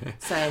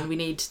saying we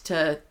need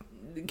to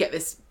get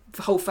this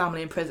whole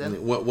family in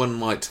prison. One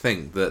might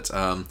think that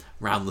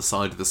round the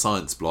side of the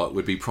science block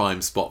would be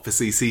prime spot for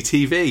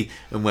CCTV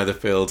in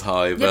Weatherfield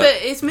High. But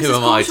it's Mrs.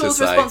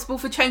 Crawshaw's responsible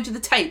for changing the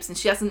tapes and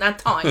she hasn't had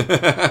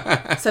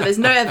time. So there's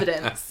no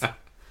evidence.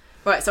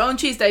 Right, so on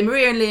Tuesday,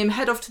 Maria and Liam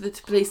head off to the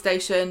police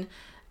station.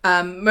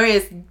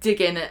 Maria's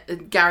digging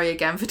at Gary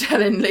again for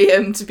telling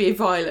Liam to be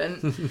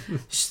violent.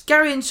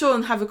 Gary and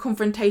Sean have a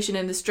confrontation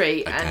in the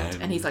street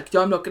and he's like,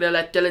 I'm not going to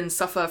let Dylan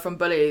suffer from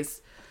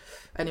bullies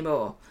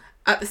anymore.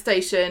 At the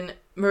station,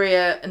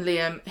 Maria and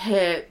Liam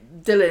hear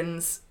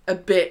Dylan's a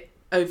bit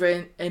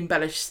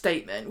over-embellished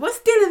statement. What's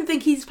Dylan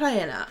think he's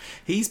playing at?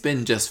 He's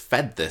been just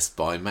fed this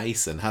by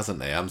Mason,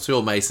 hasn't he? I'm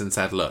sure Mason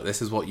said, look,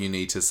 this is what you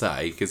need to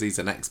say, because he's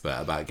an expert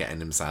about getting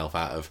himself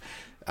out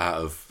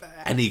of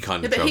any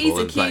kind of trouble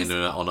and playing it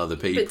on other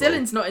people. But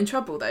Dylan's not in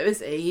trouble, though,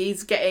 is he?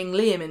 He's getting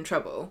Liam in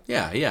trouble.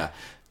 Yeah.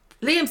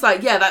 Liam's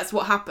like, yeah, that's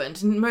what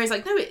happened. And Maria's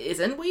like, no, it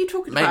isn't. What are you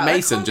talking about?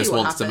 Mason just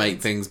wants to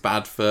make things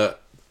bad for...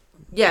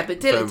 Yeah, but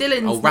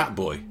Dylan's... old rat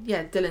boy.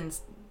 Yeah,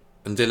 Dylan's...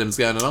 And Dylan's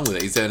going along with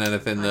it. He's doing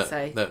anything that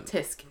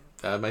Tisk.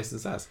 Mason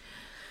says.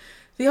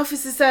 The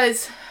officer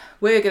says,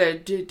 we're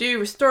going to do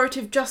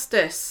restorative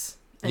justice.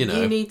 And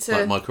you need to...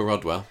 like Michael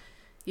Rodwell.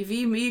 If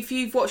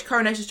you've watched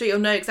Coronation Street, you'll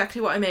know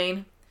exactly what I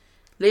mean.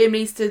 Liam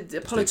needs to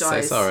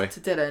apologise to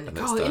Dylan.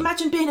 God,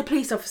 imagine being a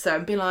police officer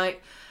and being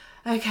like,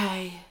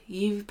 okay,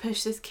 you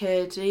pushed this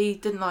kid, he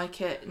didn't like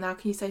it, now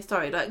can you say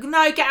sorry? Like,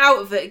 no, get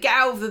out of it. Get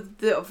out of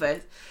the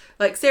office.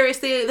 Like,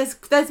 seriously,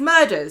 there's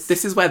murders.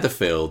 This is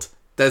Weatherfield.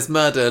 There's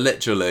murder,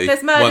 literally.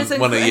 There's murders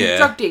one a year. And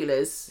drug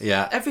dealers.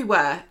 Yeah.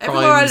 Everywhere. Crimes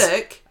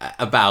Everywhere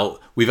I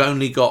look. We've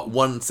only got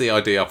one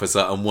CID officer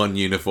and one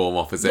uniform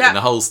officer in the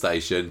whole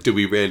station. Do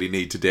we really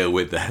need to deal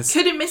with this?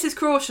 Couldn't Mrs.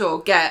 Crawshaw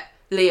get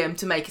Liam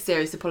to make a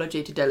serious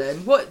apology to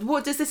Dylan?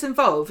 What does this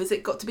involve? Has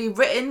it got to be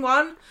written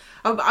one?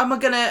 Am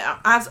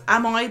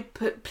I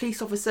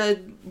police officer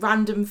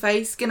random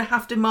face gonna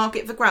have to mark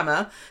it for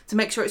grammar to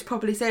make sure it's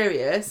properly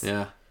serious?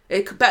 Yeah.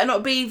 It better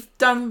not be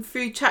done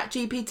through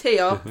ChatGPT.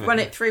 I'll run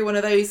it through one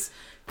of those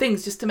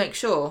things just to make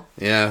sure.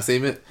 Yeah, see,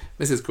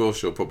 Mrs.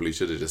 Crawshaw probably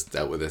should have just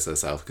dealt with this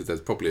herself, because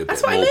there's probably a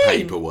bit what I more mean.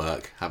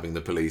 paperwork having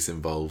the police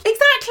involved.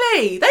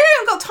 Exactly. They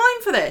haven't got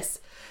time for this.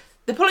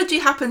 The apology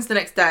happens the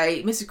next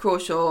day. Mrs.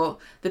 Crawshaw,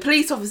 the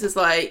police officer's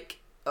like,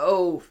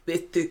 oh,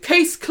 the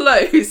case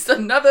closed.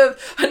 Another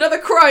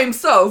crime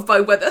solved by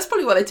Weather. That's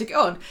probably why they took it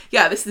on.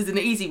 Yeah, this is an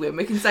easy win.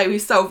 We can say we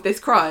solved this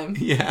crime.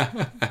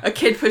 Yeah. A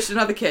kid pushed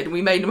another kid and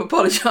we made him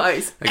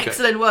apologise. Okay.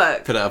 Excellent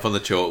work. Put it up on the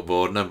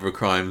chalkboard. Number of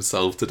crimes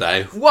solved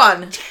today.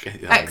 1. Yeah,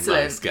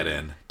 Excellent. Nice, get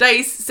in.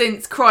 Days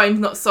since crimes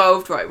not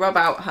solved. Right, rub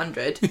out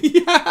 100.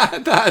 Yeah,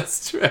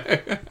 that's true.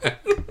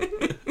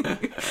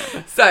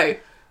 So...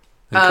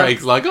 And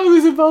Craig's like, I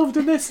was involved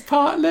in this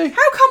partly.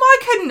 How come I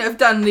couldn't have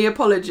done the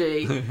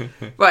apology?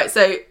 Right,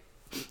 so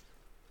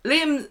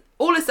Liam,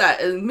 all is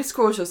that, and Miss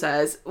Crawshaw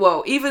says,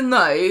 well, even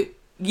though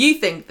you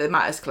think the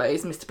matter's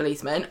closed, Mr.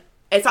 Policeman,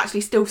 it's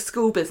actually still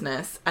school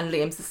business, and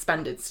Liam's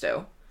suspended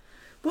still.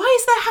 Why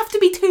does there have to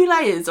be 2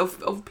 layers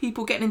of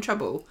people getting in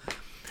trouble?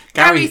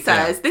 Gary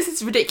says, This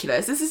is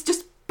ridiculous. This is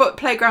just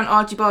playground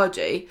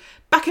argy-bargy.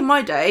 Back in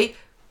my day,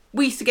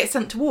 we used to get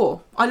sent to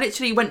war. I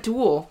literally went to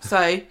war,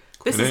 so...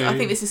 I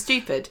think this is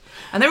stupid,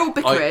 and they're all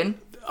bickering.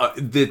 I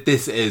think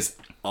this is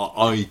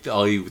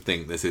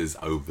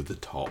over the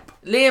top.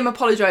 Liam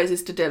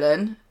apologises to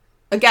Dylan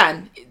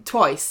again,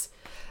 twice,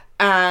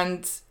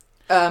 and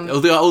all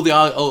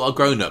the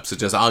grown-ups are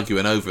just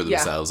arguing over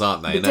themselves,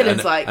 aren't they? But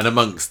Dylan's like, and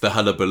amongst the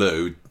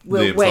hullabaloo,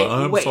 Liam's like,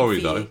 I'm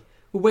sorry though.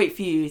 We'll wait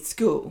for you at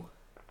school.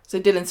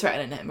 So Dylan's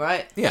threatening him,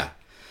 right? Yeah.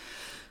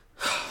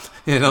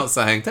 You're not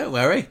saying, don't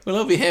worry, we'll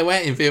all be here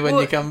waiting for you when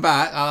you come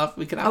back.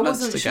 We can have lunch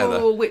together. I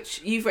wasn't sure which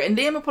you've written.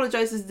 Liam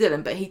apologises to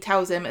Dylan, but he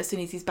tells him as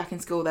soon as he's back in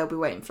school, they'll be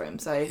waiting for him.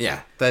 So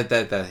yeah,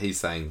 he's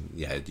saying,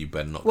 yeah, you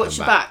better not watch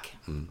come your back.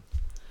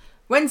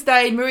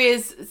 Wednesday,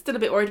 Maria's still a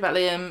bit worried about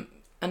Liam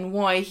and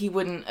why he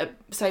wouldn't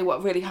say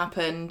what really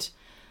happened.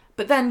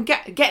 But then,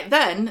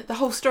 then the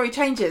whole story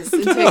changes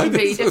into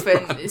completely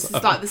different. Right. It's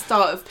like the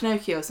start of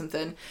Pinocchio or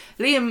something.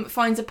 Liam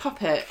finds a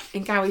puppet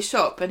in Gary's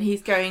shop, and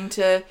he's going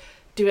to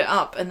do it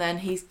up, and then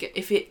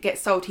if it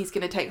gets sold, he's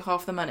going to take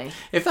half the money.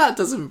 If that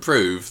doesn't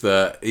prove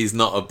that he's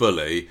not a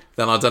bully,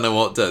 then I don't know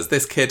what does.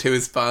 This kid who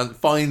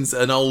finds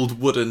an old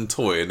wooden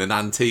toy in an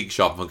antique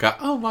shop and go,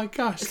 oh my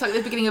gosh, it's like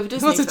the beginning of a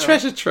Disney what a film.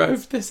 treasure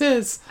trove this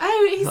is.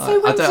 Oh, he's so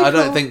whimsical. I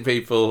don't think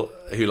people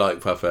who like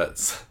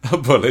puppets are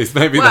bullies.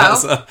 Maybe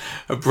that's a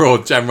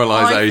broad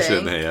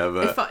generalisation here.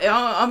 But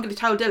I'm going to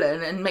tell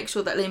Dylan and make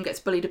sure that Liam gets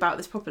bullied about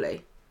this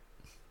properly.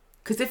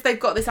 Because if they've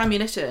got this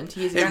ammunition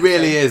to use, it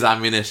really is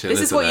ammunition.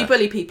 This is what you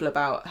bully people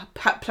about: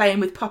 playing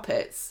with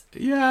puppets.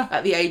 Yeah.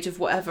 At the age of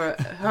however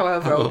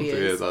old he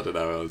is. I don't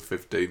know. I was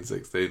 15,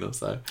 16 or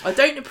so. I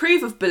don't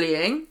approve of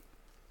bullying,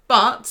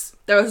 but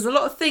there is a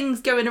lot of things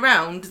going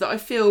around that I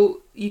feel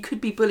you could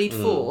be bullied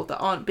for that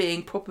aren't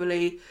being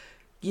properly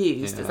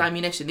used as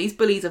ammunition. These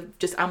bullies are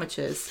just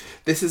amateurs.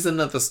 This is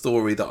another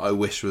story that I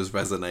wish was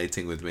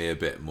resonating with me a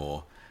bit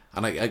more.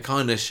 And I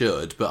kind of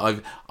should,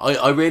 but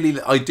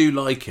I do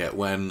like it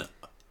when,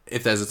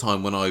 if there's a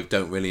time when I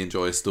don't really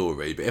enjoy a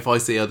story, but if I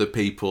see other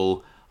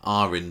people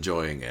are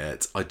enjoying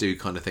it, I do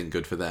kind of think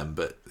good for them,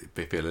 but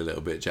I feel a little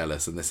bit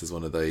jealous, and this is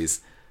one of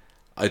those,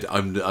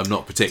 I'm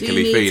not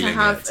particularly feeling it. Do you need to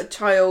have a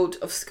child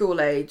of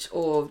school age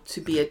or to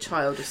be a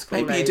child of school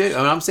age? Maybe you do. I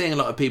mean, I'm seeing a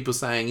lot of people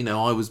saying,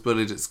 I was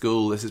bullied at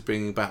school, this is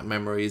bringing back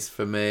memories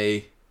for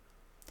me.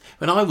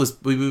 When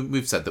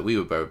we've said that we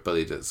were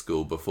bullied at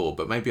school before,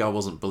 but maybe I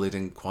wasn't bullied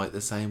in quite the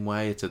same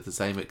way, to the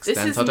same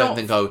extent. I don't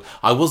think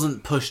I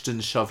wasn't pushed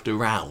and shoved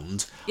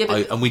around,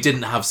 and we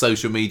didn't have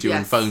social media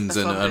and phones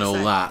and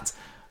all that.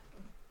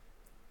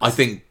 I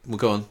think, well,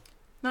 go on.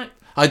 No.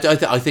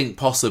 I think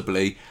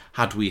possibly,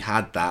 had we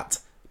had that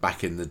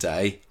back in the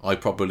day, I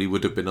probably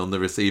would have been on the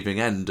receiving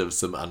end of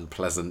some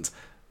unpleasant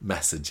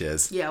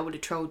messages. Yeah, I would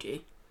have trolled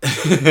you.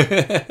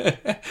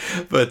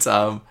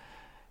 But,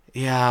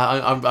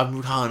 yeah,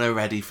 I'm kind of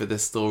ready for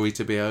this story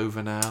to be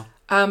over now.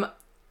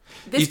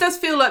 This does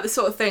feel like the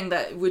sort of thing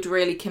that would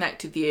really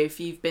connect with you if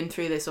you've been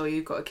through this or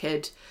you've got a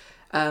kid.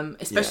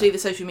 Especially the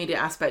social media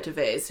aspect of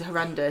it is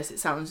horrendous. It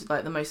sounds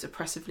like the most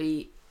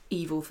oppressively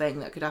evil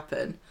thing that could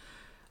happen.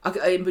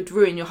 It would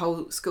ruin your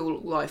whole school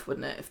life,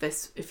 wouldn't it?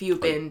 If you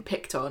were being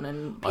picked on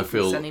and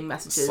people sending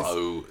messages.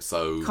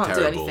 So can't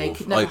terrible. do anything.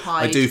 Could never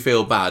hide. I do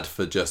feel bad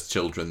for just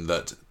children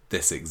that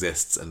this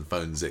exists and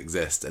phones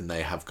exist, and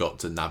they have got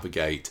to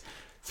navigate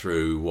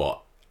through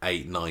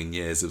 8-9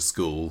 years of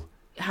school.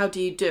 How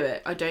do you do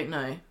it? I don't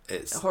know.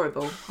 It's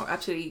horrible.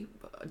 Absolutely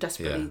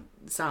desperately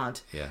sad.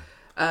 Yeah.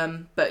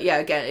 But yeah,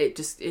 again, it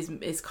just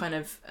is kind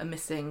of a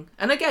missing.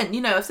 And again,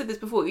 I've said this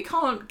before. You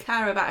can't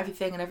care about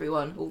everything and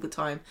everyone all the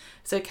time.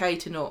 It's okay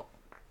to not.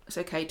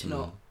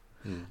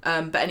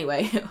 But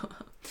anyway,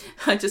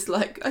 I just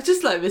like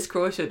Miss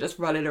Crawshaw just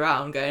running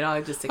around going, I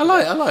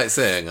like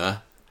seeing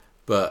her,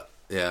 but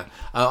Yeah.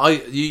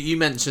 You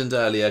mentioned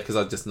earlier, because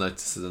I just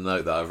noticed in a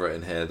note that I've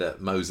written here,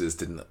 that Moses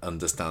didn't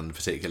understand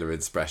particular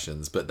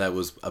expressions, but there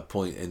was a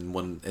point in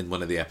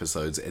one of the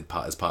episodes as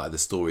part of the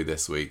story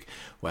this week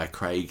where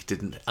Craig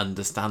didn't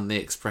understand the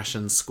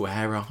expression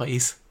square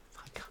eyes.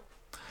 Like,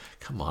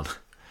 come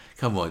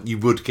on, you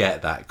would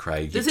get that,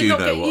 Craig. Does you it do not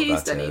know get what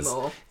used that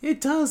anymore? is. It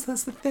does,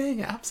 that's the thing.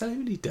 It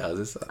absolutely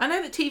does. I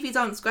know that TVs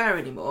aren't square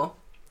anymore.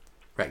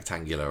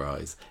 Rectangular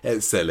eyes.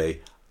 It's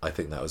silly. I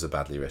think that was a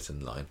badly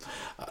written line.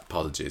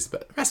 Apologies,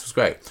 but the rest was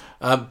great.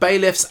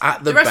 Bailiffs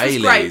at the Baileys. The rest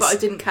was great, but I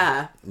didn't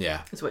care.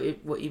 Yeah, is what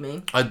you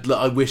mean.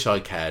 I wish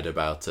I cared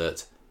about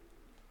it.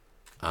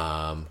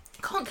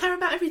 Can't care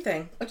about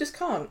everything. I just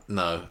can't.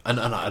 No, and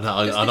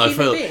I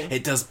feel being.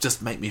 It does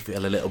just make me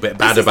feel a little bit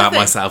bad about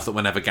myself that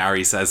whenever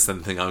Gary says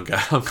something, I'm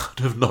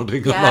kind of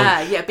nodding along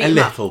a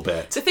little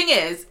bit. The thing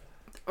is,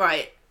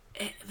 right.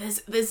 There's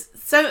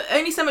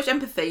only so much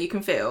empathy you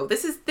can feel.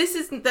 This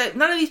is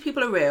none of these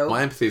people are real.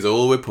 My empathy is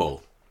all with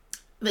Paul.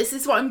 This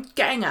is what I'm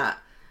getting at.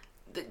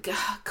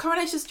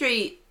 Coronation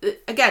Street,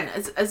 again,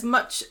 as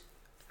much,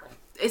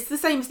 it's the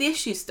same as the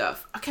issue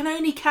stuff. I can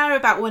only care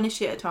about one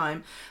issue at a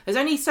time. There's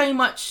only so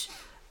much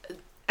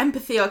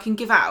empathy I can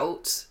give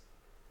out,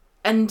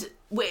 and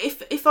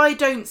if I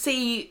don't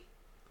see,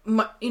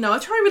 I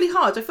try really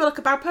hard. I feel like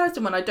a bad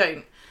person when I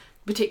don't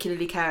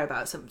particularly care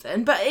about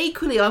something, but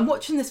equally I'm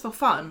watching this for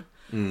fun.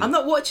 I'm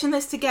not watching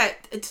this to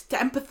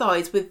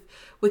empathise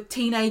with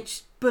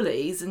teenage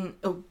bullies and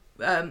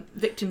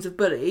victims of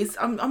bullies.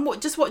 I'm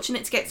just watching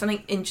it to get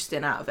something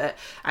interesting out of it,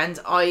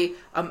 and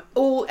I'm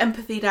all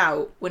empathied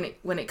out when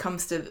it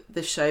comes to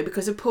this show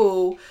because of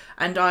Paul,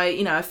 and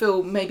I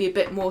feel maybe a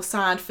bit more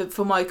sad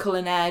for Michael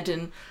and Ed,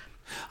 and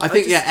I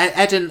think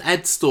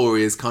Ed's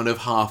story is kind of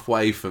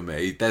halfway for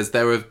me.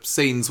 There are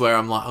scenes where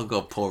I'm like, oh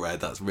god, poor Ed,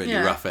 that's really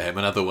rough for him,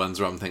 and other ones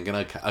where I'm thinking,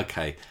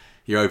 okay,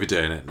 you're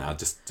overdoing it now.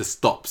 Just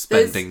stop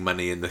spending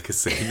money in the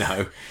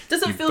casino.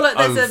 Doesn't feel like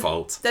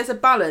there's a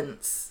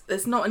balance.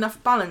 There's not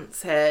enough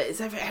balance here.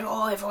 It's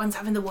everyone's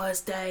having the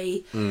worst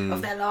day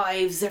of their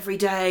lives every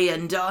day,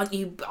 and aren't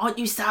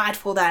you sad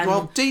for them?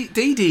 Well, Dee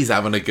Dee's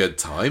having a good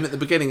time. At the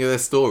beginning of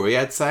this story,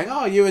 Ed's saying,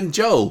 "Oh, you and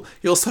Joel,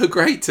 you're so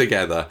great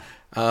together."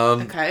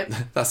 Okay,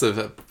 that's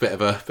a bit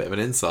of an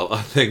insult,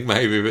 I think,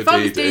 maybe. But if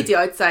I was Dee Dee,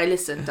 I'd say,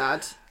 "Listen,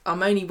 Dad,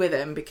 I'm only with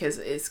him because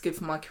it's good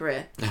for my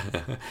career."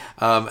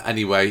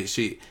 Anyway,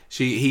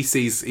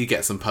 he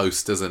gets some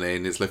post, doesn't he?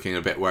 And is looking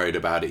a bit worried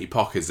about it. He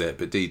pockets it,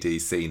 but Dee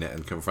Dee's seen it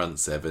and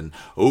confronts him. And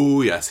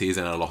oh yes, he's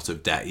in a lot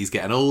of debt. He's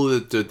getting all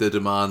the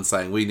demands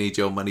saying, "We need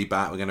your money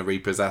back. We're going to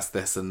repossess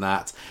this and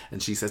that."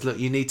 And she says, "Look,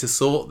 you need to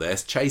sort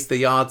this. Chase the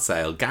yard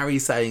sale.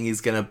 Gary's saying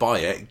he's going to buy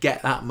it.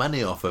 Get that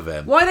money off of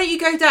him." Why don't you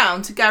go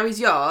down to Gary's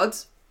yard,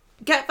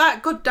 get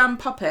that goddamn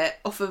puppet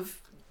off of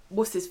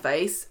what's his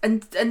face,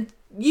 and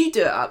you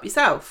do it up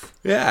yourself.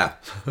 Yeah.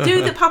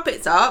 Do the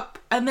puppets up,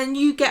 and then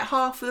you get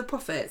half of the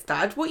profits,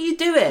 Dad. What are you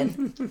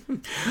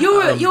doing?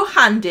 You're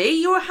handy.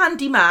 You're a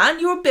handy man.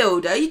 You're a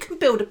builder. You can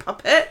build a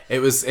puppet. It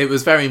was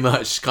very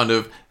much kind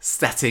of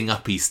setting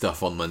uppy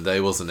stuff on Monday,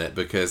 wasn't it?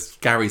 Because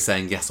Gary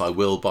saying, "Yes, I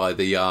will buy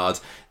the yard."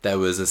 There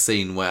was a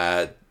scene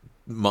where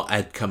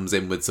Ed comes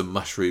in with some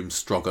mushroom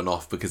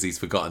stroganoff because he's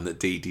forgotten that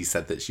Dee Dee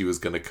said that she was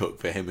going to cook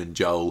for him and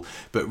Joel.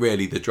 But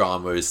really the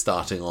drama is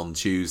starting on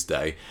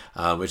Tuesday,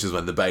 which is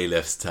when the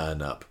bailiffs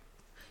turn up.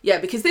 Yeah,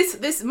 because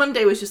this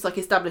Monday was just like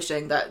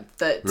establishing that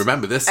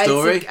remember this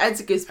story?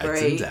 Ed's a gooseberry.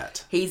 Ed's in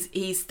debt.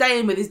 He's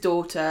staying with his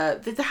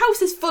daughter. The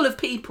house is full of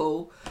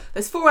people.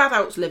 There's 4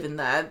 adults living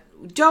there.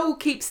 Joel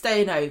keeps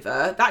staying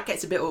over. That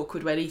gets a bit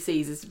awkward when he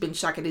sees he's been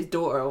shagging his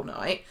daughter all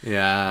night.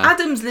 Yeah.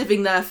 Adam's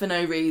living there for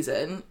no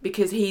reason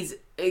because he's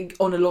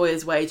on a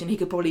lawyer's wage and he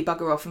could probably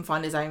bugger off and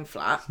find his own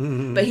flat.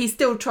 But he's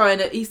still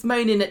he's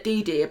moaning at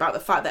Dee Dee about the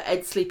fact that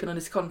Ed's sleeping on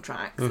his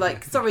contract.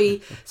 Like,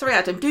 sorry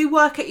Adam, do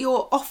work at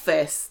your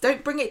office.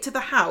 Don't bring it to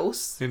the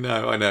house. I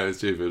know, it's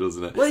stupid,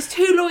 isn't it? Well, there's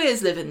 2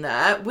 lawyers living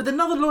there with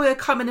another lawyer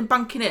coming and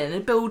bunking in and a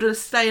builder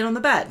staying on the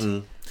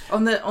bed.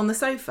 On the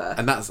sofa.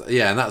 And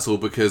that's all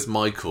because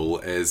Michael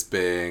is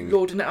being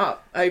lording it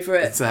up over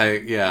it. So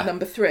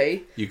number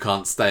 3. You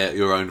can't stay at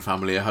your own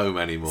family home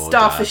anymore.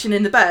 Starfishing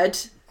in the bed,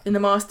 in the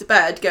master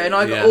bed, going,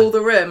 I got all the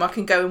room, I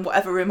can go in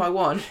whatever room I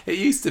want. It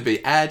used to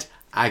be Ed,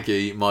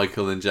 Aggie,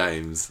 Michael and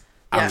James.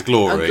 And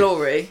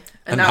Glory.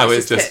 And now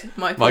it's just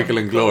Michael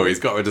and Glory. He's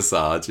got rid of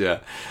Sarge,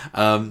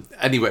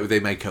 anyway,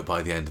 they make up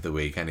by the end of the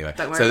week anyway.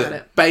 Don't worry about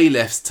it.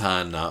 Bailiffs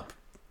turn up.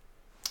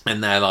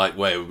 And they're like,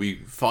 "Wait, we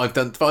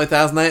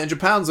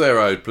 £5,800 we're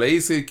owed,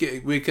 please.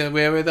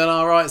 We're within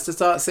our rights to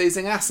start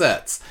seizing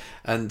assets."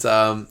 And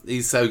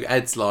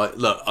Ed's like,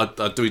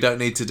 "Look, we don't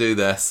need to do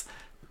this.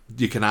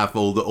 You can have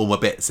all my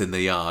bits in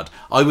the yard."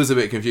 I was a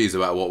bit confused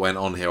about what went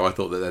on here. I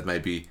thought that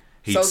maybe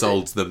he'd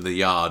sold them the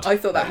yard. I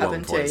thought that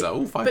happened too.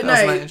 So,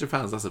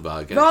 £5,800, that's a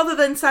bargain. Rather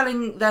than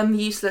selling them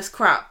useless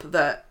crap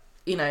that,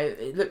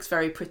 it looks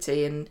very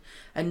pretty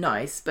and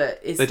nice,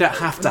 but they don't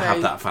have to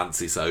have that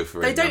fancy sofa.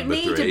 They don't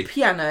need a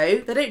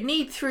piano. They don't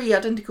need 3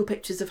 identical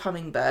pictures of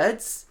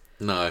hummingbirds.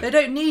 No. They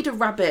don't need a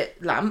rabbit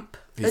lamp.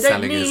 He's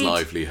selling his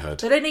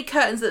livelihood. They don't need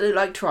curtains that look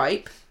like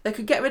tripe. They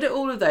could get rid of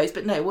all of those,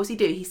 but no, what's he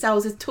do? He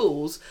sells his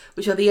tools,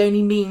 which are the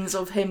only means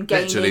of him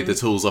gaining... Literally the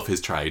tools off his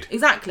trade.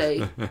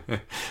 Exactly.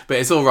 But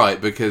it's all right,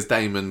 because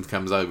Damon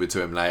comes over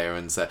to him later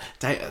and said,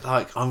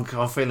 I'm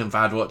feeling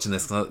bad watching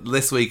this.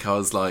 This week I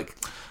was like,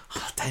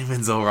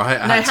 Damon's all right,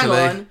 actually. No,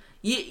 hang on.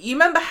 You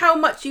remember how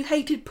much you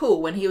hated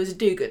Paul when he was a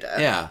do-gooder?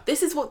 Yeah.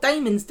 This is what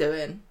Damon's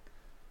doing.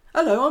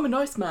 Hello, I'm a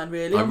nice man,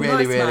 really. I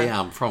really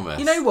am, promise.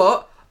 You know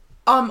what?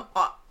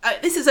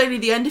 This is only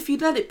the end if you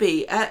let it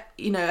be. Ed,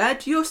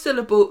 you're still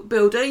a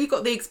builder. You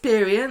got the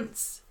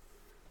experience.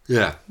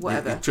 Yeah.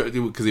 Whatever.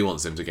 Because he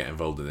wants him to get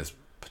involved in this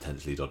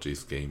potentially dodgy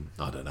scheme.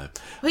 I don't know.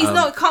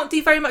 Well, can't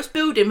do very much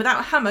building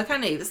without a hammer,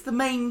 can he? That's the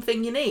main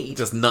thing you need.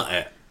 Just nut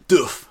it.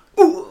 Duff.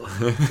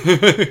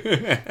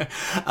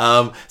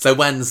 So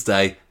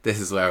Wednesday, this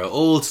is where it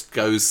all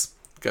goes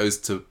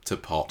to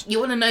pot. You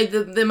want to know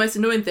the most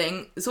annoying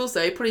thing? It's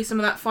also probably some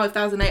of that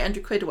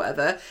 5,800 quid or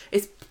whatever.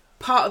 It's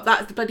part of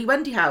that, the bloody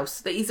Wendy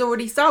house that he's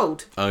already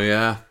sold. Oh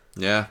yeah.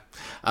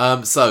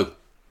 So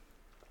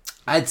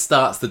Ed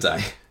starts the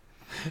day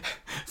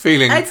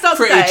feeling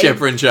pretty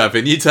chipper and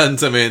chirping. You turned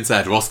to me and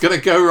said, "What's going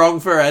to go wrong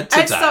for Ed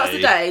today?" Ed starts the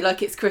day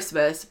like it's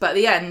Christmas, but at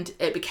the end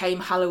it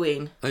became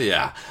Halloween.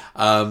 Yeah.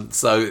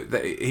 So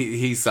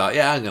he's like,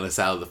 I'm going to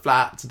sell the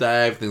flat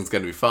today. Everything's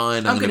going to be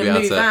fine. I'm going to be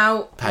able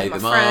to pay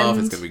them off.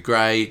 It's going to be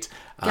great.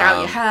 Get out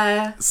your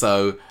hair.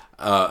 So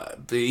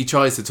he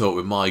tries to talk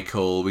with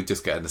Michael. We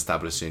just get an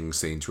establishing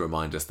scene to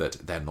remind us that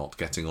they're not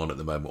getting on at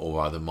the moment, or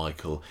rather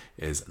Michael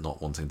is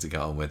not wanting to get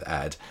on with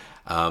Ed.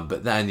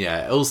 But then,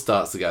 it all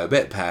starts to go a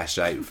bit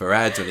pear-shaped for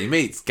Ed when he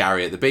meets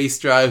Gary at the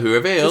bistro, who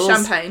reveals... The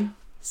champagne.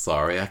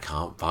 Sorry, I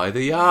can't buy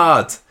the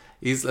yard.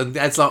 And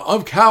Ed's like,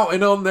 I'm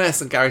counting on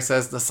this. And Gary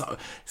says,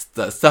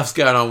 the stuff's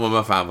going on with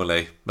my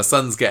family. My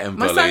son's getting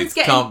bullied.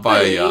 Can't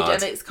buy a yard.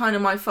 And it's kind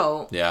of my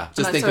fault. Yeah,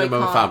 just thinking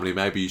about my family.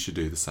 Maybe you should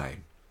do the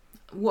same.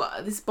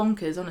 What? This is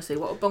bonkers, honestly.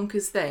 What a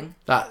bonkers thing.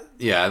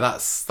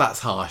 That's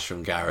harsh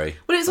from Gary.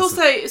 Well, it's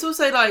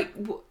also like...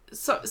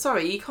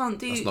 sorry, you can't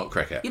do... That's not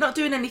cricket. You're not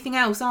doing anything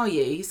else, are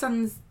you? Your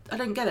son's... I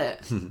don't get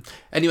it.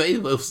 Anyway,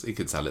 he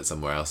could sell it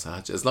somewhere else.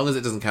 As long as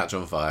it doesn't catch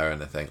on fire or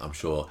anything, I'm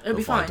sure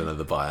he'll find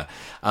another buyer.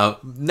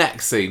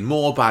 Next scene,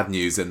 more bad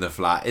news in the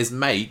flat. His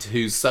mate,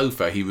 whose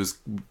sofa he was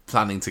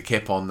planning to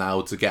kip on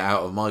now to get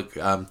out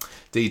of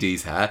Dee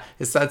Dee's hair,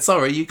 has said,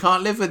 sorry, you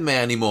can't live with me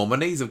anymore. My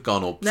knees have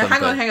gone up. No,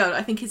 hang on.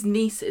 I think his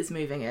niece is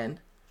moving in.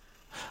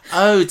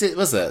 Oh,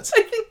 was it?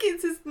 I think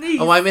it's his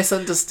niece. Oh, I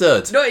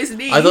misunderstood. Not his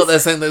niece. I thought there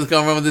was something that was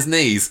going wrong with his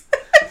knees.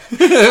 It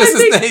was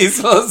his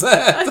knees, was it?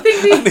 I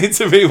need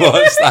to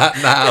rewatch that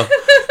now.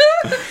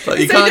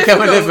 Like, you can't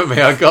come and live with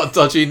me, I've got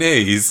dodgy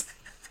knees.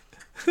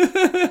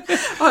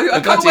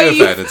 I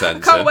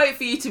can't wait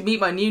for you to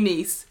meet my new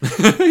niece.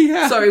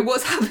 Yeah. Sorry,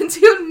 what's happened to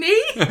your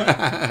knee?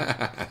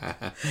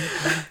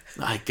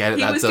 I get it,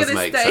 that does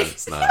make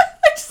sense now. I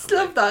just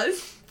love that.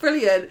 It's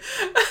brilliant.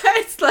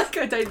 It's like,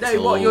 I don't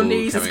know what your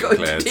knees has got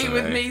to do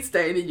with me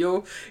staying in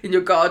your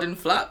garden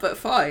flat, but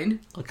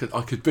fine. I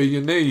could be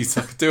your niece.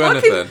 I could do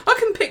anything. I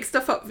can pick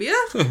stuff up for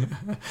you.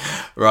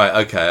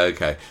 Right.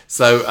 Okay.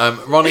 So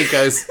Ronnie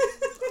goes.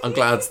 I'm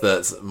glad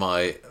that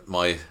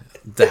my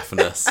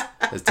deafness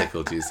has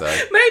tickled you. So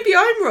maybe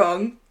I'm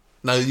wrong.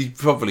 No, you're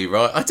probably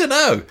right. I don't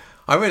know.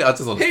 I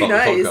just want to stop the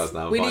podcast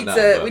now. We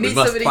need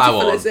somebody to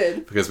fill us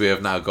in. Because we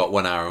have now got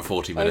 1 hour and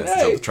 40 minutes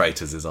until the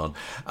Traitors is on.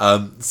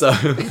 So...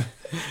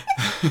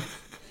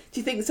 Do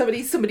you think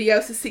somebody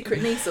else's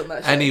secret niece on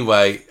that show?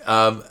 Anyway,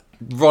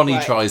 Ronnie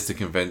tries to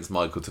convince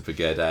Michael to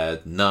forgive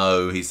Ed.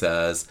 No, he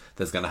says,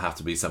 there's going to have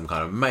to be some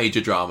kind of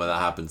major drama that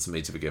happens to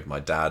me to forgive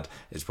my dad,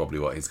 is probably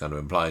what he's kind of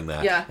implying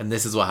there. Yeah. And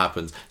this is what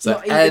happens. So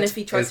Ed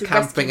is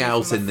camping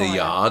out in the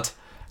yard.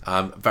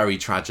 Very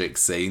tragic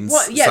scenes.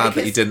 Sad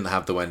that he didn't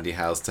have the Wendy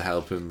house to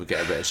help him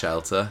get a bit of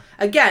shelter.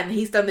 Again,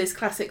 he's done this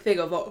classic thing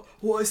of like,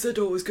 I said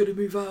I was going to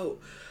move out,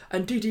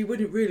 and Dee Dee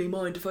wouldn't really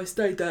mind if I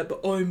stayed there, but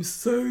I'm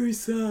so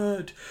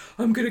sad.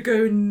 I'm going to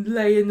go and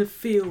lay in the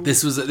field.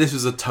 This was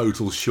a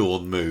total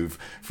Sean move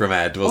from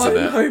Ed, wasn't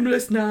it? I'm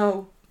homeless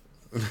now.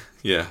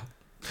 Yeah.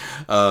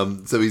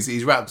 So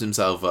he's wrapped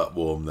himself up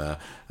warm there.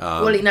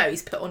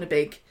 He's put on a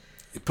big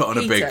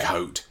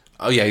coat.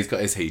 Oh yeah, he's got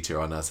his heater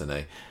on, hasn't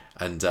he?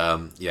 And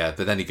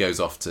but then he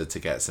goes off to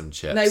get some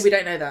chips. No, we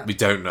don't know that. We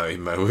don't know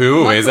him.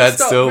 Is Ed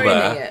still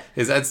there?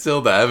 Is Ed still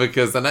there?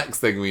 Because the next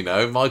thing we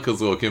know,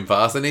 Michael's walking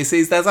past and he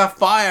sees there's a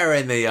fire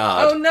in the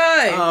yard.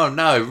 Oh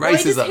no!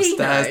 Races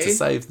upstairs to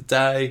save the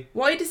day.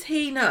 Why does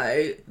he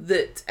know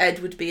that Ed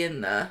would be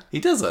in there?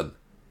 He doesn't.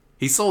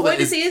 He saw that. Why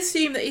does he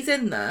assume that he's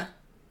in there?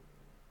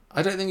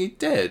 I don't think he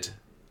did.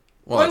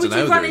 Well, why would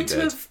you run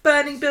into a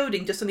burning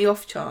building just on the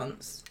off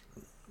chance?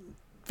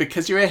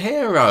 Because you're a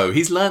hero.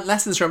 He's learnt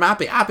lessons from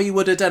Abby. Abby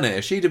would have done it.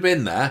 If she'd have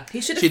been there,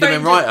 she'd have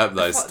been right up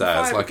those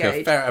stairs like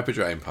a ferret up a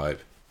drain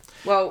pipe.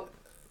 Well,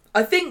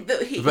 I think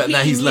that he's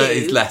learnt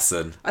his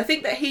lesson. I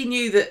think that he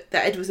knew that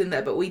Ed was in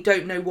there, but we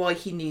don't know why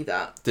he knew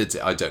that.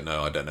 I don't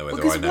know. I don't know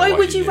whether I know why why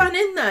would you run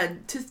in there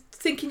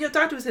thinking your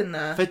dad was in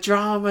there. For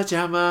drama,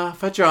 Gemma,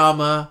 for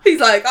drama. He's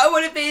like, I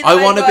want to be in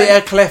I want to be a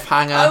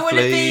cliffhanger, I want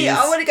please.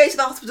 I want to go to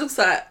the hospital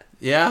set.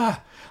 Yeah.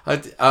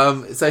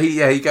 So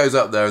he goes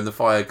up there and the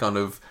fire kind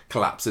of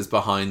collapses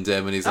behind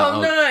him and he's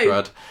like,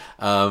 no.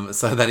 crud.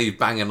 So then he's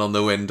banging on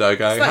the window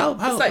going, help.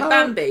 It's like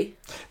Bambi.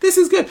 This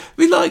is good.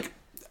 We like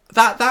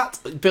that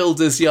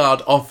builder's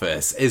yard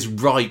office is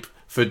ripe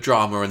for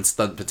drama and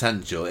stunt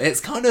potential. It's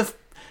kind of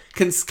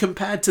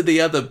compared to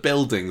the other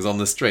buildings on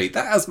the street,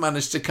 that has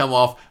managed to come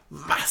off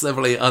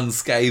massively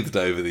unscathed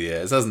over the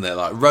years, hasn't it?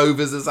 Like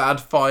Rovers has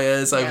had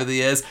fires over the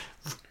years.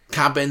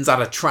 Kabin's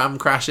had a tram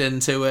crash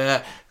into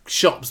it.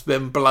 Shop's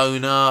been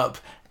blown up.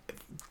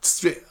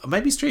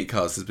 Maybe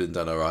Streetcars has been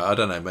done alright. I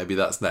don't know. Maybe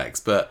that's next.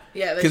 But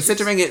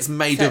considering it's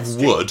made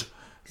of wood,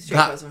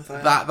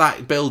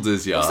 that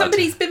builder's yard. Well,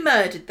 somebody's been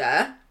murdered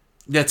there.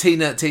 Yeah,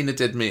 Tina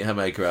did meet her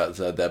maker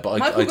outside there, but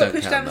Michael I don't got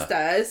pushed count down the that.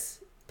 stairs.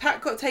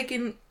 Pat got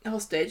taken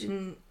hostage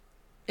and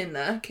in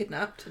there,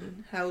 kidnapped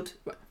and held.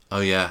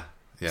 Oh yeah.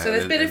 Yeah, so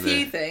there's been a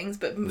few things,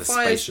 but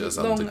fire's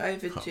long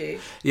overdue.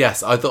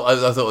 Yes, I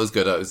thought it was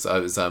good. I was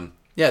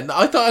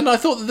I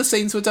thought that the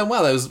scenes were done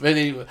well.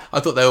 I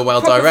thought they were well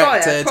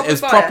directed. It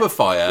was proper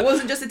fire. It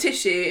wasn't just a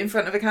tissue in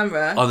front of a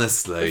camera.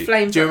 Honestly,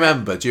 do you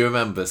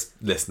remember,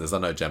 listeners? I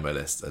know Gemma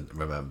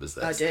remembers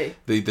this. I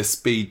do. The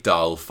speed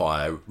dial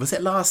fire. Was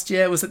it last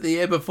year? Was it the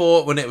year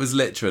before? When it was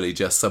literally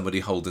just somebody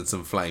holding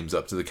some flames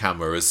up to the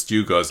camera as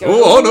Stu goes,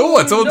 "Oh no,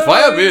 it's on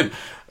fire, man!"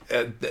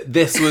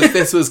 This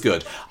was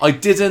good.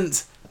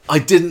 I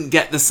didn't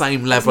get the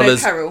same level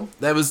as peril.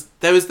 There was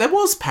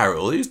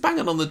peril. He was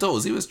banging on the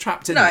doors. He was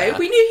trapped in there. No,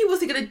 we knew he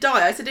wasn't going to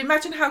die. I said,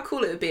 imagine how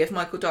cool it would be if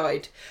Michael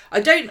died.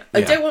 I don't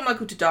want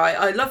Michael to die.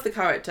 I love the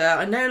character.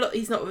 I know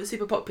he's not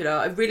super popular.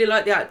 I really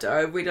like the actor.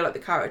 I really like the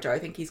character. I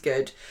think he's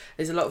good.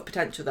 There's a lot of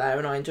potential there,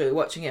 and I enjoy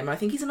watching him. I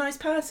think he's a nice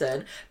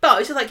person. But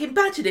it's just like,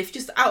 imagine if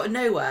just out of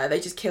nowhere they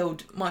just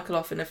killed Michael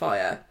off in a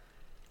fire.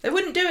 They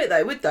wouldn't do it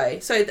though, would they?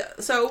 So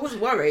I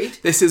wasn't worried.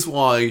 This is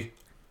why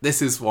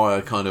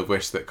I kind of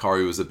wish that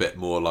Corrie was a bit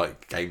more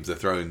like Game of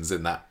Thrones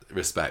in that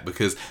respect,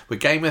 because with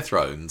Game of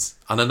Thrones,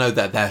 and I know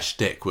that their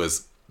shtick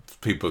was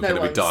people are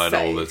going to be dying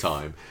all the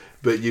time,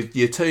 but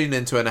you tune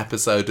into an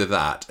episode of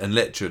that and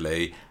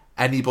literally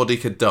anybody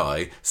could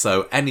die,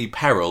 so any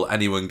peril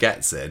anyone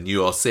gets in,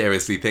 you are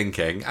seriously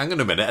thinking, hang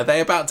on a minute, are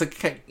they about to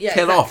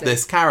kill off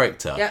this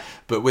character? Yep.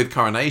 But with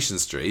Coronation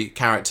Street,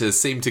 characters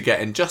seem to get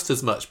in just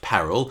as much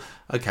peril.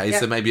 Okay,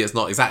 so maybe it's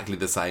not exactly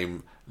the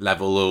same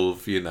level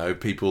of,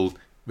 people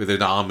with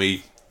an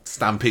army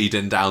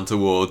stampeding down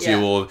towards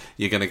you, or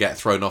you're going to get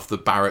thrown off the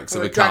barracks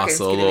of a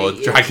castle, or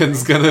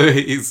dragon's going to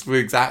eat you.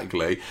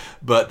 Exactly.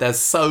 But there's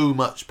so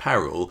much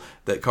peril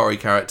that Corrie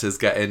characters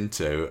get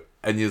into,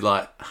 and you're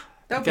like,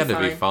 they're going to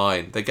be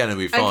fine. They're going to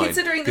be fine. And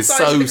considering the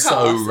size of the cast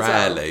so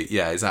rarely,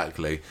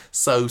 exactly.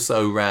 So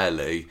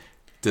rarely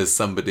does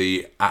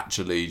somebody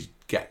actually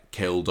get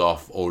killed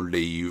off or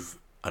leave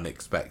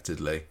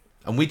unexpectedly.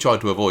 And we try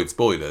to avoid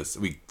spoilers.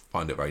 We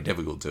find it very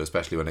difficult to,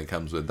 especially when it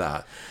comes with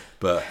that.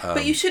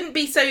 But you shouldn't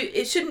be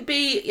you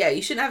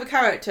shouldn't have a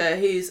character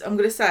who's, I'm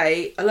going to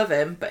say, I love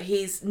him, but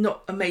he's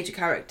not a major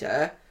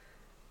character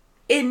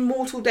in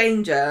mortal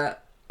danger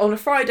on a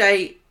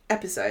Friday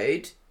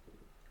episode.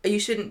 You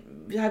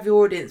shouldn't have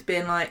your audience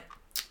being like,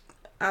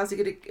 how's he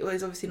going to, well,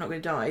 he's obviously not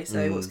going to die,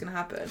 so what's going to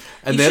happen?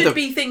 And you should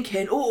be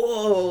thinking,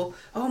 oh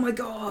my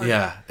God.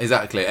 Yeah,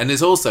 exactly. And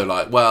it's also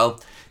like, well,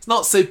 it's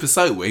not Super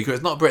Soap Week, or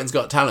it's not Britain's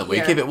Got Talent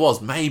Week. If it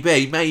was,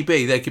 maybe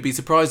they could be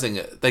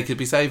surprising. They could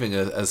be saving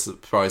a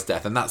surprise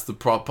death, and that's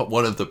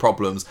one of the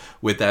problems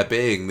with there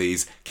being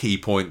these key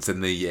points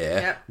in the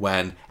year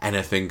when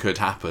anything could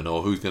happen,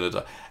 or who's going to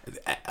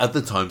die.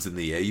 Other times in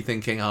the year, you're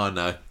thinking, oh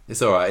no,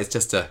 it's all right. It's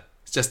just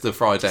a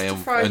Friday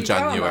in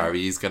January. Drama.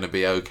 He's going to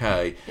be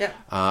okay. Yeah.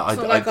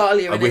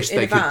 I wish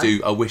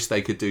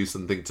they could do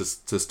something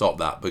to stop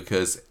that,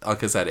 because,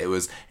 like I said, it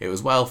was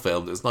well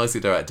filmed. It was nicely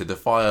directed. The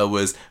fire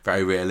was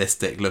very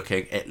realistic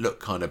looking. It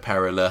looked kind of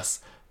perilous,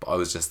 but I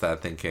was just there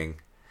thinking,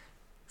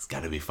 it's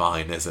going to be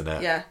fine, isn't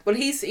it? Yeah. Well,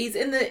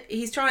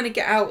 he's trying to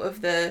get out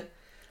of the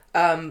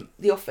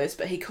office,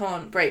 but he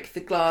can't break the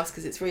glass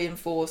because it's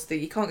reinforced.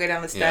 You can't go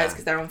down the stairs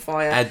because they're on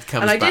fire. Ed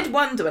comes back. I did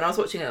wonder when I was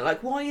watching it,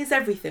 like, why is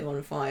everything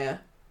on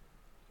fire?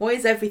 Why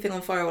is everything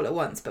on fire all at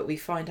once? But we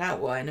find out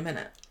why in a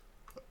minute.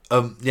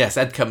 Yes,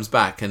 Ed comes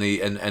back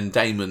and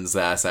Damon's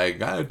there saying,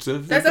 "There's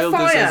a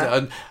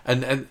fire,"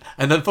 and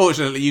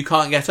unfortunately you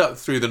can't get up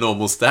through the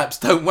normal steps.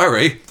 Don't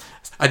worry.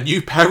 A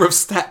new pair of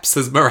steps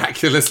has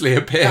miraculously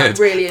appeared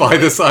by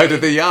the side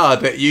of the yard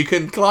that you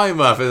can climb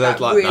up. And they're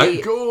like,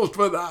 thank God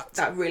for that.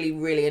 That really,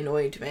 really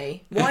annoyed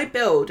me. Why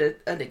build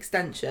an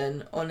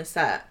extension on a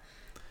set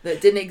that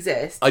didn't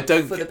exist for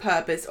the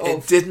purpose of...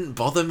 It didn't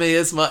bother me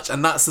as much,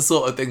 and that's the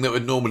sort of thing that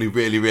would normally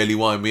really, really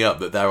wind me up,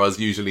 that there was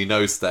usually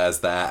no stairs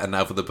there, and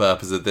now for the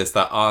purpose of this,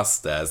 there are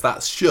stairs.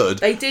 That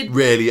should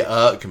really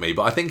irk me,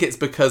 but I think it's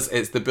because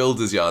it's the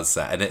Builder's Yard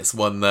set, and it's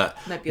one that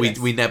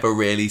we never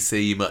really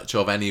see much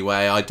of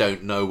anyway. I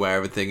don't know where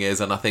everything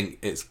is, and I think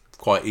it's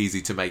quite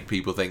easy to make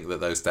people think that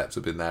those steps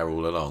have been there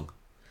all along.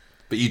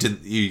 But you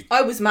didn't.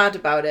 I was mad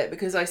about it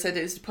because I said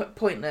it was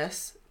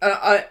pointless.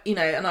 I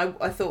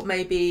thought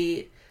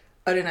maybe,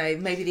 I don't know,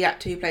 maybe the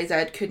actor who plays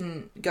Ed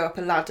couldn't go up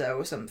a ladder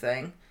or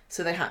something,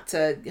 so they had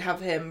to have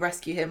him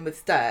rescue him with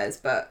stairs.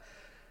 But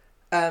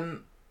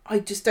I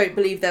just don't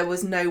believe there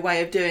was no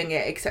way of doing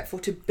it except for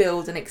to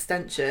build an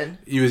extension.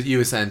 You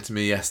were saying to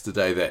me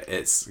yesterday that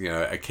it's,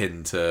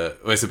 akin to,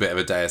 well, it's a bit of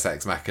a Deus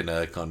Ex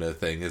Machina kind of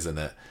thing, isn't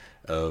it?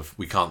 Of,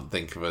 we can't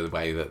think of a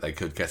way that they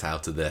could get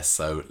out of this,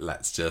 so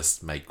let's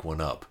just make one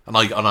up. And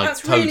I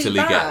totally really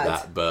get bad.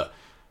 that, but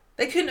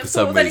They couldn't for have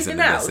some thought of reason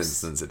anything in else. this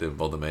instance it didn't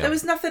bother me. There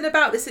was nothing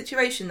about the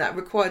situation that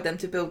required them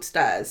to build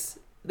stairs.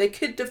 They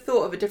could have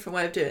thought of a different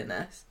way of doing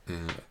this.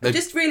 It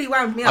just really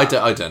wound me up.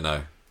 I don't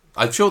know.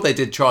 I'm sure they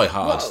did try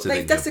hard to They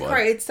think of one.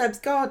 desecrated Seb's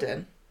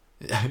garden.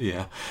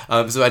 Yeah.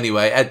 So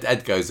anyway,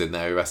 Ed goes in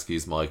there. He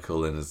rescues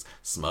Michael and his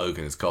smoke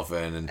and his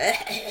coughing and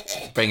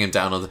bring him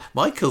down on the...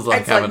 Michael's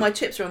like Ed's having... like, my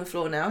chips are on the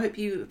floor now. I hope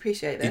you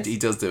appreciate this. He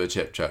does do a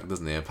chip chuck,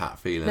 doesn't he? A Pat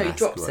Phelan. No, he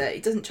drops it. He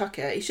doesn't chuck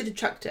it. He should have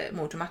chucked it.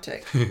 More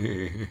dramatic.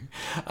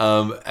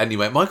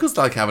 Anyway, Michael's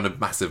like having a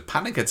massive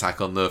panic attack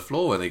on the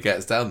floor when he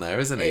gets down there,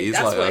 isn't he? He's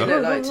That's like, what it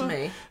looked like to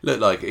me.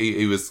 Looked like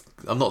he was...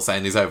 I'm not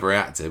saying he's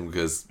overreacting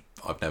because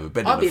I've never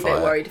been in a fire. I'd be a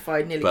bit worried if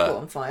I'd nearly caught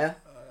on fire.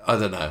 I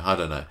don't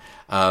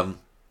know.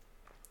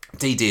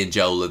 Dee Dee and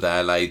Joel are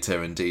there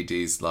later, and Dee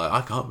Dee's like,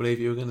 I can't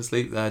believe you were going to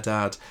sleep there,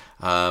 Dad.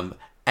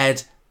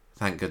 Ed,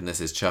 thank goodness,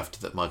 is chuffed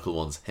that Michael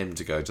wants him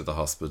to go to the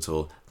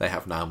hospital. They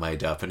have now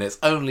made up, and it's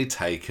only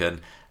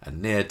taken a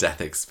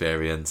near-death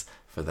experience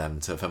for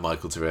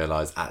Michael to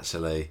realise,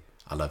 actually,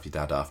 I love you,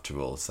 Dad, after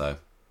all. So,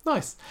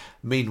 nice.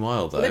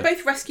 Meanwhile, though... Well, they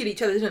both rescued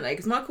each other, didn't they?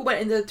 Because Michael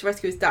went in there to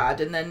rescue his dad,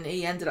 and then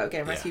he ended up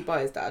getting rescued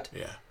by his dad.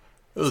 Yeah.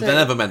 They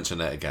never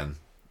mention it again.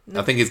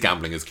 No. I think his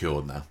gambling is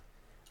cured now.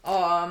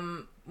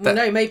 Well,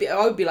 no, maybe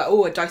I would be like,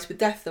 I diced with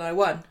death and I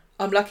won.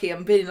 I'm lucky.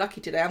 I'm feeling lucky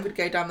today. I'm going to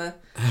go down the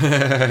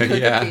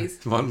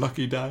cookies. One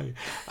lucky day.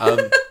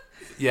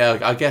 Yeah,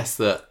 I guess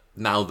that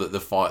now that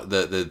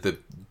the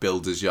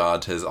builder's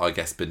yard has, I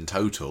guess, been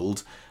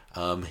totaled,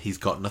 he's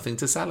got nothing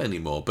to sell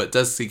anymore. But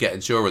does he get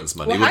insurance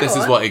money? Well, this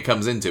is what it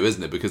comes into,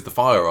 isn't it? Because the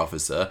fire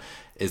officer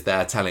is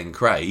there telling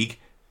Craig,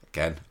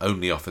 again,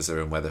 only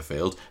officer in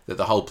Weatherfield, that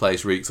the whole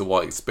place reeks of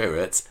white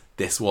spirits.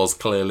 This was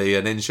clearly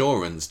an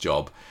insurance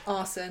job.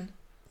 Arson.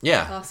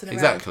 Yeah, arson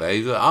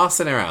exactly.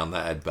 Arsing around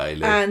that Ed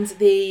Bailey. And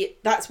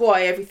that's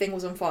why everything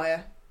was on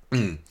fire.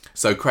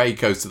 So Craig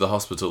goes to the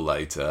hospital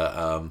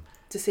later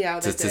to see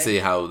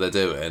how they're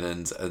doing,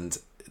 and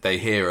they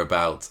hear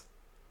about...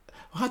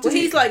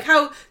 he's like,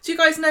 how do you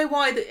guys know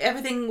why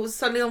everything was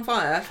suddenly on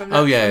fire from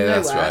nowhere?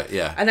 That's right,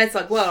 yeah. And Ed's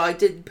like, well, I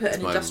did put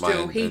an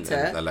industrial heater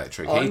an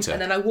electric heater,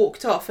 and then I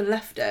walked off and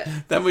left it.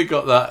 Then we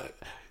got that.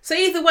 So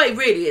either way,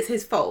 really, it's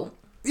his fault.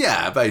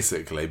 Yeah,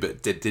 basically.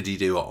 But did he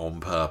do it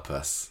on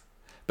purpose?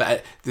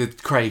 But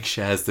Craig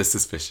shares the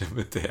suspicion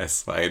with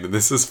DS Wayne, and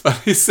this was a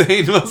funny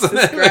scene, wasn't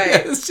it?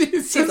 Great.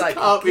 She's like,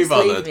 can't be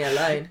bothered. Leave me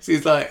alone.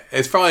 She's like,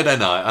 it's Friday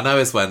night. I know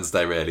it's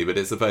Wednesday, really, but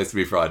it's supposed to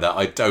be Friday.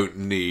 I don't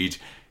need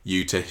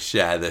you to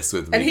share this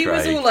with me, and he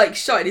Craig. was all like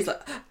shy, and he's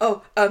like, I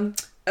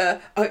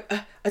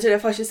don't know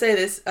if I should say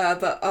this,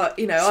 but I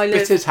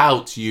live... Spit it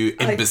out, you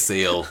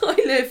imbecile.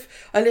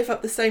 I live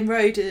up the same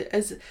road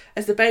as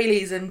the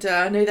Baileys, and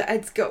I know that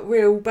Ed's got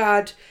real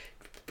bad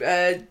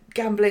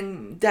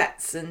gambling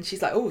debts. And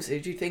she's like, so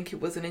do you think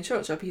it was an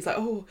insurance job? He's like,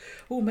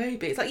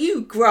 maybe. It's like,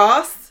 you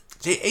grass.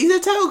 He's a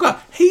total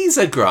grass. He's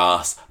a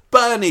grass.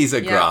 Bernie's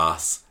a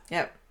grass.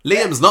 Yep.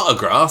 Liam's not a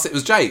grass. It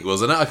was Jake,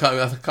 wasn't it? I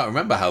can't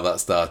remember how that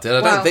started.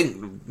 I don't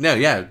think... No,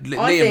 yeah.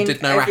 Liam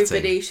did no ratting.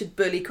 Everybody should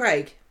bully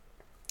Craig.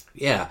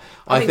 Yeah.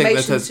 I think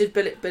Mason should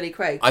bully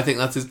Craig. I think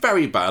that is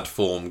very bad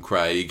form,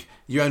 Craig.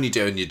 You're only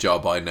doing your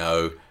job, I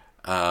know.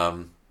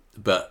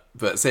 But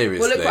seriously...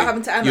 Well, look what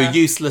happened to Emma. You're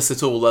useless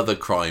at all other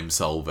crime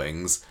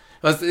solvings.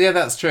 Yeah,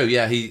 that's true.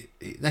 Yeah, he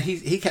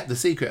kept the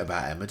secret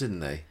about Emma,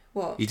 didn't he?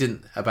 What? He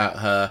didn't about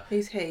her...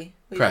 Who's he?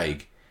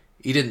 Craig.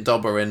 He didn't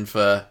dob her in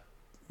for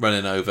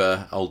running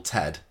over old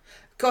Ted.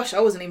 Gosh,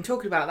 I wasn't even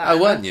talking about that.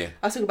 Oh, weren't you?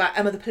 I was talking about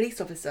Emma, the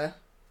police officer.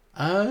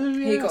 Oh,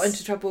 yes. He got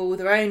into trouble with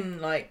her own,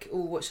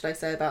 what should I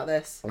say about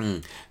this?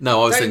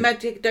 No, I was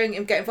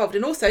don't get involved.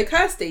 And also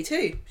Kirsty,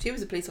 too. She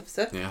was a police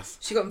officer. Yes.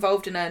 She got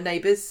involved in her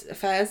neighbours'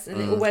 affairs, and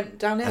it all went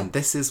downhill. And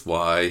this is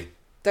why...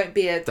 Don't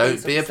be a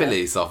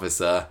police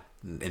officer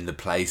in the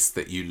place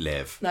that you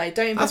live. No,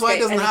 don't investigate. That's why it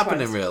doesn't happen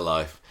crimes. in real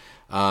life.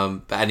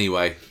 But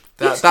anyway...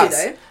 That's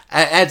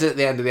Ed at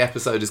the end of the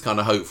episode is kind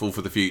of hopeful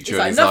for the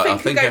future. He's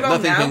nothing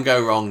can go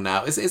wrong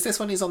now. Is this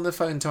when he's on the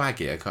phone to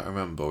Aggie? I can't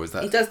remember. Or is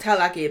that... He does tell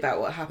Aggie about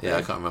what happened. Yeah,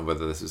 I can't remember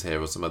whether this was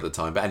here or some other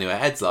time. But anyway,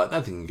 Ed's like,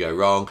 nothing can go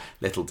wrong.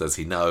 Little does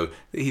he know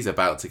that he's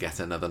about to get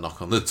another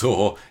knock on the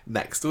door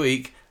next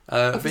week,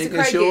 being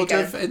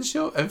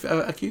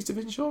accused of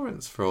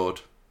insurance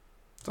fraud.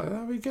 So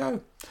there we go.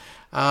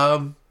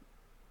 I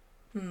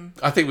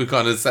think we've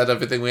kind of said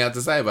everything we had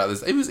to say about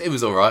this. It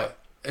was all right.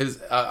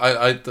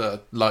 I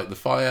liked the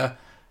fire.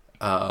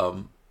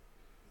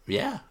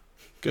 Yeah,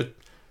 good,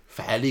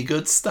 fairly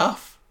good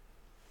stuff.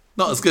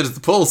 Not as good as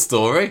the Paul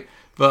story,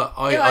 But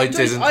I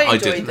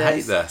didn't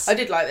hate this. I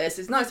did like this.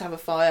 It's nice to have a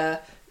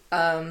fire.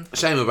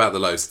 Shame about the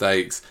low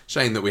stakes.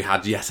 Shame that we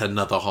had yet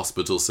another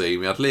hospital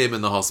scene. We had Liam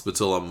in the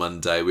hospital on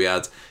Monday. We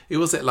had, who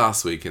was it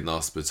last week in the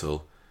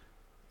hospital?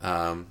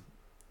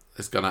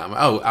 It's gone out.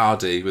 Oh,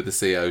 Ardy with the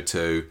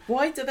CO2.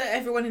 Why do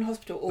everyone in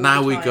hospital all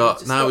now the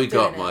time? we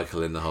got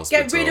Michael in the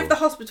hospital. Get rid of the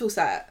hospital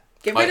set.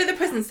 Get rid of the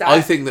prison set.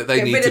 I think that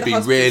they need to be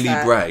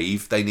really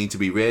brave. They need to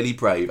be really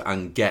brave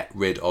and get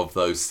rid of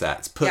those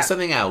sets. Put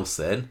something else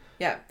in.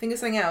 Yeah, think of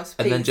something else,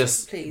 please. And then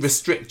just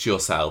restrict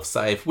yourself.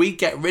 Say, if we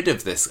get rid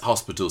of this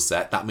hospital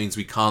set, that means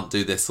we can't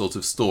do this sort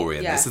of story.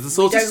 And this is the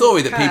sort of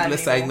story that people are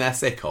saying they're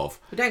sick of.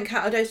 We don't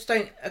care.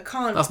 I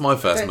can't. That's my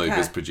first move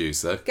as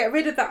producer. Get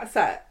rid of that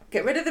set.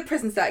 Get rid of the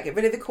prison set. Get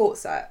rid of the court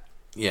set.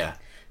 Yeah.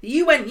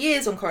 You went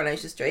years on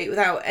Coronation Street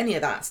without any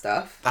of that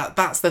stuff.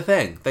 That's the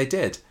thing. They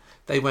did.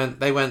 They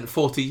went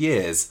 40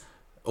 years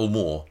or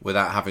more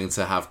without having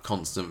to have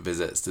constant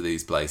visits to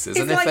these places.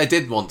 And if they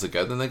did want to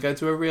go, then they go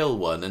to a real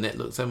one, and it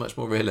looked so much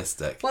more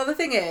realistic. Well, the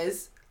thing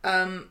is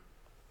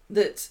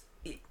that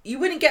you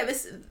wouldn't get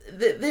this.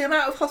 The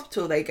amount of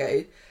hospital they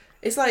go,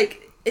 it's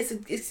like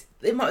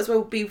they might as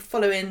well be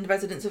following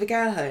residents of a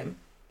care home.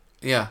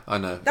 Yeah, I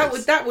know.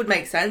 That would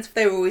make sense if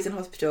they were always in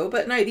hospital,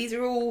 but no, these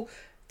are all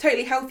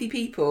totally healthy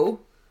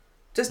people,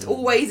 just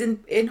always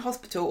in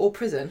hospital or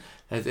prison.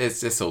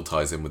 This all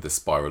ties in with the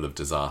spiral of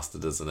disaster,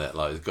 doesn't it?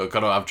 Like, got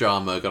to have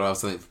drama, got to have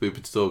something for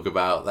people to talk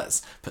about.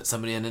 Let's put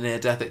somebody in a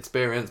near-death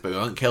experience, but we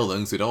won't kill them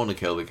because we don't want to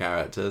kill the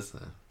characters.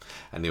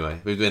 Anyway,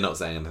 we're not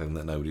saying anything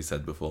that nobody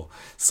said before.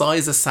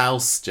 Size of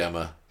Souse,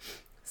 Gemma.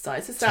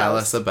 Size of Souse. Tell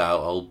us about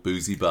old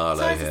Boozy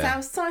Barlow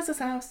here. Size of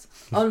Souse.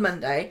 On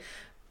Monday.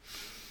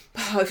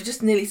 Oh, I've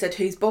just nearly said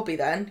who's Bobby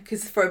then,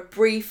 because for a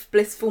brief,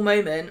 blissful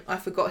moment, I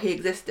forgot he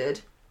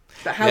existed.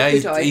 But how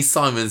could I? He's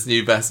Simon's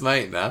new best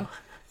mate now.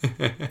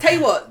 Tell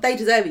you what, they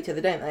deserve each other,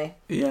 don't they?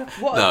 Yeah.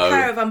 What a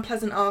pair of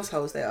unpleasant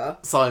assholes they are.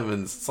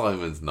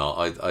 Simon's not.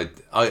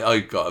 I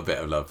got a bit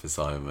of love for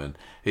Simon.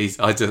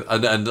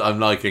 And I'm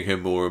liking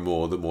him more and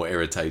more the more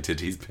irritated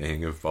he's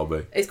being of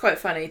Bobby. It's quite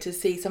funny to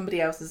see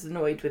somebody else as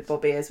annoyed with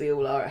Bobby as we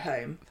all are at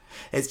home.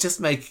 It is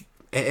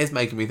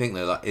making me think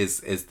though, like, is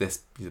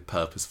this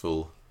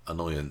purposeful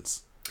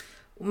annoyance?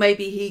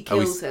 Maybe he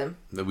kills him.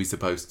 Are we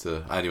supposed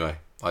to? Anyway.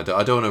 I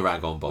don't want to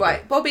rag on Bobby.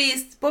 Right, Bobby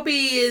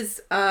is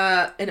in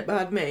a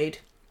bad mood,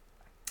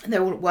 and they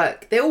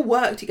all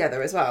work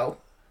together as well,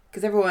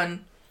 because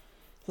everyone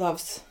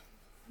loves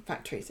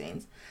factory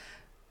scenes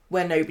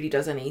where nobody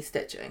does any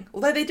stitching.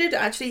 Although they did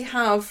actually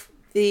have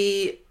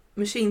the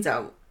machines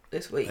out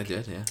this week. They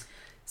did, yeah.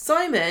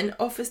 Simon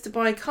offers to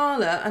buy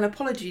Carla an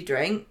apology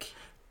drink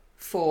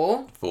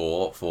for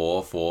not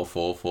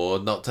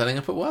turning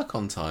up at work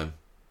on time.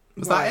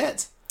 Was that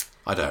it?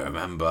 I don't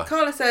remember.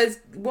 Carla says,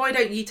 "Why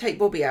don't you take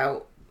Bobby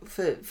out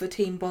for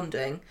team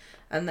bonding?"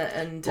 And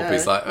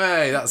Bobby's like,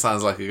 "Hey, that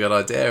sounds like a good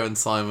idea." And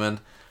Simon's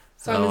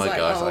oh my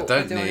gosh, I don't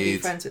want to be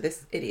need friends with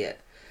this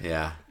idiot.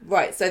 Yeah.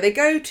 Right. So they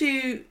go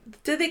to.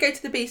 Do they go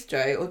to the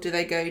bistro or do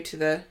they go to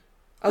the?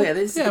 Oh yeah,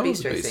 this is the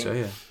bistro scene.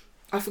 Yeah.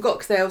 I forgot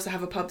because they also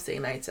have a pub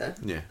scene later.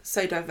 Yeah.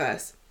 So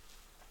diverse.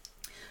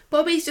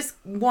 Bobby's just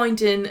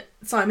winding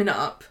Simon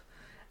up,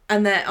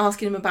 and they're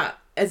asking him about,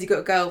 has he got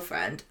a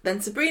girlfriend?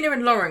 Then Sabrina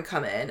and Lauren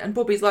come in, and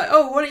Bobby's like,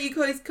 "Oh, why don't you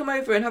guys come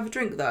over and have a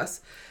drink with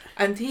us?"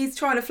 And he's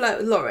trying to flirt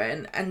with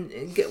Lauren and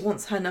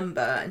wants her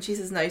number, and she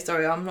says, "No,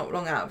 sorry, I'm not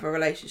long out of a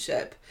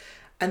relationship."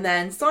 And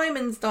then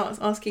Simon starts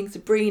asking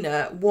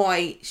Sabrina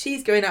why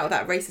she's going out with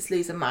that racist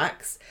loser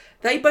Max.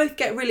 They both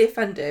get really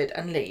offended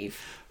and leave.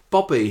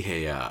 Bobby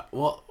here,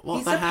 what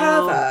he's the a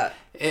hell? Pervert.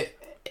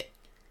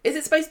 Is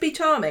it supposed to be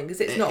charming?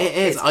 Because it's not. It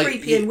is. It's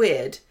creepy and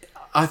weird.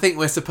 I think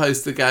we're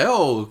supposed to go,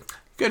 "Oh,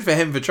 good for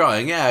him for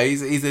trying." Yeah,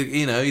 he's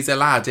a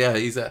lad. Yeah,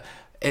 it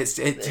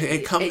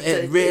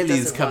really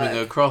is coming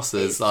across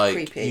as like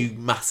creepy. You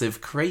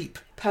massive creep.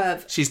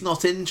 Perv. She's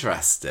not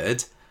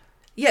interested.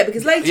 Yeah,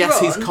 because later on... Yes,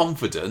 he's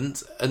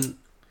confident and...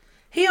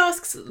 He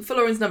asks for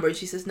Lauren's number and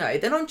she says no.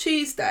 Then on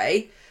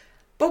Tuesday,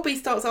 Bobby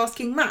starts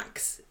asking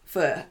Max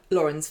for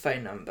Lauren's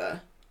phone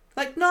number.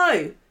 Like,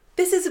 no.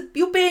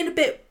 You're being a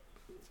bit...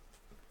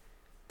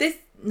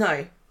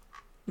 No.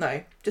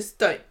 Just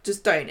don't.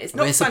 It's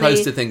not We're funny,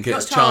 supposed to think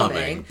it's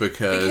charming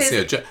because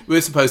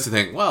we're supposed to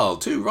think, well,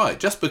 too right.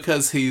 Just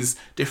because he's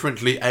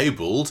differently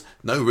abled,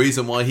 no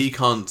reason why he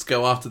can't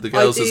go after the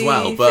girls as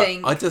well.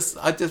 But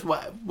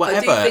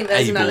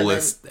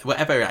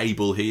whatever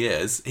able he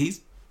is,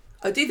 he's.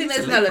 I do think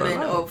there's an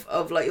element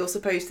of like you're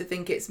supposed to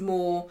think it's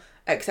more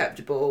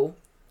acceptable,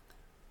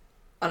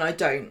 and I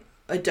don't.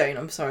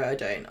 I'm sorry, I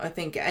don't. I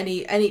think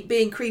any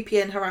being creepy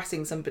and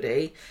harassing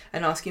somebody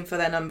and asking for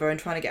their number and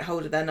trying to get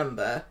hold of their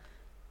number,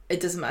 it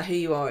doesn't matter who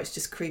you are, it's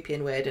just creepy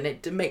and weird, and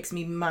it makes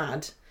me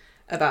mad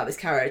about this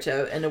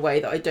character in a way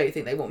that I don't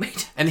think they want me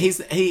to. And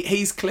he's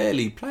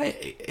clearly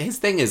his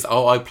thing is,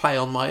 I play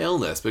on my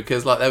illness,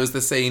 because like there was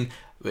the scene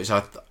which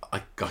I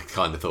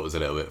kind of thought was a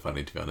little bit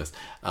funny, to be honest,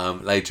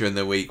 later in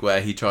the week,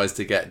 where he tries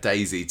to get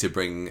Daisy to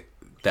bring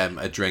them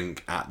a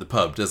drink at the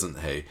pub,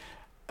 doesn't he?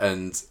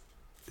 And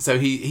So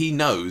he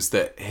knows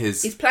that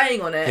he's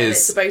playing on it, and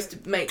it's supposed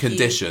to make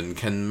condition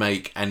can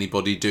make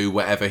anybody do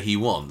whatever he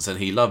wants, and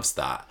he loves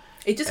that.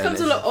 It just comes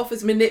a lot off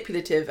as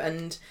manipulative,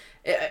 and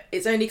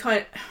it's only kind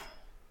of,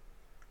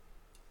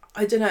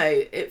 I don't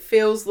know, it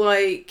feels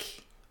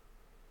like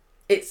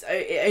it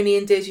only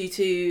endears you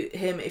to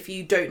him if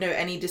you don't know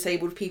any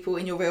disabled people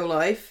in your real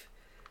life.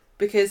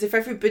 Because if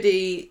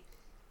everybody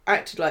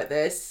acted like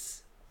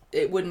this,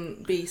 it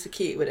wouldn't be so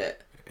cute, would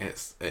it?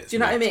 It's do you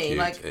know what I mean? Cute.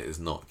 Like, it is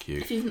not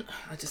cute.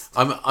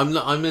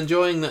 I'm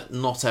enjoying that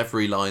not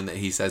every line that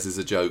he says is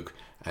a joke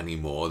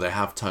anymore. They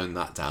have toned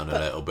that down a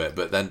little bit,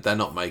 but then they're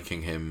not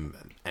making him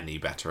any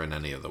better in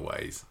any other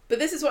ways. But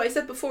this is what I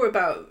said before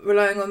about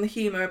relying on the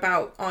humour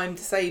about I'm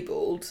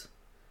disabled.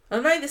 I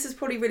know this is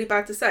probably really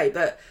bad to say,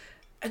 but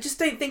I just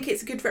don't think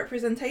it's a good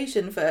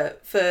representation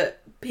for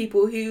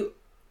people who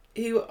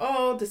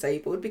are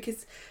disabled,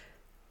 because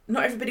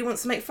not everybody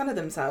wants to make fun of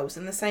themselves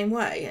in the same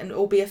way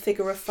or be a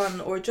figure of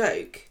fun or a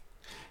joke.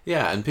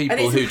 Yeah, and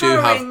people who do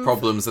have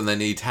problems and they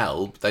need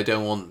help, they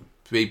don't want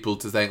people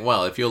to think,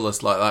 well, if you're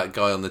just like that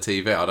guy on the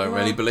TV, I don't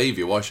really believe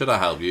you. Why should I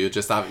help you? You're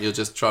just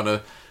trying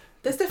to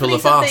There's pull definitely a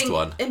fast something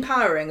one.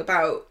 empowering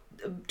about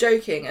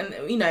joking, and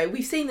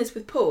we've seen this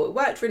with Paul. It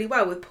worked really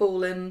well with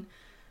Paul and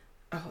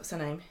what's her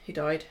name? Who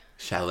died?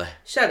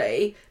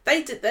 Shelley.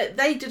 They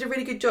did a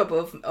really good job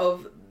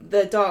of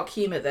the dark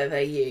humour that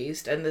they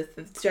used and the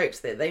jokes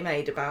that they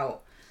made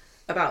about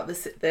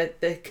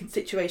the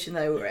situation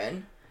they were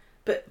in.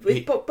 But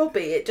with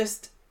Bobby, it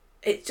just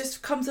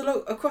comes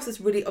across as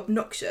really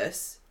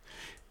obnoxious.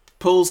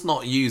 Paul's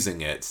not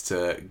using it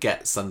to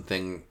get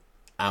something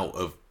out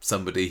of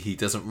somebody he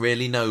doesn't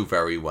really know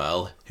very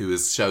well, who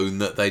has shown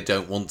that they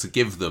don't want to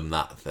give them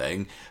that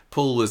thing.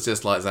 Paul was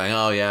just like saying,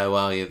 oh yeah,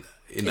 well, you know.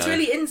 It's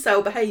really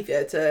incel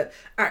behaviour to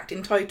act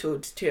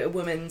entitled to a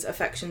woman's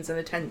affections and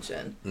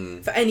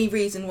attention for any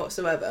reason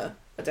whatsoever.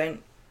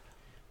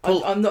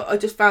 I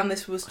just found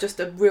this was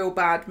just a real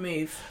bad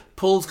move.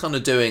 Paul's kind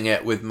of doing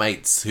it with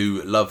mates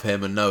who love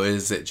him and know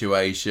his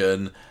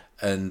situation,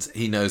 and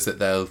he knows that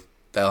they'll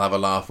have a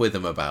laugh with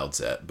him about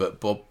it. But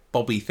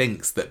Bobby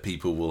thinks that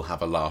people will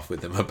have a laugh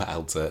with him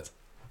about it.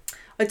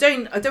 I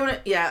don't want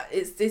to. Yeah,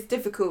 it's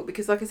difficult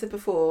because, like I said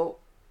before,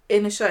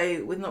 in a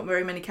show with not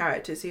very many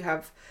characters who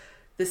have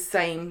the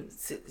same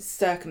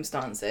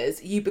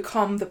circumstances, you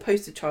become the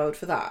poster child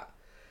for that.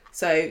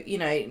 So, at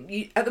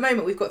the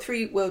moment we've got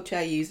 3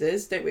 wheelchair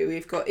users, don't we?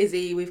 We've got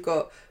Izzy, we've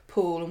got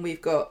Paul, and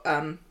we've got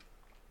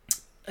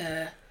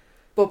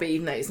Bobby,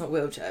 even though he's not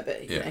wheelchair,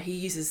 but he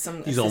uses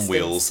some. He's on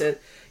wheels. So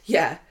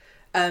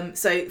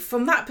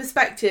from that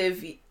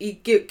perspective,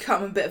 you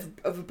cut him a bit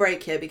of a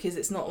break here, because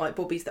it's not like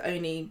Bobby's the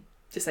only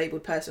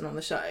disabled person on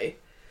the show.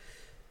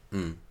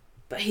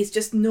 But he's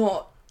just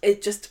not. I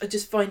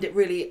just find it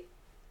really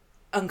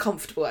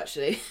uncomfortable,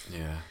 actually.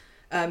 Yeah.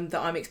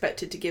 That I'm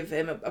expected to give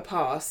him a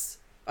pass.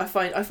 I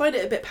find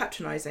it a bit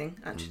patronising,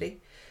 actually.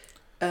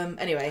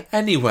 Anyway,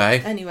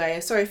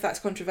 sorry if that's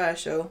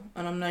controversial,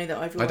 and I know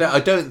that I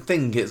don't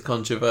think it's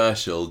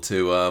controversial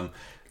to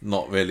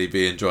not really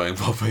be enjoying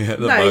Bobby at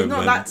the moment. No,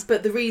 not that,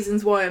 but the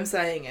reasons why I'm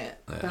saying it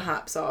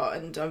perhaps are,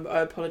 and I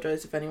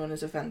apologise if anyone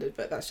is offended,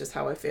 but that's just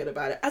how I feel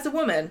about it. As a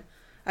woman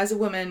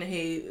who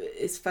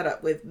is fed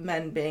up with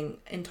men being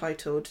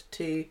entitled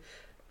to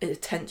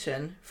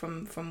attention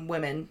from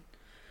women.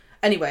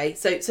 Anyway,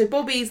 so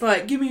Bobby's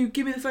like, give me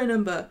the phone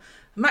number.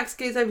 Max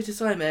goes over to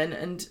Simon,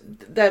 and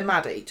they're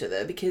mad at each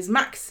other because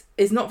Max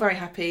is not very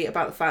happy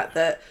about the fact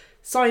that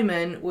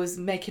Simon was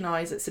making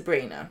eyes at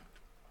Sabrina.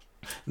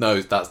 No,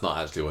 that's not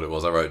actually what it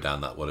was. I wrote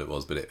down what it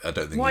was, but I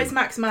don't think. Why is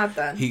Max mad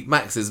then?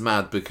 Max is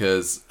mad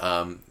because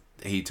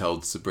he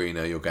told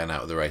Sabrina, "You're going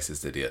out with a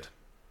racist idiot."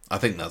 I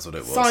think that's what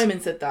it was. Simon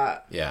said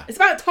that. Yeah. It's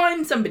about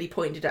time somebody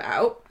pointed it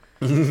out.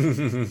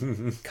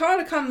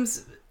 Carla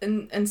comes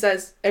and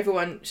says,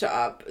 everyone shut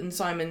up, and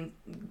Simon,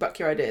 buck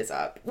your ideas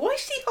up. Why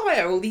should he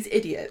hire all these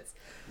idiots?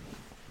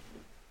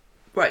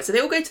 Right, so they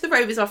all go to the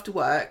Rovers after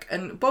work,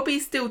 and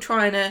Bobby's still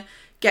trying to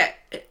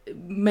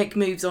make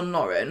moves on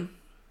Lauren.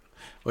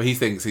 Well, he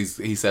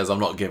says, I'm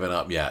not giving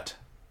up yet.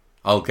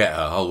 I'll get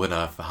her. I'll win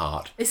her for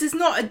heart. This is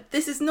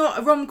not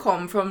a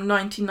rom-com from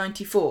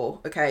 1994,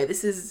 okay?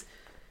 This is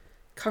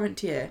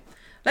current year.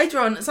 Later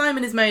on,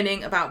 Simon is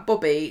moaning about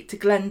Bobby to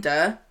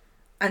Glenda,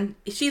 and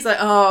she's like,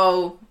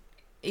 oh,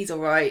 he's all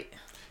right.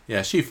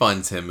 Yeah, she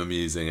finds him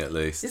amusing at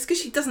least. It's because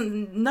she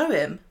doesn't know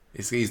him.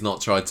 He's not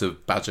tried to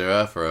badger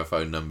her for her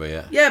phone number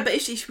yet. Yeah, but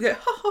if she should go,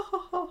 ha, ha,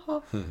 ha,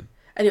 ha, ha.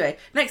 Anyway,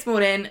 next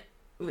morning,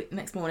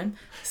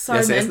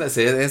 Simon... Yes,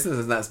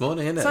 it's next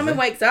morning, isn't it? Simon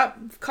wakes up,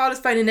 Carla's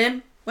phoning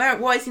him.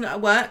 Why is he not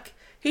at work?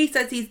 He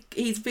says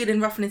he's feeling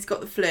rough and he's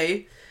got the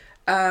flu.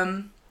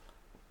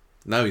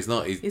 No, he's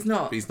not. He's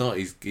not.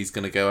 He's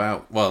going to go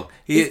out. Well,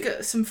 he's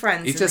got some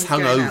friends. He's just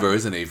hungover,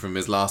 isn't he, from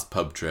his last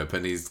pub trip?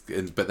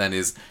 But then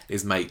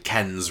his mate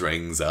Ken's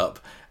rings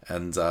up,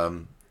 and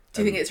do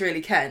you think it's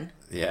really Ken?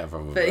 Yeah,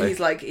 probably.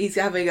 But he's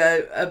having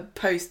a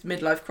post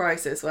midlife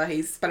crisis where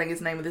he's spelling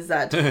his name with a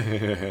Z.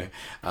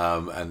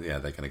 And yeah,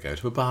 they're going to go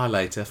to a bar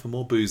later for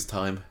more booze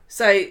time.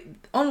 So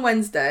on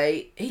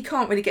Wednesday, he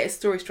can't really get his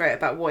story straight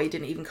about why he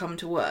didn't even come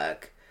to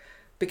work,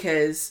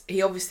 because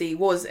he obviously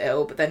was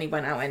ill, but then he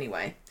went out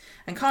anyway.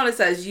 And Carla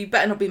says, "You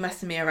better not be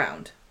messing me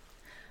around."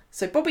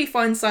 So Bobby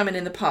finds Simon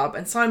in the pub,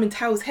 and Simon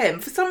tells him,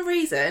 for some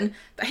reason,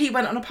 that he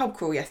went on a pub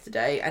crawl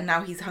yesterday and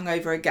now he's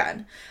hungover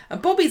again.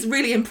 And Bobby's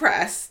really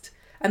impressed,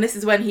 and this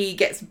is when he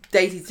gets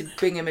Daisy to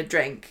bring him a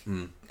drink.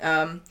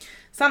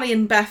 Sally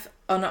and Beth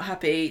are not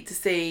happy to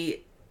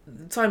see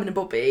Simon and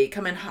Bobby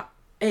coming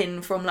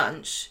in from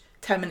lunch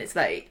 10 minutes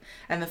late,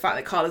 and the fact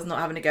that Carla's not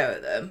having a go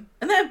at them.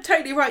 And they're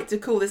totally right to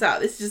call this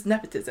out. This is just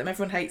nepotism.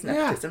 Everyone hates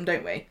nepotism,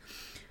 don't we?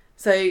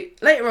 So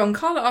later on,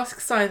 Carla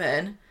asks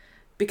Simon,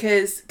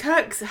 because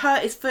Kirk's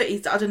hurt his foot.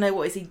 I don't know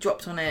what is he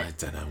dropped on it. I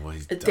don't know what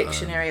he's done. A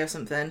dictionary or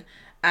something.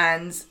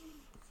 And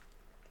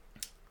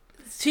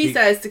she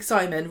says to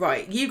Simon,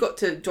 right, you got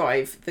to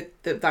drive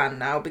the van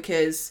now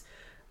because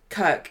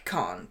Kirk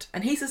can't.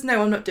 And he says,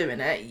 no, I'm not doing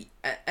it.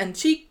 And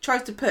she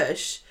tries to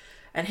push,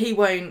 and he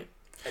won't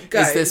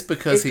go. Is this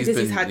because he's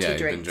had 2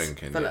 drinks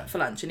drinking, for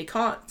lunch, and he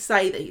can't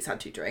say that he's had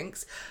 2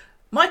 drinks.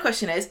 My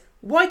question is,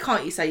 why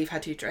can't you say you've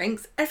had 2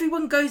 drinks?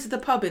 Everyone goes to the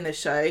pub in this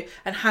show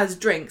and has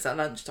drinks at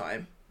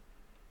lunchtime.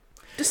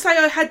 Just say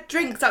I had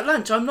drinks at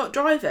lunch. I'm not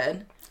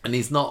driving. And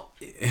he's not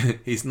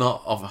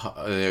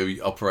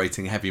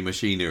operating heavy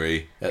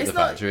machinery at the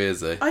factory,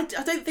 is he? I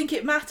don't think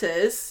it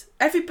matters.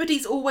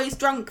 Everybody's always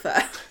drunk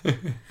there.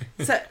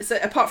 so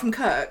apart from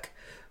Kirk.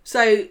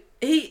 So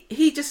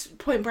he just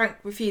point blank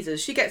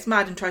refuses. She gets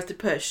mad and tries to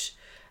push.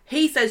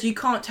 He says, you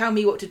can't tell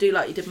me what to do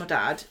like you did my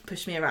dad.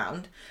 Push me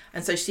around.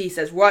 And so she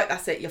says, right,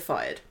 that's it, you're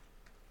fired.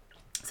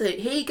 So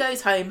he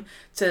goes home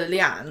to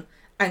Leanne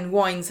and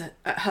whines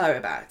at her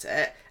about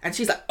it. And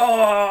she's like,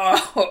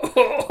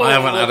 oh. I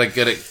haven't had a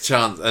good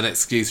an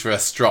excuse for a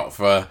strop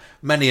for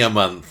many a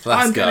month.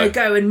 I'm going to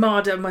go and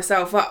martyr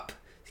myself up.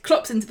 He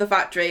clops into the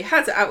factory,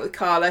 has it out with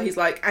Carla. He's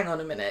like, hang on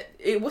a minute.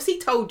 What's he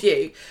told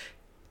you?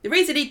 The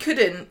reason he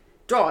couldn't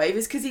drive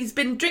is because he's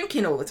been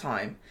drinking all the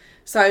time.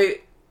 So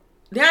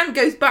Leanne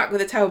goes back with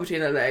her tail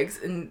between her legs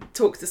and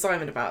talks to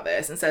Simon about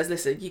this and says,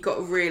 listen, you've got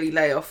to really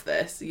lay off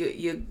this.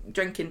 You're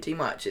drinking too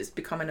much. It's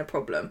becoming a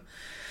problem.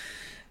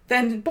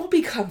 Then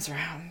Bobby comes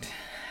around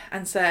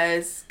and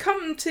says,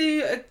 come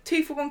to a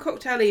 2-for-1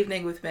 cocktail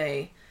evening with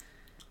me.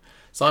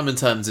 Simon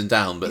turns him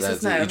down, but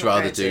says, no, he'd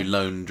rather do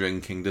lone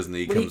drinking, doesn't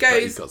he? Comes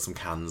back, he's got some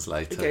cans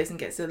later. He goes and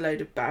gets a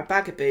load of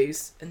bag of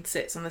booze and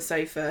sits on the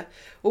sofa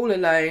all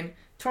alone,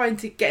 trying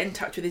to get in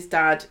touch with his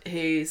dad,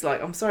 who's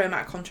like, I'm sorry, I'm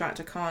out of contract,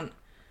 I can't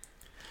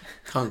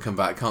come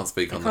back, can't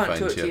speak on the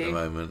phone to you at the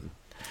moment.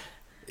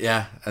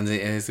 Yeah, and he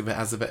has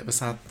a bit of a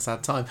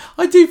sad time.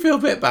 I do feel a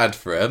bit bad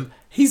for him.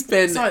 He's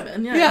been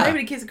Simon,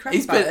 nobody gives a crap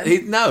about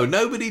him. No,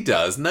 nobody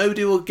does.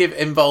 Nobody will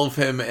involve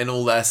him in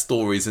all their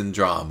stories and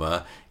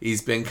drama.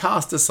 He's been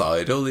cast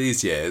aside all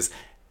these years.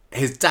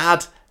 His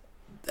dad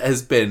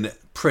has been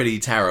pretty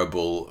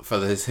terrible for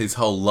his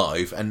whole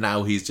life, and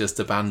now he's just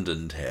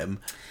abandoned him.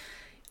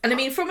 And I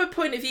mean, from a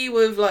point of view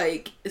of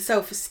like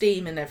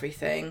self-esteem and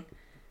everything,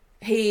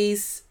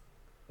 he's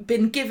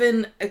been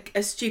given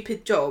a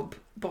stupid job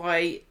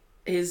by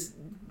his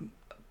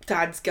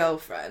dad's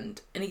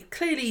girlfriend, and he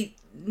clearly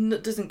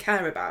doesn't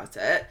care about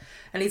it,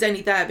 and he's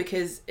only there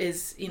because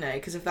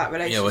of that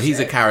relationship. Yeah, well, he's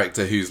a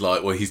character who's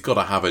like, well, he's got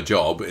to have a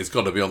job, it's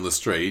got to be on the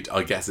street,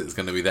 I guess it's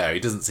going to be there. He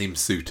doesn't seem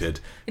suited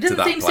to that place. He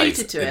doesn't seem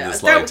suited to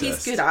it. I doubt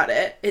he's good at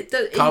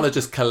it. Carla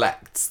just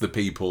collects the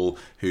people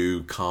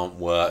who can't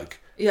work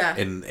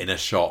in a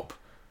shop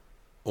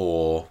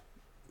or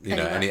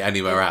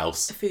anywhere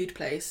else. A food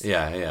place.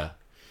 Yeah.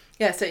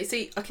 Yeah, so you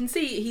see, I can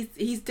see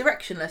he's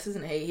directionless,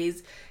 isn't he?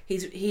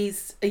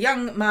 He's a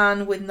young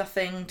man with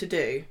nothing to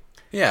do.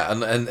 Yeah,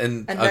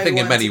 and I think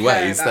in many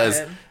ways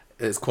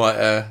it's quite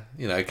a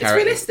It's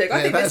realistic.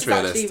 I think this is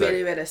actually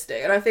really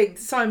realistic, and I think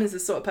Simon's the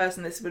sort of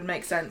person this would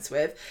make sense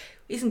with.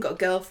 He hasn't got a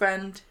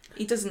girlfriend.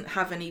 He doesn't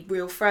have any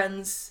real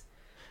friends.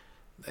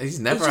 He's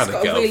never had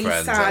a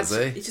girlfriend, has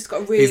he? He's just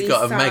got a really. He's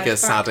got a mega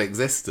sad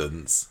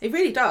existence. He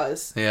really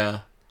does. Yeah.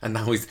 And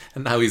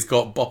now he's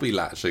got Bobby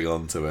latching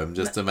onto him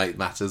just to make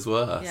matters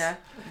worse. Yeah,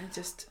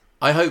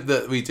 I hope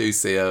that we do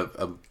see I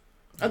don't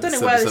know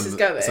where this is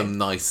going. Some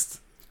nice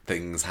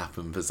things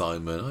happen for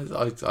Simon.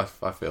 I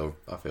feel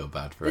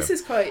bad for him. This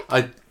is quite.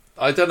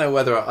 I don't know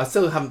whether I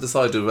still haven't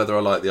decided whether I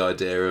like the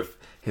idea of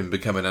him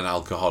becoming an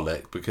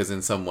alcoholic, because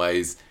in some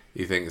ways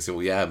he thinks,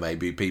 well, yeah,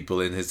 maybe people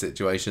in his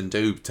situation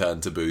do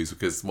turn to booze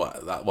because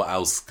what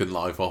else can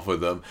life offer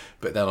them?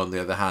 But then on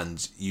the other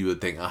hand, you would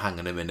think, oh, hang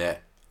on a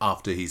minute.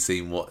 After he's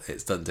seen what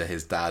it's done to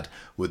his dad,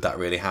 would that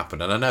really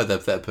happen? And I know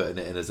they're putting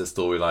it in as a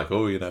story like,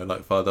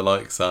 like father,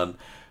 like son.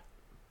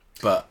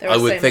 But I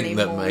would think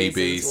that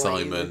maybe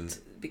Simon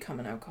would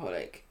become an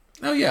alcoholic.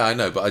 Oh yeah, I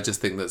know, but I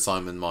just think that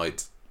Simon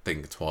might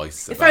think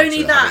twice If about only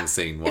it, that. having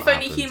seen what If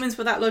only happened. humans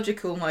were that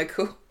logical,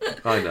 Michael.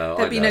 I know.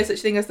 There'd be no such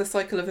thing as the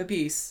cycle of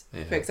abuse,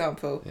 for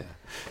example. Yeah.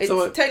 It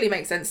So, totally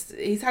makes sense.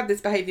 He's had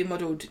this behaviour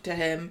modelled to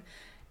him.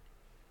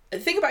 The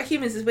thing about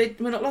humans is we're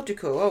not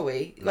logical, are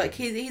we? Like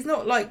he's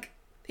not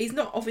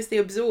obviously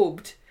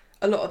absorbed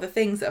a lot of the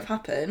things that have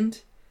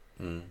happened.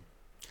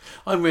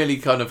 I'm really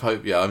kind of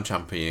I'm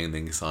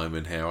championing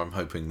Simon here. I'm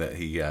hoping that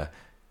he's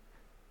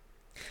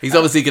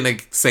obviously going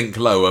to sink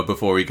lower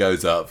before he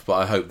goes up, but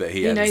I hope that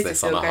he ends knows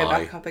this he'll on a go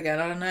high. back up again.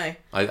 I don't know.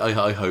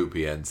 I hope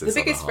he ends this The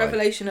on a biggest high.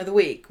 revelation of the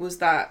week was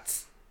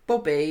that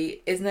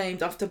Bobby is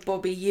named after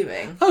Bobby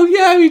Ewing. Oh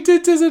yeah, he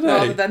did, doesn't he?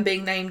 Rather than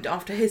being named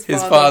after his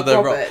His father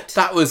Robert.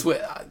 That was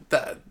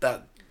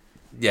that.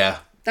 Yeah.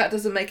 That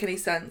doesn't make any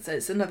sense.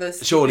 It's another.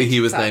 Surely he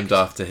was fact. named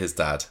after his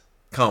dad.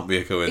 Can't be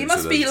a coincidence. He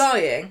must be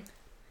lying.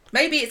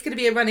 Maybe it's going to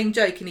be a running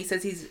joke, and he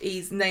says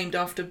he's named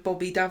after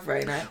Bobby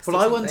Davray next. Well,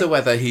 I wonder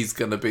whether he's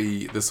going to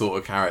be the sort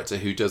of character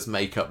who does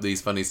make up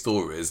these funny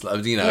stories.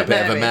 Like, a bit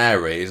of a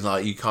Mary. It's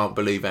like, you can't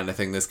believe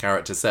anything this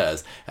character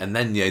says, and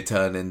then you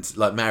turn into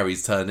like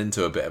Mary's turned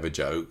into a bit of a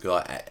joke.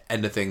 Like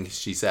anything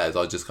she says,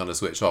 I just kind of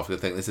switch off. I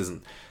think this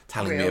isn't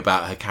telling me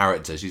about her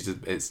character.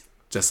 It's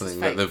just something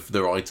that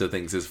the writer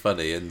thinks is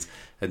funny, and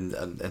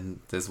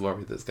there's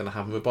worry that's going to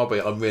happen with Bobby.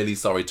 I'm really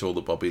sorry to all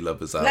the Bobby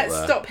lovers out there.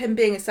 Let's stop him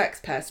being a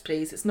sex pest,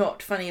 please. It's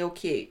not funny or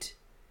cute.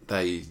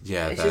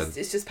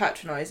 It's just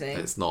patronising.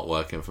 It's not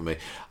working for me.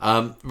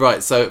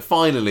 Right, so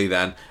finally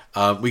then,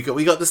 we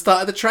got the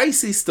start of the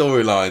Tracy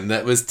storyline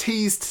that was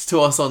teased to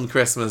us on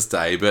Christmas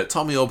Day, but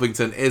Tommy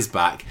Orpington is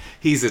back.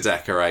 He's a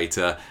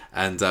decorator,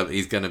 and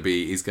he's going to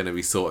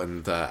be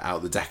sorting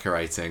out the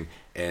decorating.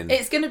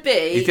 He's going to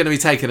be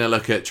taking a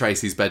look at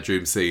Tracy's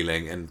bedroom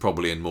ceiling, and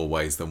probably in more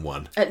ways than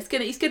one. He's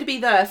going to be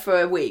there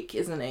for a week,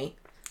 isn't he?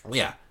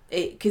 Yeah.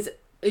 Because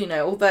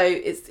although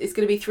it's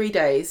going to be 3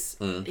 days,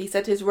 he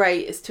said his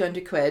rate is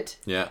 £200.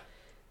 Yeah.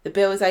 The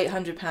bill is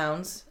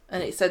 £800,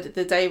 and it said that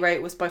the day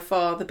rate was by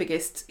far the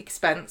biggest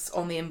expense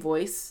on the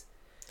invoice.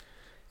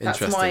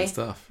 Interesting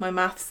stuff. My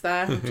maths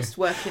there. I'm just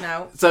working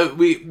out. So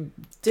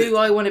do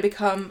I want to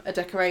become a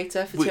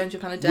decorator for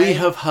 £200 a day? We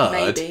have heard.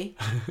 Maybe.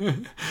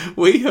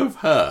 We have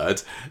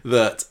heard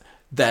that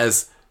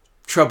there's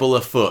trouble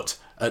afoot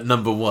at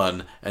number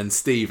one, and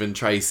Steve and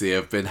Tracy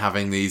have been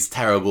having these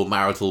terrible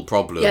marital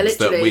problems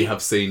that we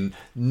have seen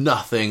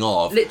nothing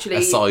of,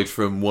 aside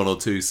from one or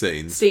two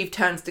scenes. Steve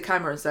turns to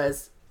camera and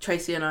says,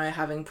 "Tracy and I are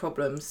having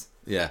problems."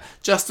 Yeah,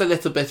 just a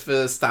little bit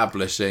for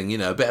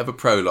establishing, a bit of a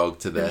prologue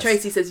to this. And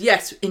Tracy says,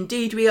 "Yes,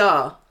 indeed we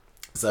are."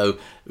 So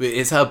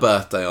it's her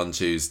birthday on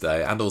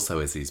Tuesday, and also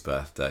Izzy's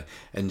birthday,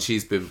 and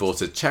she's been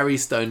bought a cherry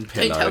stone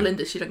pillow. Don't tell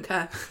Linda, she don't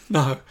care.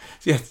 No,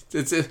 yeah,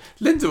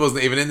 Linda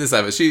wasn't even in this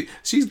ever. She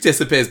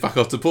disappears back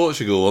off to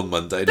Portugal on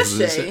Monday. Does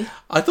she?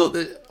 I thought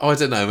that. I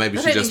don't know. Maybe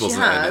she just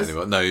wasn't in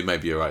anymore. No,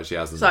 maybe you're right. She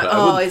hasn't. It's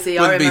like, Izzy,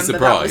 I remember be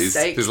surprised. that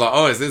mistake. It's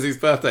like, it's Izzy's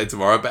birthday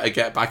tomorrow. I better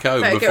get back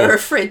home. Get her a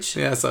fridge.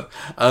 Yeah. So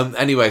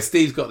anyway,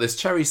 Steve's got this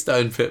cherry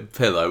stone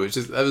pillow,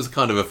 that was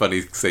kind of a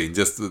funny scene.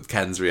 Just with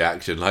Ken's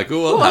reaction, like,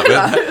 I'll have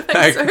it.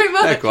 Thanks very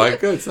much. They're quite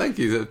good. Thank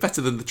you. Better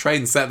than the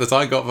train set that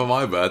I got for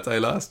my birthday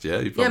last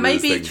year. You probably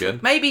was thinking.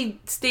 Maybe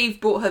Steve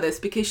bought her this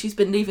because she's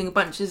been leaving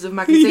bunches of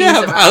magazines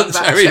about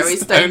cherry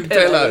stone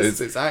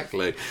pillows.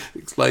 Exactly.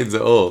 Explains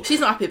it all.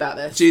 She's not happy about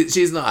this.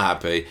 She's not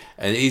happy,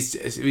 and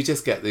we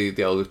just get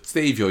the old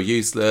Steve, you're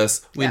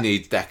useless. We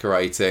need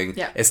decorating,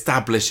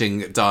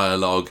 establishing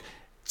dialogue,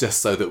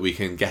 just so that we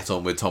can get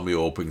on with Tommy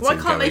Orpington. Why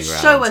can't they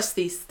show us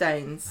these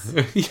stains?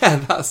 Yeah,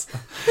 that's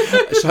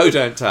show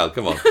don't tell.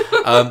 Come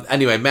on.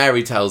 Anyway,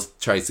 Mary tells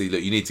Tracy,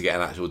 look, you need to get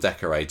an actual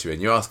decorator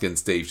in. You're asking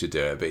Steve to do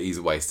it, but he's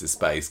a waste of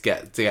space.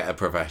 Get a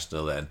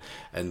professional in.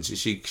 And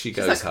she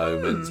goes like,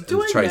 home, and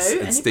Tracy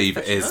and Steve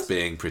is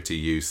being pretty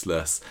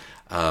useless.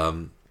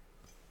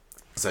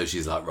 So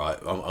she's like, right,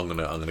 I'm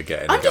gonna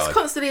get in. I'm just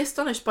constantly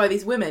astonished by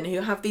these women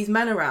who have these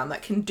men around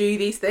that can do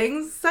these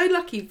things. So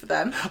lucky for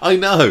them. I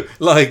know,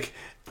 like.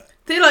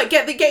 They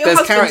get your there's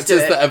husband characters to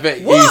do it. that are a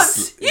bit what?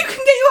 useless. You can get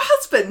your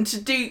husband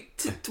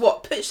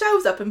to put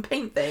shelves up and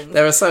paint things.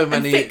 There are so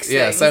many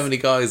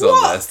guys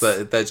on this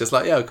that they're just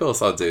like, yeah, of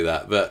course I'll do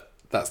that, but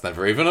that's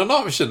never even an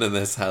option in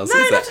this house, is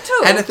it? Not at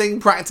all. Anything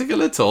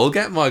practical at all?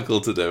 Get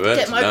Michael to do it.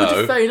 Get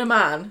Michael to phone a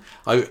man.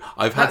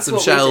 I've had some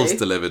shelves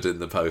delivered in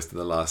the post in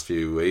the last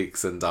few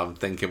weeks, and I'm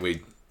thinking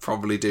we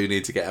probably do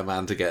need to get a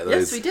man to get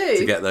those. Yes, we do.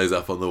 To get those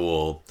up on the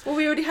wall. Well,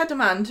 we already had a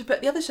man to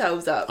put the other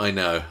shelves up. I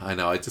know.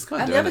 I just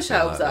can't do the other anything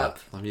shelves like up.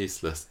 That. I'm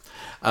useless.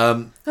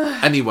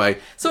 Anyway,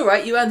 it's all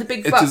right. You earned the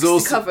big bucks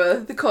to cover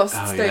the costs,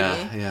 don't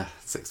you? Yeah,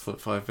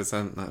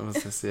 6.5%. That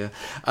was this year.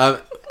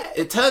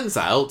 It turns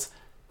out,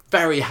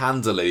 very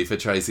handily for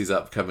Tracy's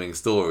upcoming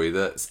story,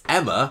 that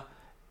Emma.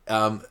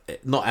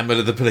 Not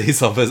Emma the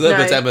police officer,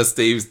 but Emma,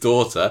 Steve's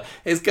daughter,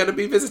 is going to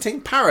be visiting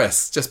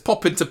Paris. Just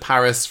pop into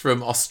Paris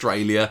from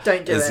Australia,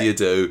 you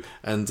do.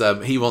 And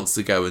he wants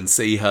to go and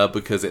see her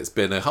because it's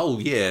been a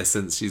whole year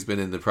since she's been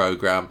in the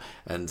programme,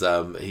 and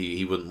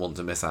he wouldn't want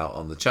to miss out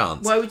on the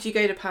chance. Why would you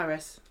go to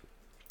Paris?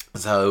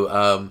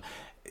 So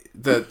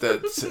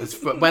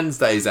the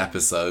Wednesday's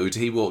episode,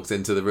 he walks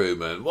into the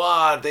room and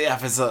the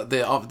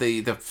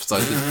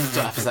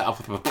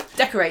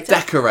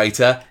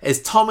decorator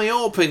is Tommy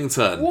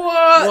Orpington.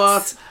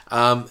 What?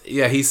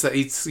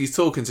 He's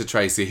talking to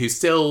Tracy, who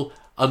still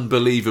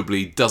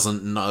unbelievably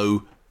doesn't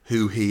know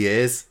who he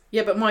is.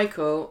 Yeah, but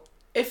Michael,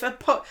 if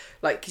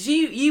because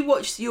you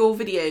watch your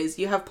videos,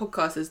 you have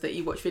podcasters that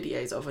you watch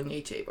videos of on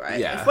YouTube, right?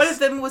 Yes. If one of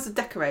them was a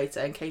decorator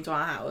and came to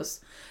our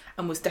house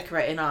and was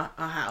decorating our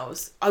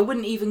house, I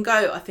wouldn't even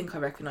go, I think I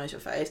recognise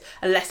your face,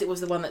 unless it was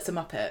the one that's a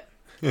Muppet.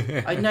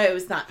 I know it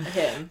was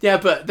him. Yeah,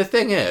 but the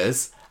thing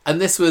is, and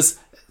this was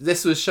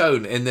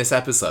shown in this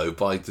episode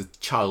by the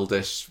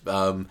childish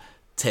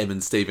Tim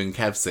and Stephen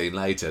Kev scene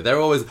later. They're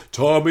always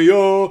Tommy.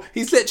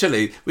 He's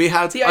literally, we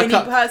had the only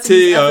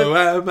person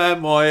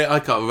Tommy. I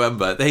can't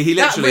remember. He literally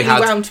that really had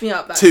wound me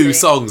up, that two scene.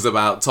 songs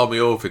about Tommy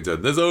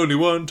Orpington. There's only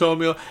one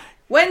Tommy.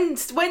 When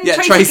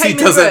Tracy came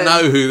doesn't in the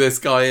room, know who this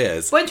guy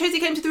is. When Tracy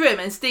came to the room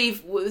and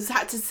Steve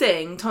had to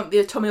sing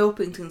the Tommy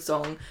Orpington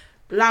song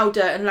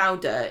louder and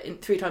louder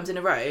 3 times in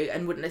a row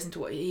and wouldn't listen to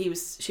what she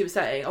was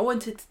saying, I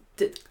wanted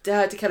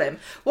her to kill him.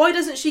 Why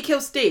doesn't she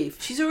kill Steve?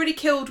 She's already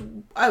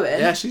killed Owen.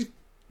 Yeah, she's...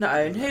 Not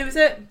Owen. Who was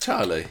it?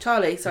 Charlie,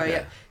 sorry,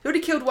 yeah. He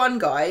already killed one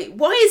guy.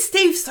 Why is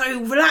Steve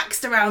so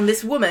relaxed around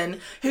this woman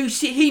who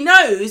he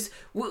knows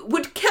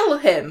would kill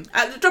him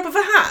at the drop of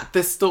a hat?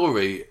 This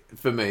story,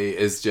 for me,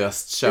 is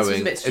just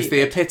showing... It's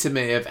the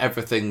epitome of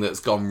everything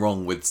that's gone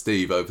wrong with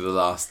Steve over the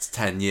last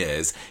 10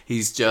 years.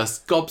 He's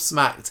just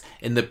gobsmacked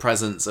in the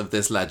presence of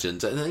this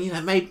legend.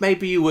 And,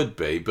 maybe you would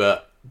be,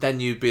 but then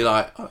you'd be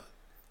like... Oh,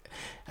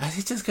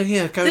 he's just going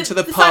to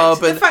the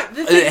pub and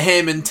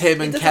him and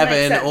Tim and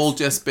Kevin all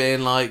just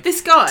being like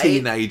this guy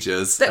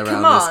teenagers that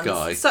around this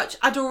guy. Such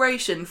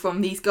adoration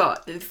from these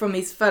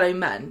fellow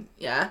men.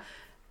 Yeah,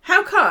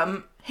 how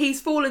come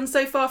he's fallen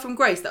so far from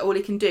grace that all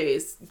he can do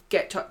is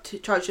get charged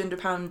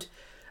 £100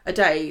 a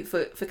day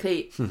for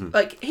cleat?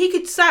 Like, he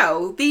could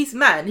sell these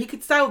men. He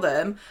could sell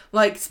them.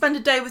 Like, spend a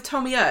day with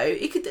Tommy O.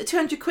 He could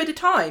 £200 a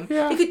time.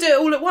 Yeah. He could do it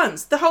all at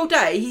once. The whole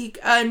day he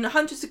earn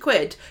hundreds of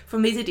quid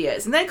from these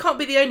idiots, and they can't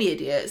be the only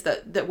idiots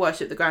that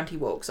worship the ground he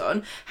walks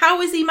on.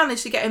 How has he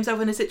managed to get himself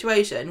in a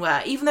situation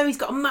where, even though he's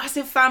got a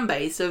massive fan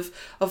base of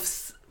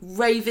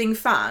raving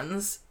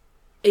fans,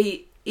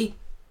 he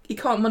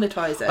can't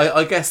monetize it?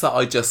 I guess that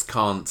I just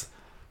can't.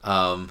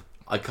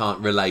 I can't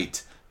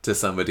relate to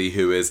somebody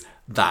who is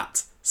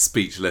that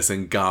speechless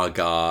and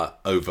gaga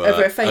over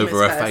a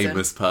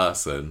famous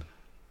person.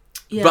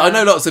 Yeah. But I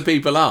know lots of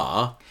people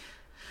are.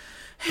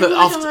 But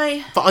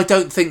I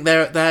don't think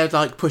they're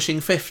like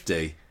pushing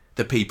 50.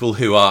 The people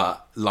who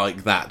are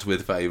like that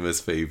with famous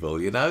people,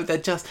 they're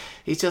just,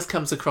 he just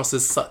comes across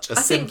as such a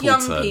simpleton. I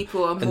think young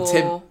people are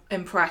more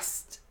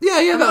impressed.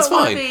 Yeah, that's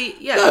fine.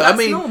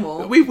 That's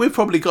normal. We've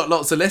probably got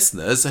lots of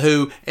listeners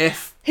who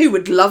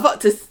would love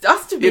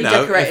us to be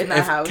decorating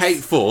their house. Kate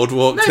Ford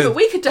walked in... No, but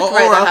we could decorate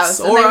their house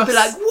and they would be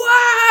like,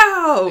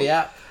 wow!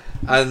 Yeah.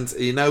 And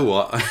you know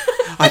what?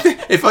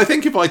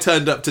 If I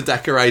turned up to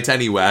decorate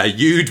anywhere,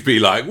 you'd be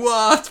like,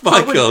 what,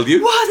 Michael?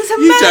 Wow, that's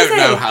amazing! You don't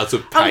know how to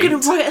paint. I'm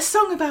going to write a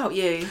song about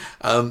you.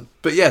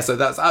 But yeah, so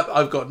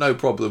I've got no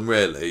problem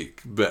really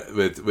but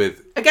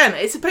with... Again,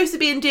 it's supposed to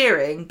be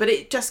endearing, but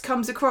it just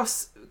comes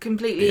across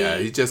completely... Yeah,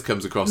 he just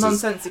comes across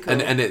nonsensical.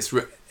 And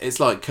it's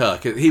like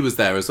Kirk. He was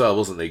there as well,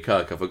 wasn't he?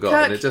 Kirk, I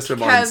forgot. And it just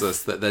reminds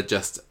us that they're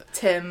just...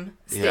 Tim,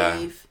 Steve... Yeah.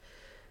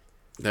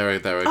 They're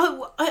a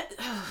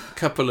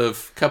couple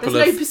of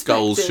no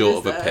goals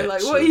short of a pitch.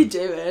 Like, what are you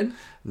doing?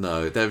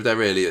 No, they're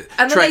really...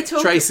 And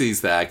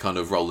Tracy's there kind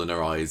of rolling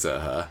her eyes at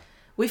her.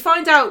 We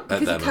find out,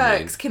 because of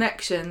Kirk's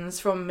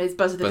connections from his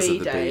Buzz of the Bee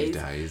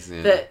days,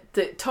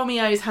 that Tommy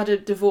O's had a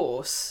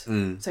divorce,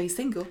 so he's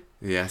single.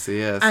 Yes, he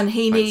is. And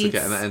he needs... Thanks for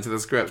getting that into the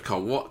script.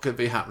 God, what could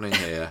be happening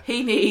here?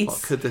 He needs...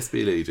 What could this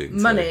be leading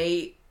to?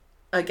 Money,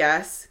 I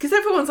guess. Because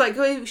everyone's like,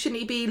 oh, shouldn't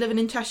he be living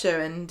in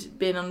Cheshire and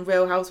being on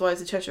Real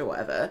Housewives of Cheshire or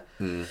whatever?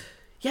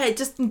 Yeah, it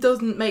just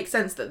doesn't make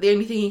sense that the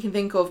only thing he can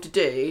think of to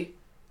do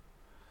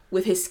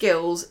with his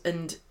skills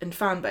and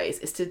fan base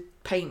is to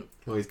paint.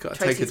 Well, he's got to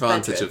take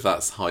advantage of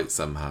that height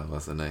somehow,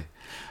 hasn't he?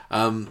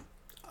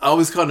 I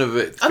was kind of...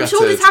 I'm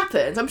sure this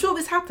happens.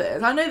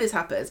 I know this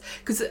happens.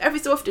 Because every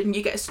so often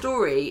you get a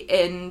story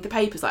in the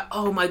papers like,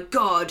 oh my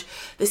God,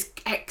 this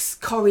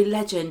ex-Corrie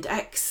legend,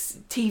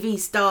 ex-TV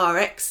star,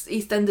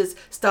 ex-EastEnders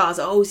stars,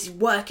 he's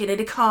working in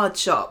a card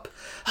shop.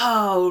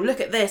 Oh, look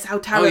at this, how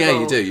terrible. Oh yeah,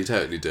 you do. You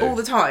totally do. All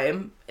the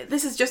time.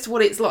 This is just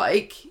what it's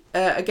like,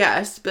 I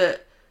guess,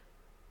 but...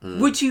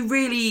 Would you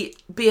really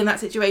be in that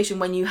situation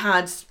when you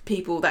had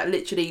people that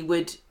literally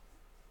would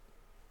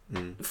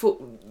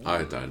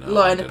I don't know.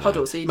 Lie in a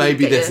puddle? So you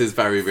maybe this is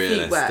very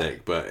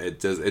realistic, but it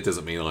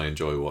doesn't mean I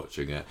enjoy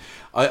watching it.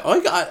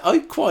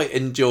 I quite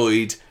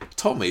enjoyed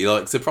Tommy.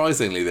 Like,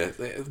 surprisingly,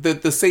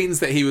 the scenes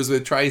that he was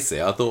with Tracy,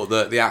 I thought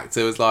that the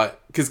actor was like,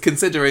 because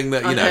considering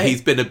that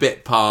he's been a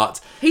bit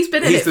part, he's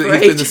been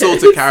the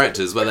sort of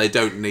characters where they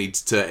don't need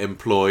to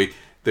employ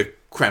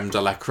creme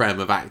de la creme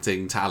of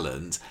acting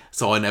talent,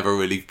 so I never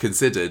really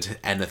considered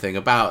anything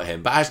about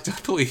him. But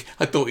actually,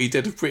 I thought he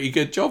did a pretty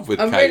good job with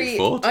Kate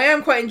Ford. I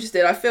am quite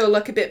interested. I feel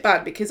like a bit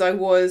bad because I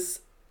was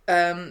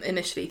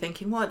initially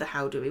thinking, why the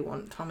hell do we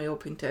want Tommy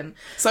Orpington?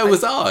 So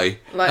was I.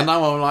 And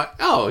now I'm like,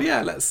 oh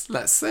yeah, let's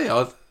see.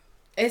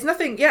 It's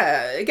nothing.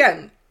 Yeah,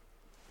 again,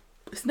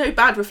 it's no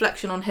bad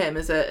reflection on him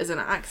as an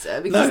actor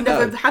because he's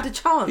never had a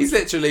chance. He's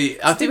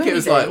literally, I think it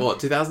was like,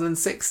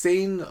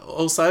 2016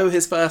 or so,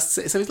 his first,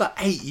 so it's like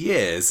 8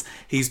 years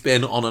he's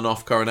been on and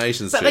off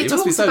Coronation Street. But they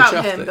talked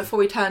about him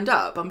before he turned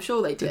up. I'm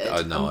sure they did.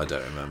 I don't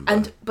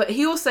remember. But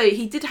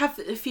he did have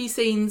a few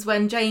scenes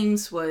when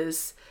James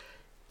was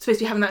supposed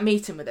to be having that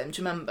meeting with him.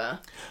 Do you remember?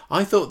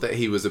 I thought that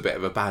he was a bit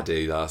of a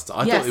baddie last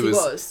time. Yes, he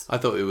was. I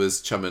thought he was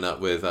chumming up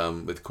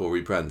with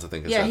Corey Brent. I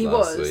think I said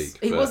last week.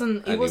 He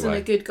wasn't a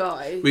good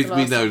guy. We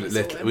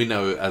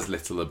know as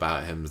little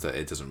about him that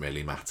it doesn't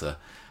really matter.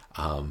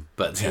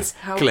 But yes,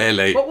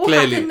 clearly. What will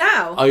happen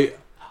now?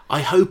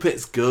 I hope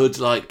it's good.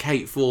 Like,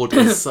 Kate Ford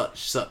is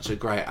such a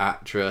great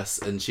actress,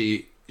 and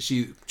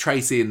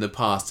Tracy in the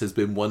past has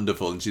been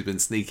wonderful, and she's been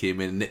sneaky and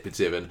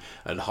manipulative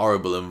and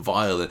horrible and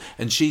violent,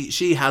 and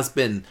she has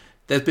been.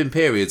 There's been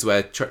periods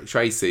where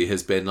Tracy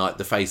has been like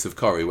the face of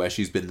Corrie, where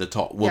she's been the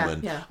top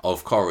woman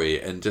of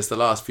Corrie, and just the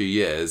last few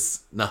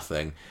years,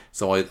 nothing.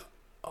 So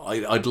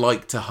I'd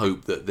like to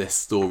hope that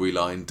this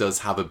storyline does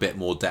have a bit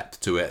more depth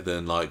to it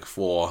than like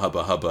for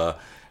hubba,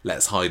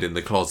 let's hide in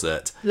the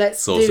closet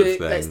sort of thing.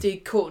 Let's do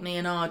Courtney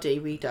and Ardy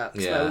redux,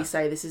 where we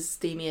say this is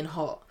steamy and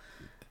hot.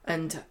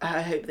 And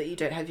I hope that you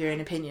don't have your own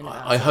opinion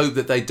about it. I hope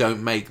that they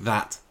don't make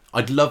that.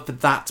 I'd love for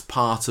that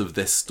part of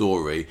this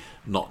story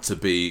not to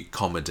be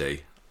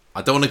comedy.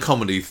 I don't want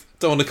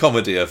a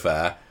comedy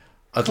affair.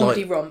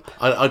 Romp.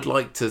 I'd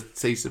like to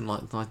see some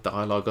like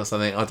dialogue or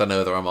something. I don't know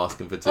whether I'm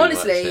asking for too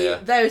much here.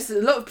 There's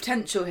a lot of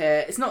potential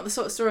here. It's not the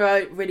sort of story I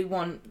really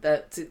want.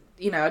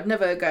 I'd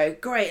never go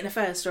great an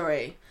affair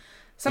story.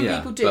 Some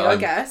people do, I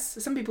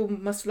guess. Some people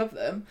must love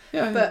them.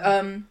 Yeah. But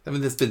I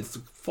mean, there's been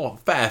a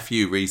fair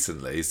few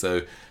recently,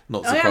 so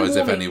not surprised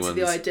if anyone's.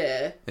 To the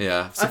idea.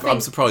 Yeah, I'm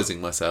surprising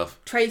myself.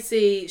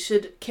 Tracy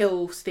should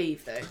kill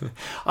Steve, though.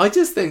 I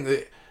just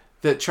think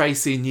that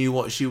Tracy knew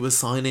what she was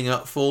signing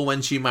up for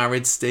when she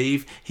married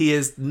Steve. He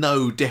is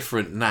no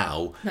different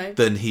now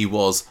than he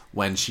was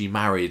when she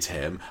married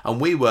him.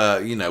 And we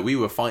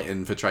were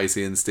fighting for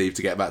Tracy and Steve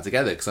to get back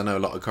together, because I know a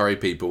lot of Corrie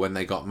people, when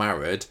they got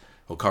married,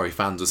 or Corrie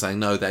fans, were saying,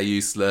 no, they're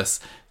useless.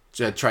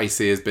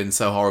 Tracy has been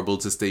so horrible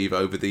to Steve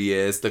over the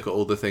years. Look at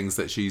all the things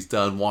that she's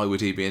done. Why would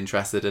he be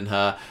interested in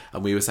her?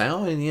 And we were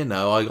saying,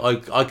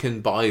 I can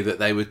buy that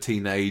they were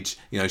teenage.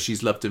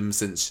 She's loved him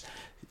since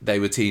they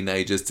were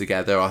teenagers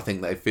together. I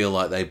think they feel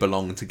like they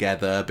belong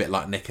together, a bit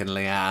like Nick and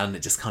Leanne.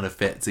 It just kind of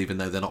fits, even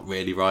though they're not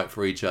really right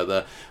for each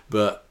other.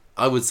 But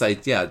I would say,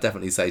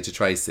 definitely say to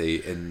Tracy,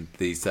 in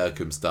these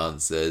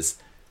circumstances,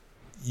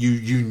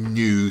 you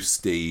knew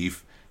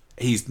Steve.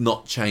 He's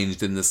not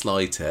changed in the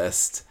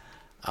slightest.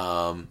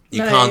 You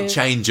can't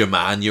change a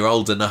man. You're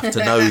old enough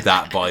to know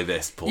that by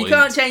this point. You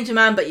can't change a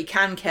man, but you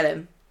can kill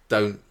him.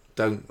 Don't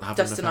have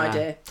just an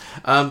idea.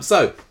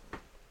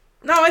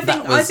 No,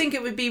 I think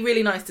it would be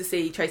really nice to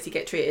see Tracy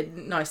get treated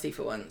nicely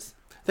for once.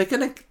 They're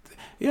gonna,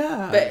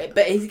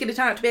 But he's gonna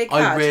turn out to be a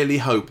cad. I really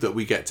hope that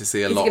we get to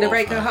see a lot of her. He's gonna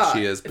break her heart.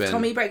 She has been. If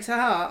Tommy breaks her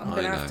heart, I'm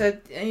gonna have to,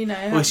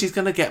 Well, she's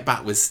gonna get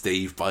back with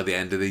Steve by the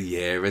end of the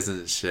year,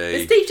 isn't she?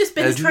 Has Steve just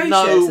been atrocious?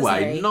 No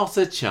way, not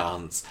a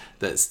chance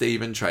that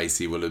Steve and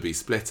Tracy will be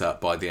split up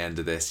by the end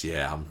of this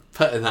year. I'm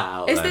putting that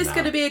out there. Is this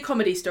going to be a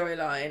comedy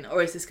storyline,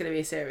 or is this going to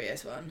be a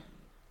serious one?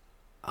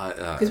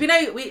 Because we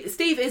know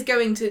Steve is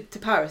going to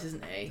Paris,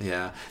 isn't he?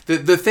 Yeah.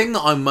 The thing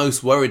that I'm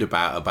most worried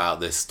about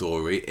this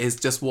story is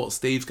just what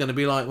Steve's going to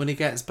be like when he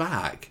gets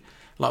back.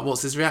 Like,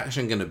 what's his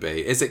reaction going to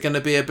be? Is it going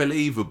to be a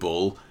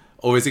believable,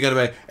 or is he going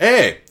to be,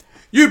 hey,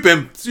 you've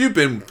been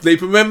sleeping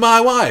with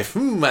my wife,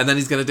 and then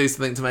he's going to do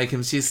something to make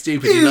him she's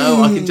stupid?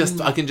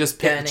 I can just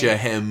picture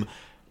him.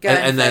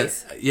 And then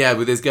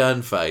with his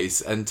gurn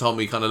face, and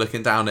Tommy kind of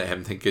looking down at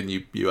him, thinking,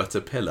 "You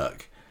utter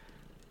pillock."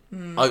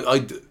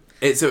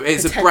 It's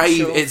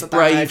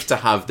brave to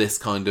have this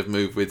kind of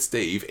move with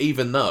Steve,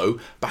 even though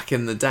back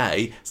in the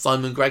day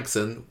Simon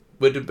Gregson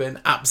would have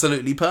been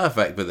absolutely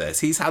perfect for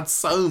this. He's had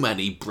so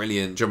many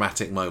brilliant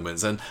dramatic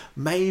moments, and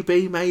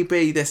maybe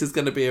this is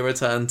going to be a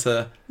return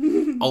to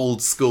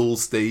old school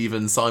Steve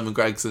and Simon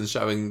Gregson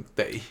showing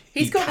that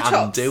he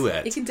can do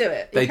it. He can do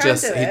it.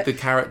 The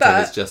character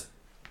is just.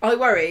 I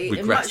worry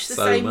in much the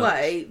same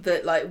way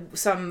that like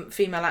some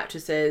female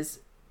actresses,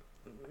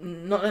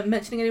 not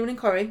mentioning anyone in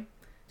Corrie,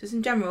 just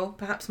in general,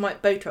 perhaps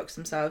might Botox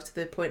themselves to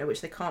the point at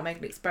which they can't make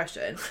an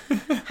expression.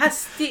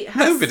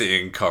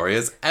 Nobody in Corrie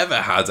has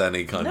ever had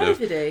any kind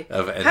of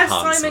enhancement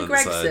has Simon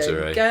Gregson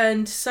surgery.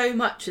 Gurned so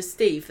much as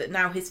Steve that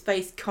now his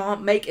face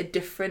can't make a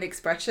different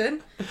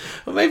expression?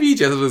 Well, maybe he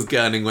just was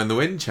gurning when the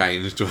wind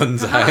changed one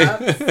day.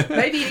 Perhaps.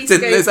 Maybe he needs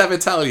Didn't this ever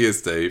tell you,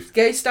 Steve?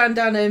 Go stand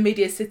down in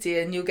Media City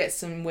and you'll get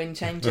some wind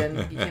changing.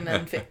 You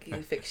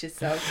can fix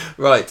yourself.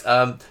 Right.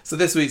 So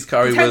this week's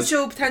Corrie was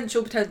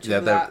potential.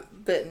 Yeah,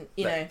 but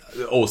you know,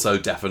 also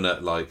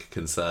definite like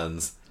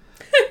concerns.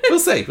 We'll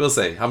see.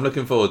 I'm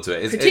looking forward to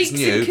it. It's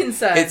new. And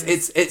concerns.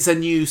 It's a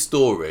new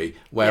story,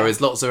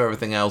 whereas lots of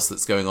everything else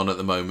that's going on at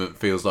the moment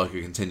feels like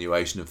a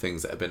continuation of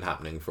things that have been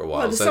happening for a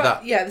while.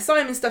 The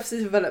Simon stuff's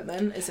a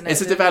development, isn't it?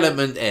 It's a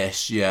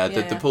development-ish,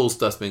 The Paul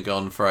stuff's been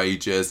going on for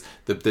ages.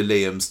 The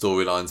Liam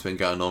storyline's been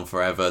going on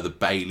forever. The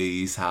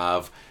Baileys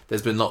have.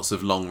 There's been lots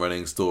of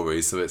long-running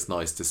stories, so it's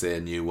nice to see a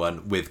new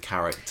one with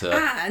character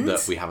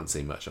that we haven't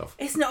seen much of.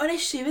 It's not an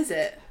issue, is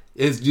it?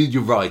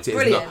 You're right. It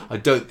is not. I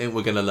don't think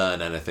we're going to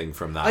learn anything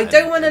from that. I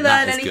don't want to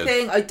learn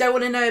anything. I don't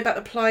want to know about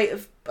the plight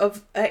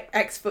of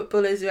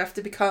ex-footballers who have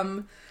to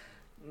become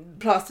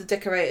plaster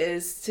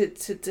decorators to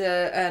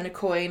earn a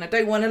coin. I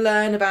don't want to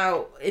learn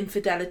about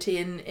infidelity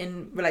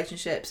in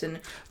relationships and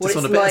what just it's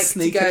want a bit like of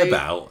sneaking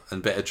about and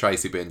a bit of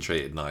Tracy being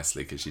treated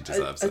nicely because she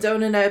deserves it. I don't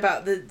want to know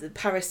about the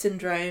Paris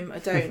syndrome. I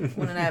don't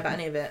want to know about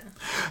any of it.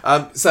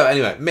 So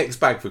anyway, mixed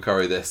bag for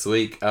Corrie this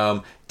week.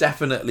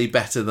 Definitely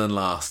better than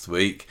last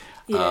week.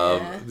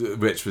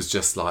 Which was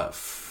just like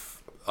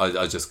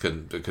I just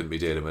couldn't be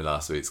dealing with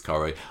last week's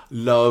Corrie.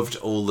 Loved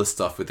all the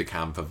stuff with the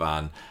camper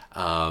van.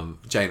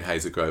 Jane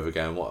Hazelgrove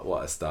again,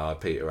 what a star.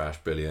 Peter Ash,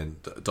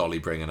 brilliant. Dolly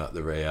bringing up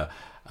the rear.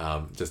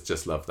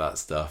 Just loved that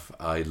stuff.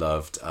 I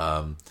loved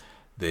I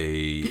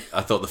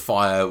thought the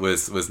fire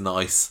was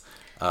nice.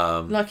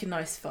 Like a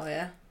nice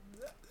fire.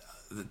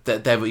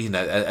 There,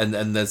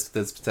 and there's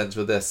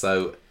potential there.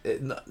 So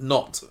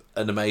not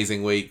an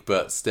amazing week,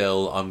 but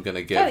still, I'm going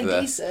to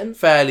give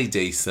fairly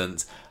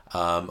decent.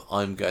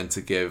 I'm going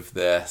to give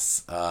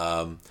this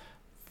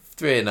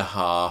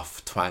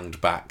 3.5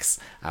 twanged backs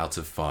out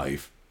of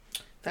 5.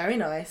 Very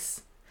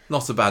nice.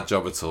 Not a bad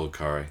job at all,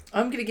 Corrie.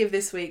 I'm going to give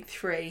this week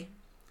 3.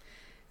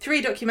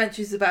 3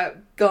 documentaries about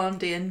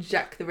Gandhi and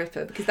Jack the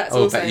Ripper, because that's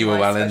also I bet you were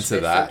well into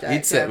that. Subject,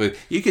 You'd sit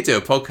with. You could do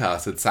a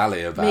podcast with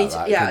Sally about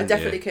that. Yeah, I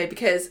definitely could,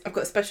 because I've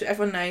got a special.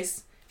 Everyone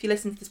knows. If you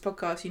listen to this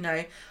podcast, you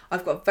know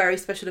I've got a very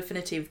special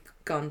affinity with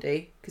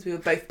Gandhi because we were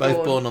both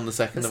born on the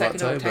 2nd of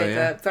October.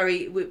 Yeah.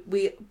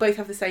 We both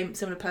have the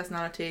similar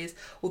personalities.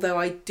 Although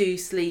I do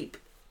sleep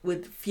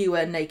with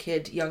fewer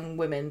naked young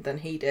women than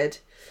he did,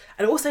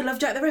 and also love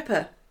Jack the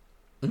Ripper.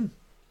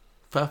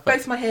 Perfect.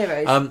 Both my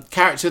heroes.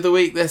 Character of the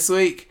week this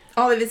week.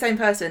 Are we the same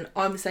person?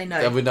 I'm going to say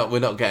no. We're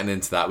not getting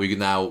into that.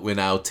 We're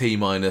now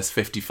T-minus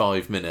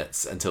 55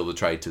 minutes until the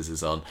Traitors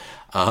is on.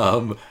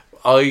 Hard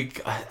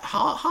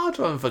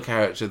one for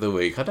character of the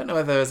week. I don't know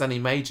whether there's any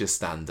major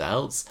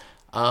standouts.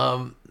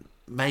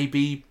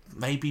 Maybe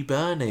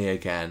Bernie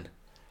again,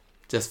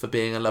 just for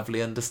being a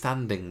lovely,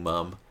 understanding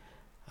mum.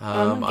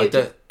 Can I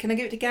give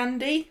it to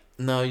Gandhi?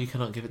 No, you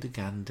cannot give it to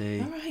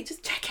Gandhi. All right,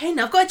 just check in.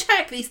 I've got to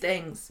check these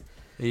things.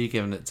 Who are you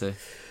giving it to?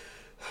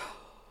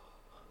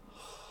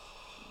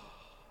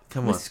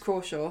 Come on. Mrs.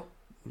 Crawshaw.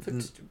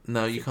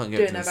 No, you can't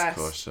give it to Mrs.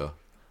 Crawshaw.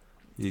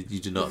 You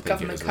do not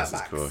think it was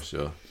Mrs.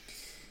 Crawshaw.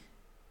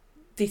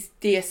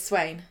 D.S.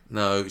 Swain.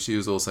 No, she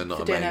was also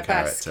not a main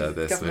character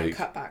this government week.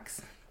 Cutbacks.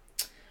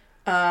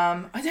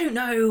 I don't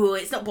know.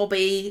 It's not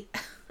Bobby.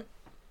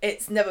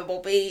 It's never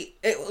Bobby.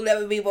 It will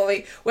never be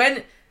Bobby.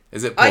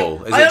 Is it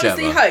Paul? I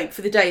honestly hope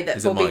for the day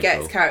that Bobby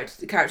gets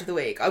character of the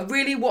week. I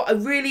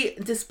really,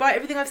 despite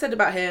everything I've said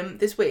about him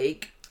this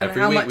week, every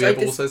and how week much we have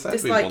I also said we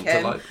dislike want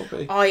him, to like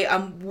Bobby. I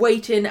am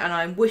waiting and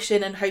I'm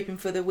wishing and hoping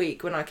for the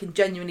week when I can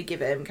genuinely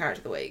give him character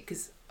of the week,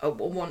 because I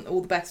want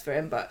all the best for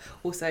him, but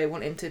also I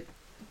want him to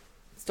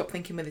stop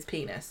thinking with his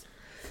penis.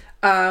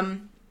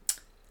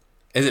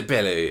 Is it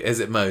Billy? Is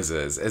it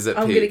Moses? Is it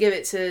I'm going to give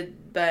it to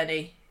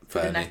Bernie. For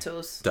the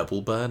Nettles.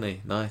 Double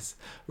Bernie. Nice.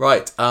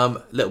 Right,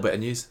 little bit of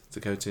news to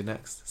go to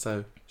next.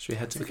 So, should we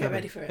head to the cabin? Get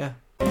ready for it. Yeah.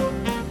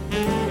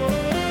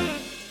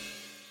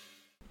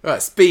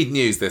 Right, speed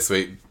news this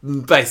week.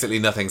 Basically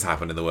nothing's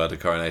happened in the world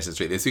of Coronation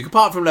Street this week,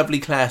 apart from lovely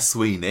Claire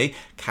Sweeney.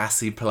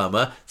 Cassie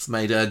Plummer has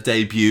made her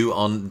debut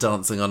on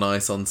Dancing on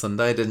Ice on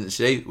Sunday, didn't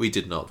she? We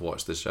did not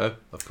watch the show,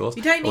 of course.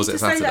 You don't need to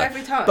say that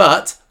every time.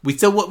 But we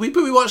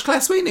watched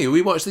Claire Sweeney.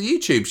 We watched the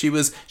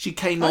YouTube. She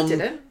came on. I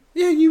didn't.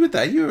 Yeah, you were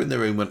there. You were in the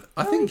room when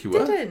I think you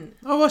were. Didn't.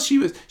 Oh well, she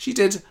was. She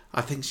did. I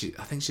think she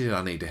did.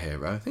 I Need a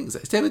Hero. I think so.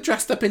 They were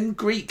dressed up in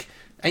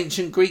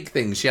ancient Greek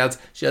things. She had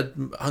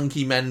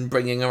hunky men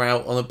bringing her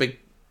out on a big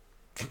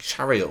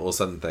chariot or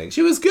something.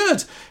 She was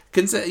good.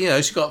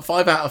 She got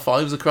 5 out of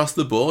 5s across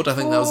the board. I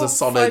think that was a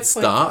solid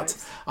start.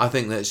 I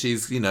think that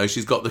she's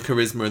got the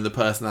charisma and the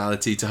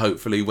personality to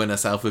hopefully win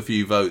herself a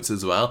few votes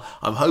as well.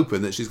 I'm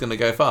hoping that she's going to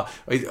go far.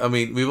 I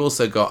mean, we've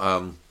also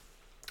got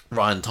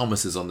Ryan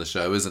Thomas is on the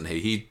show, isn't he?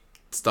 He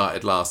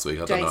started last week.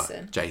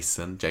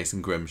 Jason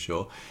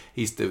Grimshaw.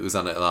 He was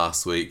on it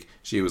last week.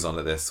 She was on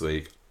it this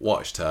week.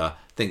 Watched her.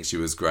 Think she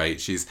was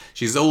great. She's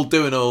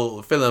filling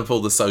up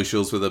all the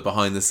socials with her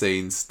behind the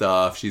scenes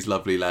stuff. She's a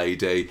lovely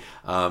lady.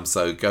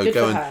 So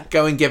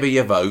go and give her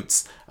your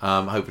votes.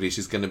 Hopefully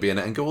she's going to be in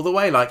it and go all the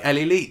way like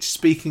Ellie Leach.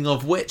 Speaking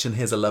of which, and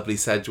here's a lovely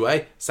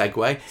segue.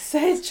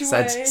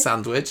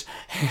 Sandwich.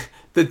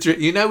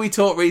 We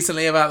talked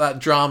recently about that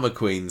Drama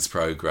Queens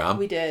programme.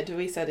 We did.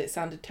 We said it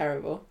sounded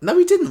terrible. No,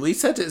 we didn't. We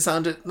said it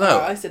sounded... No.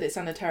 Oh, I said it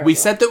sounded terrible. We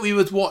said that we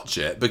would watch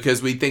it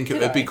because we think it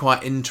would be I?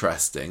 quite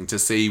interesting to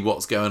see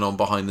what's going on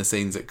behind the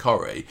scenes at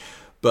Corrie.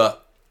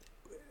 But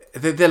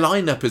the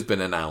lineup has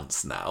been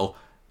announced now,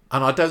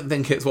 and I don't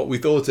think it's what we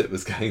thought it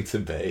was going to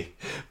be,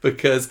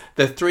 because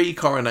the 3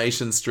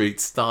 Coronation Street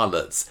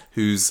starlets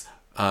whose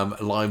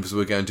lives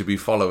we're going to be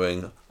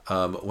following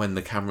when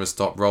the cameras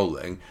stop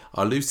rolling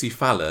are Lucy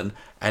Fallon,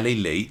 Ellie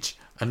Leach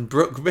and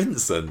Brooke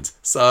Vincent.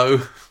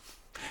 So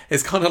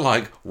it's kind of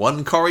like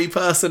one Corrie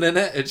person in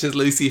it. It's just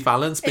Lucy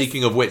Fallon.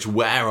 Speaking of which,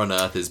 where on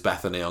earth is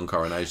Bethany on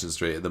Coronation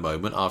Street at the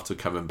moment after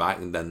coming back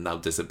and then now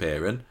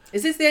disappearing?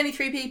 Is this the only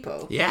 3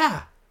 people?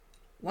 Yeah.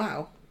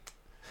 Wow.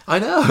 I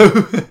know.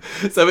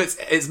 So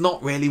it's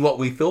not really what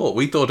we thought.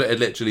 We thought it'd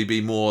literally be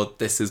more,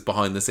 this is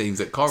behind the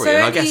scenes at Corrie. So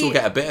and I guess we'll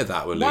get a bit of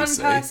that with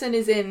Lucy. One person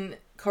is in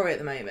Corrie at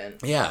the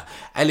moment. Yeah.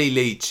 Ellie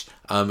Leach.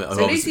 So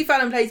Lucy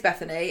Fallon plays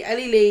Bethany.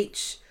 Ellie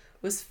Leach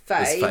was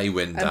Faye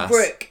Windass. And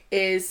Brooke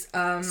is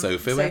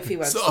Sophie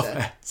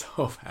Webster.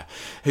 Sophie,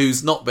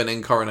 who's not been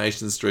in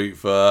Coronation Street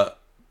for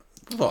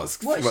What's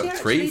she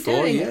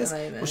 3-4 years.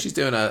 Well, she's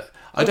doing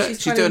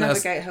she's trying to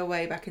navigate her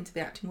way back into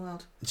the acting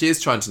world. She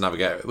is trying to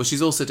navigate it. Well,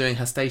 she's also doing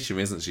her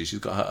stationery, isn't she? She's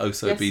got her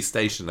O-So-Be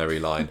stationery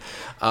line.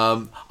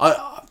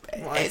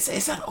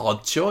 It's an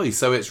odd choice.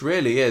 So it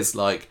really is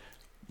like,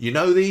 you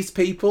know these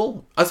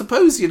people? I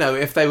suppose,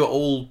 if they were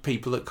all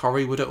people at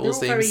Corrie, would it all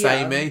seem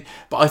samey?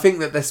 But I think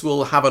that this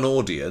will have an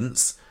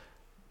audience.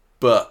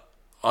 But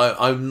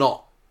I'm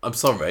not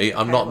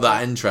that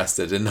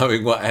interested in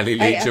knowing what Ellie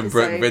Leach and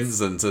Brooke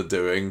Vincent are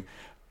doing.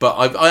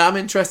 But I am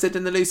interested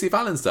in the Lucy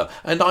Fallon stuff.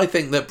 And I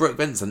think that Brooke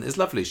Vincent is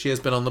lovely. She has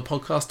been on the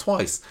podcast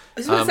twice. I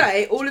was going to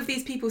say, all of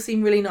these people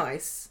seem really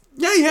nice.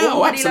 Yeah,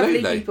 all really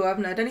absolutely. Lovely people. I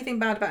haven't heard anything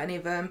bad about any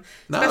of them.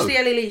 No. Especially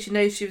Ellie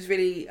Leach. She was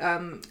really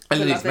Ellie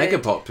Leach's mega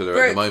popular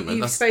Brooke, at the moment.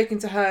 You've spoken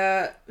to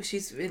her.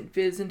 She's been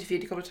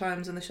interviewed a couple of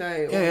times on the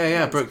show.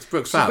 Yeah. Brooke's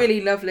she's fab.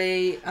 really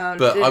lovely.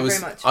 But I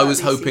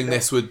was hoping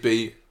this would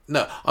be...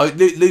 No,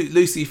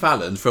 Lucy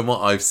Fallon, from what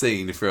I've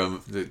seen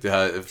from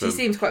her... She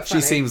seems quite funny.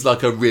 She seems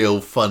like a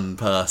real fun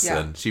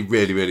person. Yeah. She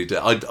really, really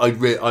does.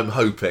 I'm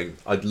hoping...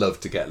 I'd love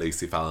to get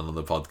Lucy Fallon on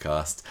the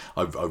podcast.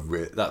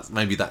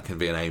 Maybe that can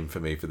be an aim for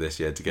me for this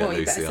year, to get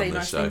Lucy on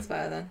the show. Things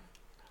about her, then.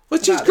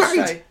 Well, she's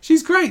great.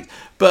 She's great.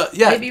 But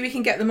yeah, maybe we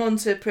can get them on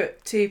to promote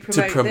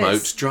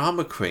this.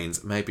 Drama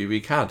Queens. Maybe we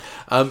can.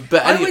 But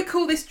I would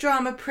call this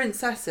drama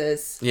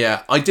princesses.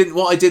 Yeah, I didn't.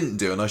 What I didn't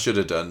do, and I should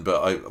have done,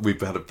 but we've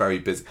had a very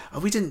busy.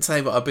 We didn't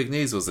say what our big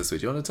news was this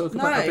week. Do you want to talk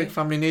about our big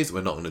family news? We're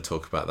not going to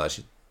talk about that.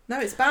 No,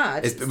 it's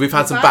bad. We've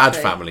had some bad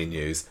family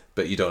news,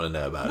 but you don't want to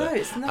know about it. No,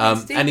 it's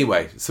not.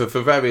 Anyway, so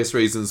for various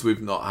reasons,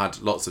 we've not had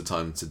lots of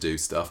time to do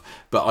stuff.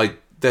 But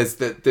there's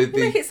the you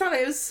make it sound like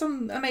it was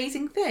some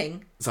amazing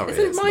thing. Sorry,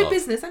 it's my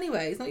business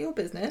anyway. It's not your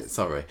business.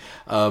 Sorry,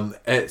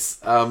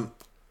 it's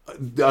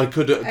I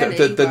could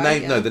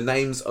the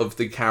names of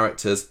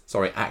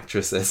the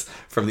actresses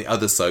from the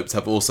other soaps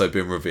have also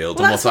been revealed.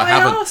 Well, and that's what I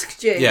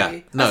asked you.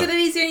 Yeah, no. I said, are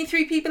these the only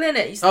 3 people in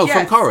it? You said, yes.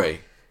 From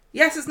Corrie.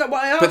 Yes, it's not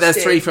what I asked. But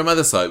there's 3 from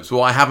other soaps.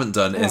 What I haven't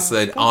done is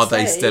said, are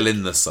they still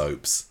in the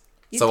soaps?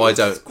 So I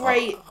don't.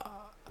 Great.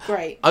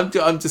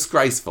 I'm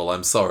disgraceful.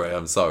 I'm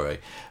sorry.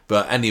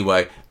 But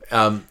anyway.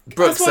 Brooke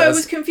That's why I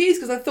was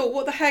confused, because I thought,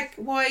 what the heck?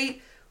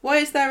 Why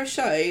is there a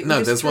show?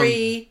 No, there's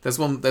 3.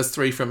 There's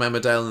 3 from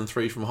Emmerdale and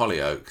 3 from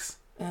Hollyoaks.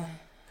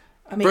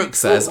 Brooke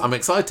says, I'm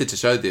excited to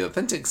show the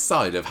authentic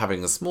side of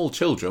having small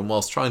children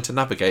whilst trying to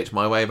navigate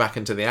my way back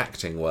into the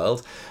acting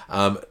world.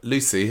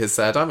 Lucy has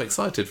said, I'm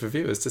excited for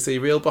viewers to see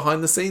real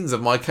behind the scenes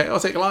of my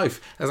chaotic life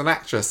as an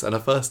actress and a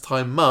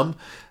first-time mum.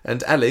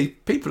 And Ellie,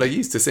 people are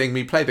used to seeing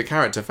me play the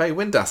character Faye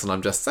Windass, and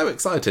I'm just so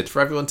excited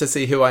for everyone to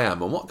see who I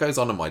am and what goes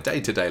on in my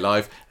day-to-day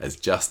life as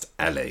just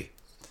Ellie.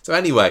 So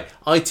anyway,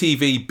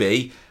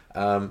 ITVB,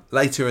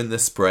 later in the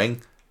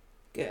spring...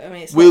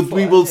 we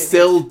will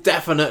still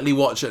definitely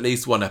watch at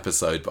least one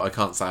episode, but I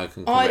can't say I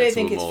can commit I don't to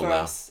think them it's all for now.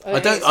 us.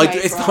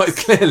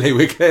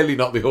 We're clearly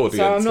not the audience.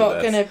 So I'm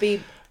not going to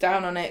be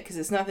down on it because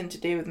it's nothing to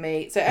do with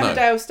me. So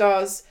Emmerdale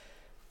stars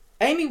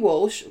Amy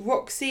Walsh,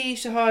 Roxy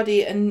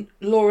Shahadi and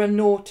Laura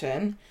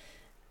Norton,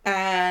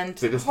 and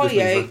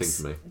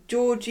Hollyoaks,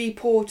 Georgie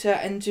Porter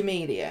and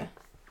Jamelia.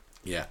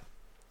 Yeah.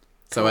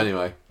 So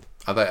anyway,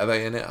 are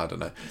they in it? I don't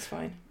know. It's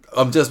fine.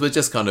 We're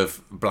just kind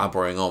of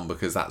blabbering on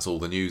because that's all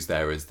the news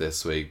there is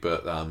this week.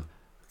 But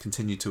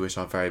continue to wish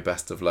our very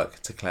best of luck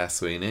to Claire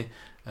Sweeney,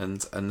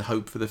 and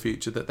hope for the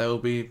future that there will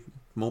be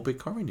more big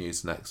Corrie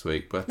news next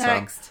week. But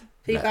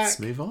feedback. Let's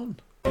move on.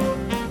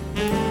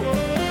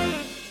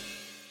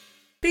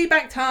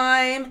 Feedback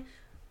time.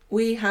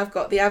 We have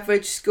got the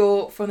average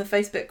score from the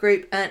Facebook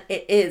group, and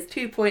it is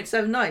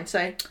 2.79.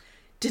 So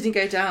didn't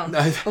go down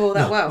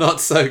well.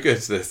 Not so good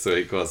this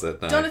week, was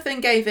it? No.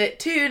 Jonathan gave it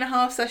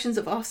 2.5 sessions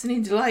of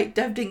afternoon delight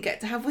Dev didn't get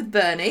to have with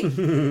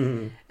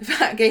Bernie.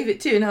 Pat gave it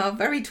 2.5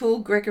 very tall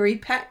Gregory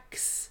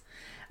Pecks.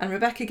 And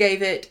Rebecca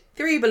gave it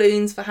 3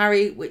 balloons for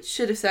Harry, which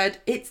should have said,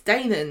 it's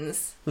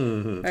Damon's.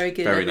 Very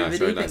good, Very everybody. nice,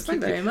 very nice.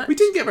 Thank you very much. We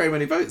didn't get very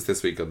many votes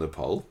this week on the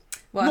poll.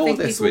 Well, More I think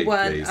this people week,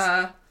 weren't...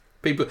 please.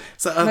 People,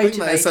 so I think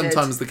that is motivated.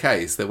 sometimes the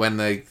case that when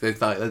they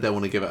don't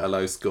want to give it a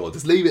low score,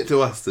 just leave it to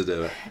us to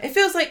do it. It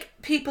feels like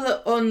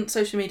people on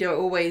social media are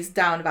always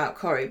down about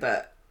Corrie,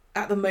 but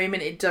at the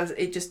moment it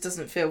just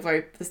doesn't feel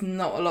very... There's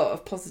not a lot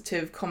of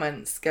positive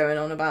comments going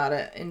on about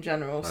it in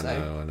general. I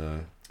know.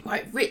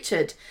 Right,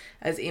 Richard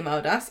has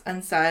emailed us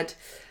and said,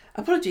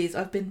 apologies,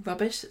 I've been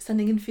rubbish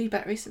sending in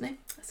feedback recently.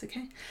 That's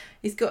okay.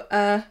 He's got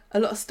a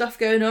lot of stuff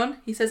going on.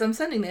 He says, I'm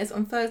sending this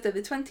on Thursday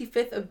the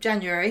 25th of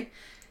January.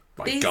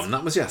 My God,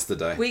 that was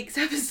yesterday. Week's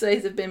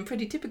episodes have been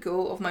pretty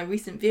typical of my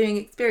recent viewing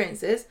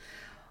experiences.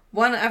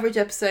 1 average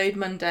episode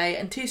Monday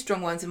and 2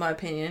 strong ones in my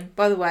opinion.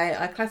 By the way,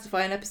 I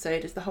classify an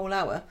episode as the whole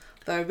hour,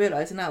 though I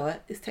realise an hour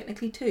is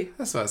technically 2.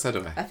 That's what I said,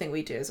 I think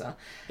we do as well.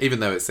 Even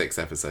though it's 6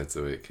 episodes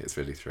a week, it's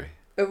really 3.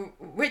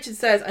 Richard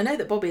says, I know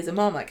that Bobby is a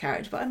Marmite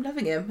character, but I'm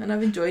loving him and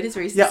I've enjoyed his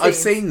recent Yeah, scenes. I've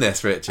seen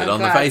this, Richard, on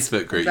the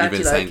Facebook group. You've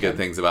been saying good him.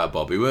 things about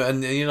Bobby.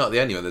 And you're not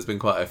the only one. There's been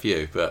quite a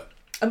few, but...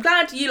 I'm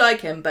glad you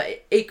like him,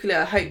 but equally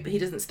I hope he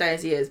doesn't stay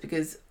as he is,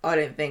 because I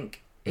don't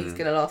think he's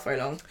going to last very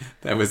long.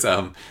 There was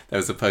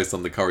a post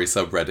on the Corrie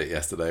subreddit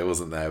yesterday,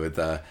 wasn't there, with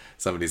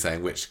somebody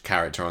saying which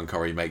character on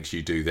Corrie makes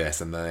you do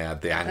this, and then they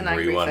had the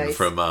angry one face.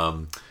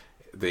 from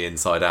the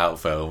Inside Out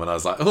film, and I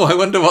was like, oh, I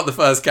wonder what the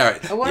first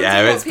character...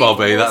 Yeah, it's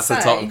Bobby, that's the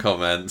top say.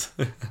 comment.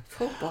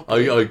 Poor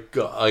Bobby.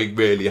 I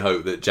really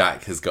hope that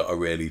Jack has got a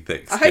really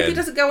thick skin. I hope he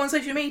doesn't go on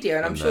social media,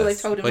 and I'm sure they've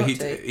told him not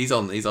to. He's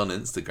on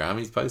Instagram,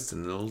 he's posting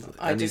and all.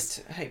 I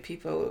just hope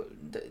people...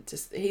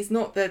 He's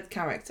not the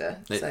character,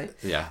 so...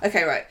 Yeah.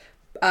 Okay,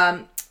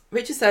 right.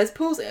 Richard says,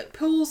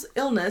 Paul's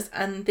illness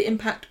and the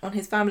impact on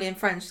his family and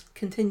friends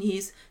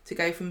continues to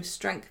go from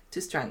strength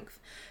to strength.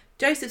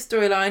 Joseph's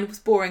storyline was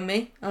boring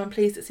me. I'm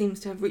pleased it seems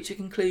to have reached a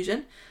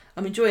conclusion.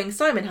 I'm enjoying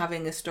Simon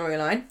having a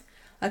storyline.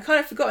 I kind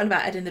of forgotten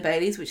about Ed and the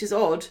Baileys, which is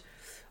odd.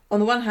 On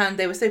the one hand,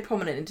 they were so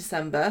prominent in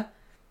December,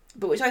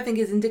 but which I think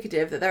is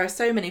indicative that there are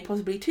so many,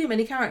 possibly too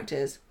many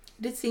characters.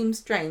 It did seem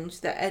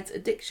strange that Ed's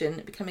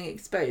addiction becoming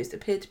exposed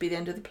appeared to be the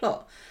end of the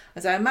plot,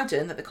 as I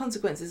imagine that the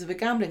consequences of a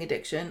gambling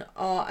addiction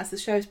are, as the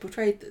show is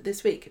portrayed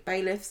this week,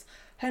 bailiffs,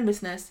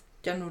 homelessness,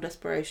 general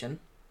desperation.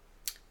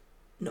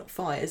 Not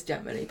fires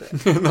generally,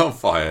 but not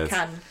fires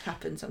can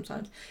happen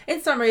sometimes.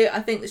 In summary,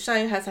 I think the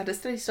show has had a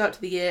steady start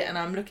to the year, and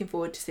I'm looking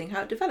forward to seeing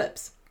how it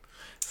develops.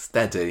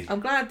 Steady. I'm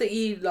glad that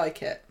you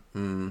like it.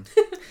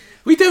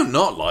 We don't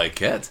not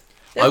like it.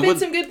 There's been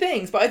some good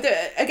things, but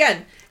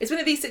again, it's one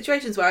of these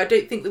situations where I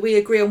don't think that we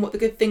agree on what the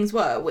good things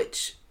were,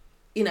 which,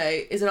 you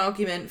know, is an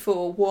argument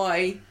for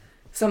why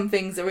some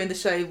things are in the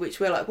show which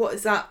we're like, what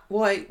is that?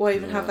 Why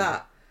even have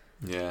that?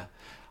 Yeah.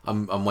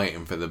 I'm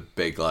waiting for the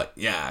big, like,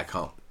 I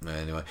can't.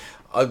 Anyway,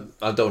 I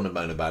don't want to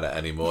moan about it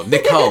anymore.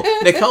 Nicole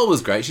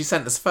was great. She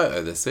sent us a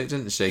photo this week,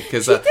 didn't she?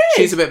 Because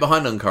she's a bit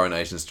behind on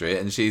Coronation Street,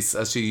 and she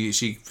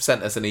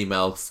sent us an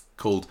email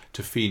called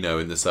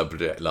Tofino in the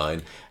subject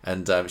line,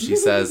 and she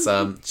says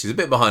she's a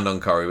bit behind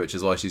on Corrie, which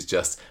is why she's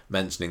just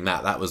mentioning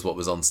that. That was what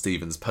was on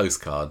Stephen's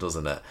postcard,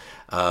 wasn't it?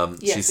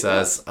 Yes, she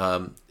says.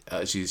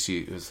 She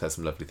says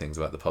some lovely things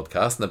about the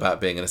podcast and about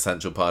being an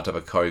essential part of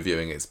a Corrie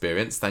viewing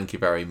experience. Thank you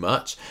very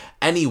much.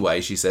 Anyway,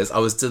 she says, I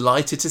was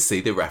delighted to see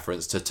the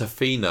reference to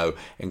Tofino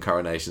in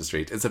Coronation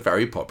Street. It's a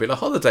very popular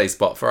holiday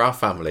spot for our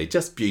family.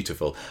 Just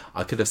beautiful.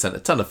 I could have sent a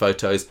ton of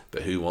photos,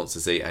 but who wants to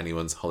see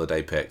anyone's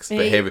holiday pics? Me.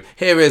 But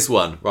here is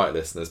one. Right,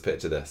 listeners,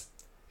 picture this.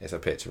 It's a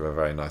picture of a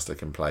very nice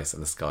looking place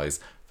and the sky's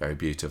very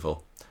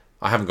beautiful.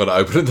 I haven't got it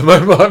open at the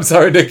moment. I'm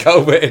sorry,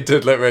 Nicole, but it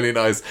did look really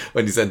nice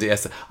when you sent it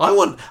yesterday.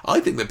 I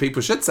think that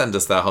people should send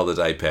us their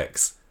holiday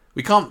pics.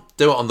 We can't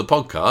do it on the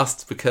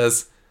podcast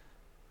because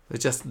we're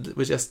just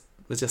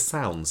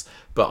sounds.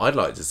 But I'd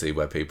like to see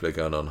where people are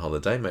going on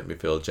holiday. Make me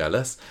feel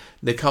jealous.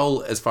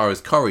 Nicole, as far as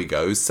Corrie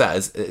goes,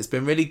 says it's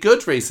been really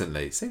good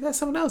recently. See, there's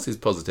someone else who's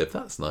positive.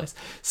 That's nice.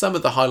 Some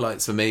of the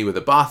highlights for me were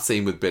the bath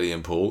scene with Billy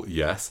and Paul.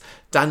 Yes.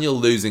 Daniel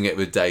losing it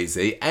with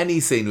Daisy. Any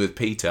scene with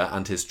Peter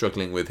and his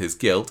struggling with his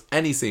guilt.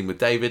 Any scene with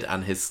David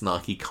and his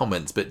snarky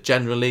comments. But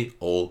generally,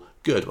 all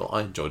good. Well,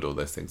 I enjoyed all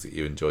those things that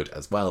you enjoyed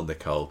as well,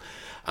 Nicole.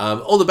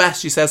 All the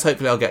best, she says.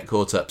 Hopefully I'll get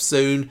caught up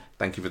soon.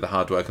 Thank you for the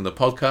hard work on the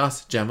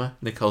podcast. Gemma,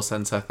 Nicole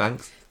sends her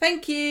thanks.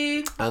 Thank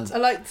you. And I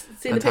liked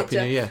seeing the picture.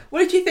 Happy New Year. What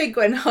did you think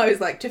when I was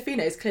like,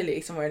 Tofino's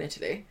clearly somewhere in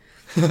Italy?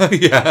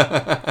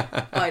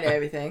 Yeah. I know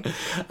everything.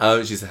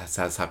 She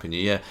says Happy New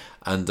Year.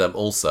 And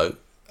also,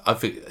 I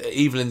think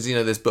Evelyn's,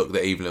 this book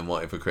that Evelyn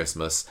wanted for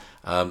Christmas.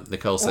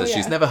 Nicole says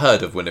she's never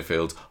heard of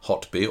Weatherfield,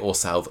 Hotby or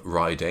South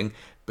Riding,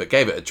 but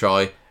gave it a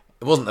try.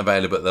 It wasn't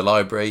available at the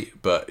library,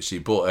 but she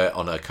bought it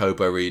on a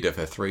Kobo reader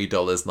for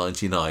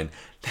 $3.99.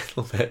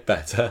 Little bit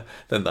better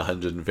than the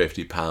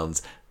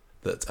 £150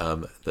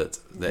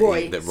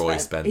 that Roy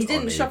spent. He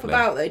didn't on shop Evelyn.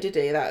 about though, did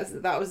he?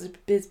 That was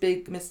his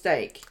big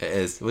mistake. It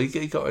is. Well,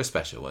 he got her a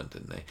special one,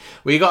 didn't he?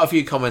 We got a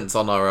few comments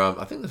on our.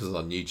 I think this was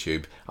on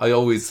YouTube.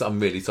 I'm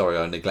really sorry.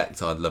 I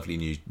neglect our lovely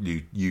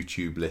new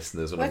YouTube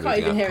listeners when I'm I can't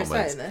reading even out hear us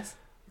comments. saying this.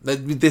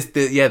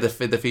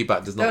 The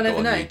feedback does not go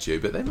on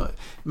YouTube, but they might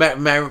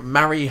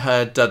marry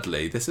her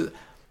Dudley. This is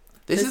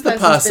the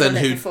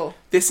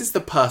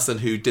person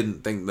who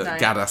didn't think that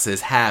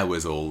Gaddas's hair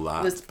was all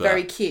that. Was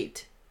very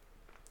cute.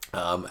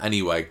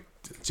 Anyway,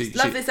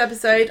 love this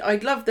episode.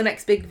 I'd love the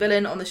next big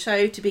villain on the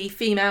show to be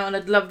female, and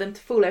I'd love them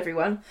to fool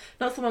everyone.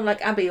 Not someone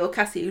like Abby or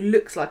Cassie who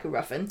looks like a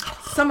ruffin.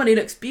 Someone who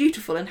looks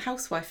beautiful and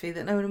housewifey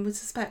that no one would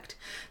suspect.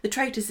 The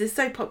Traitors is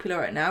so popular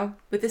right now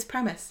with this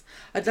premise.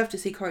 I'd love to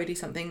see Corey do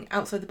something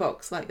outside the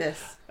box like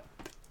this.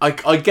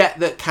 I get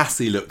that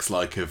Cassie looks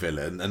like a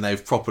villain and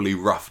they've properly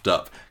roughed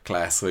up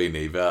Claire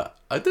Sweeney, but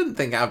I didn't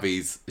think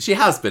Abby's... She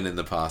has been in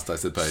the past, I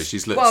suppose.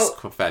 She's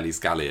looked fairly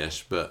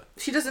scallyish, but...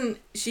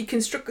 She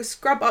can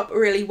scrub up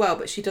really well,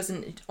 but she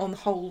doesn't, on the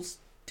whole,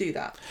 do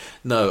that.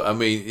 No, I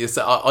mean,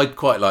 I'd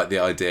quite like the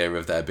idea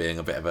of there being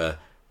a bit of a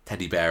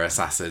teddy bear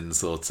assassin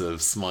sort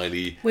of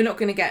smiley... We're not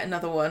going to get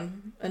another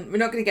one, and we're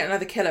not going to get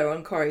another killer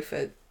on Corey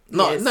for...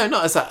 Not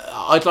as that.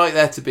 I'd like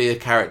there to be a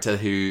character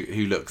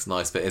who looks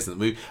nice but isn't.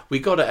 We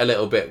got it a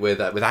little bit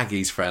with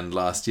Aggie's friend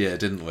last year,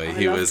 didn't we?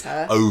 Who was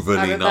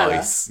overly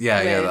nice.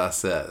 Yeah,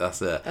 that's it.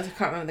 I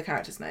can't remember the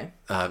character's name.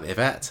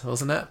 Yvette,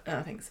 wasn't it?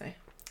 I think so.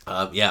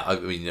 I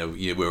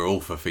mean, we're all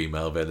for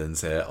female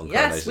villains here on Coronation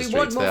Yes, we Street.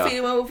 want more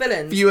female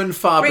villains. Few and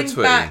far between.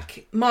 Bring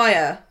back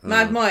Maya,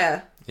 Mad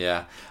Maya.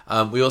 Yeah.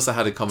 We also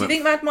had a comment. Do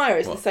you think Mad Maya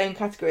is the same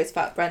category as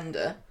Fat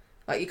Brenda?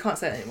 Like, you can't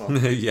say it anymore.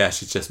 Yeah,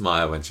 she's just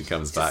Maya when she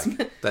comes back.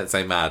 Don't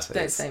say mad.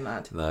 Don't say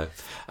mad. No.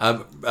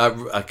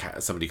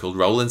 Somebody called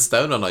Roland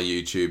Stone on our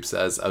YouTube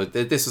says,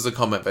 this was a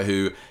comment for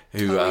who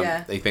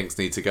he thinks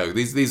need to go.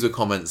 These were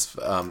comments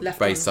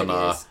based on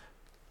our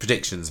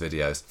predictions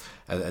videos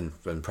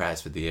and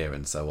prayers for the year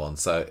and so on.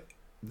 So,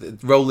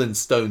 Roland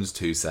Stone's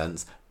 2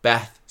 cents.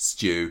 Beth,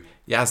 Stu,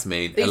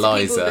 Yasmin,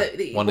 Eliza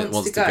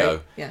wants to go.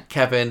 Yeah.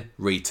 Kevin,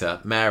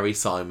 Rita, Mary,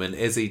 Simon,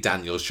 Izzy,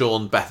 Daniel,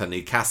 Sean,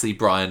 Bethany, Cassie,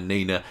 Brian,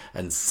 Nina,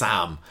 and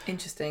Sam.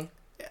 Interesting.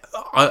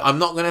 I'm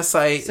not going to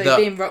say that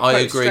I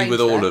agree with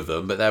all of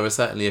them, but there were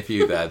certainly a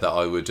few there that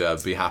I would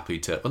be happy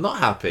to... Well, not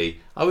happy.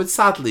 I would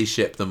sadly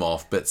ship them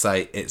off, but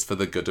say it's for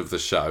the good of the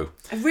show.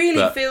 It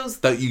really feels...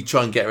 Don't you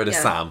try and get rid of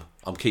Sam.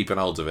 I'm keeping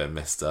hold of him,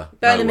 mister.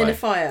 Burn him in a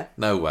fire.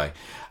 No way.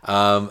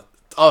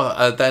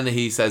 Then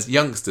he says,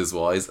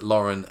 youngsters-wise,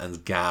 Lauren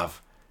and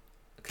Gav.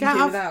 Can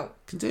do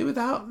without. Can do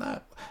without?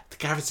 No.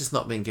 Gav has just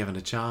not been given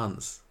a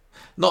chance.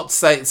 Not to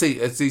say,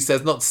 as he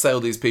says, not to say all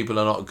these people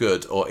are not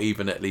good or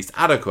even at least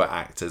adequate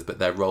actors, but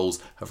their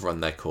roles have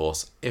run their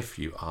course, if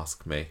you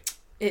ask me.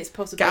 It's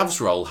possible. Gav's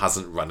role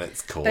hasn't run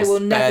its course. They will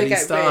never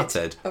get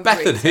started. rid of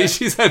Bethany, Rita.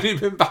 She's only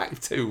been back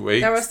 2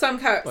 weeks. There are some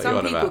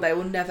people they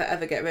will never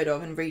ever get rid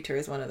of, and Rita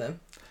is one of them.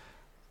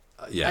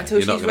 Until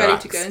she's ready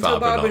to go. Until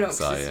Barbara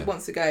Knox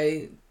wants to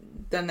go,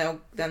 then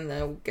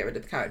they'll get rid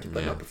of the character,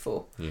 but not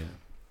before. Yeah.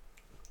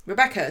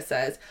 Rebecca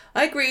says,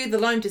 I agree the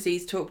Lyme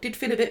disease talk did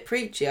feel a bit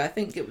preachy. I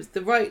think it was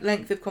the right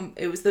length of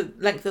the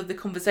length of the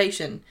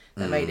conversation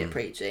that made it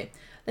preachy.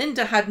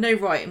 Linda had no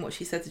right in what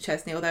she said to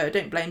Chesney, although I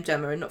don't blame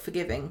Gemma in not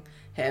forgiving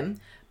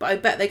him, but I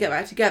bet they get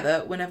back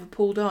together whenever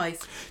Paul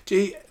dies. Do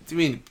you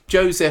mean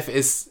Joseph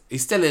he's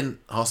still in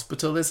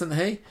hospital, isn't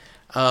he?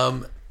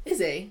 Is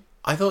he?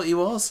 I thought he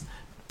was,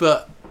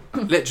 but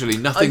literally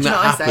nothing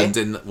that happened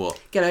in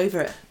what? Get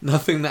over it.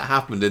 Nothing that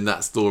happened in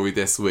that story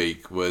this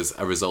week was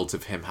a result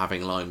of him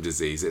having Lyme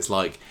disease. It's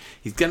like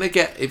he's going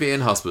to be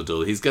in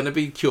hospital, he's going to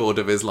be cured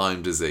of his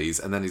Lyme disease,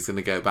 and then he's going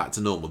to go back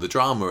to normal. The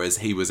drama is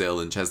he was ill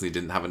and Chesney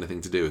didn't have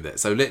anything to do with it.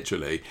 So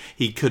literally,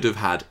 he could have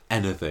had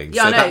anything.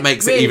 Yeah, so that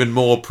makes it even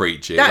more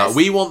preachy. Like,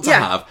 we want to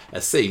have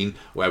a scene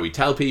where we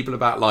tell people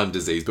about Lyme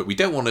disease, but we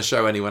don't want to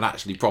show anyone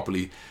actually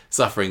properly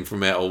suffering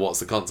from it or what's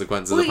the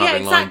consequences of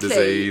having Lyme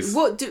disease.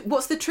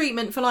 What's the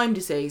treatment for Lyme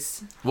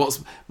disease?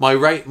 What's my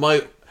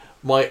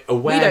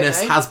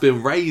awareness has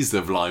been raised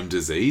of Lyme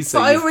disease. So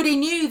but I already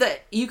knew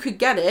that you could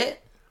get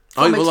it.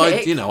 I've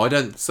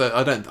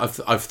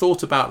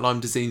thought about Lyme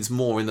disease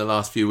more in the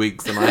last few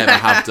weeks than I ever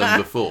have done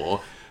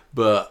before,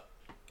 but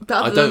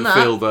I don't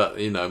feel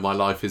that my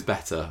life is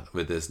better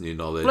with this new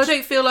knowledge. Well, I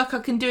don't feel like I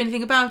can do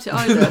anything about it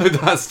either. No,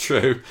 that's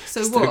true.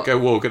 So just what? Don't go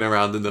walking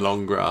around in the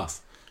long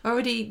grass. I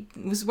already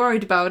was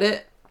worried about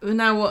it.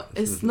 Now what?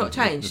 It's not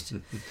changed.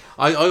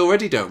 I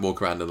already don't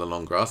walk around in the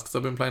long grass because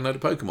I've been playing a load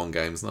of Pokemon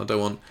games and I don't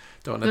want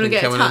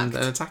anything coming and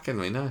attacking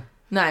me.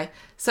 No.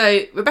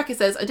 So Rebecca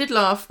says, I did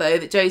laugh though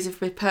that Joseph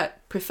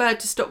preferred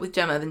to stop with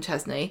Gemma than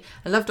Chesney.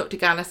 I love Dr.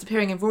 Gallus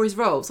appearing in Rory's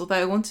roles, although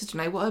I wanted to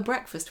know what her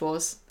breakfast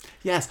was.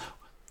 Yes.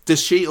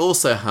 Does she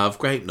also have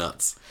grape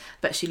nuts?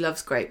 Bet she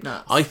loves grape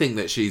nuts. I think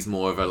that she's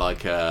more of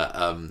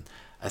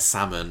a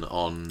salmon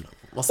on...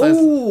 What's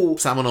that?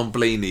 Salmon on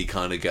blini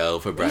kind of girl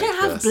for breakfast. You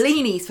don't have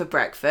blinis for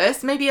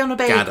breakfast. Maybe on a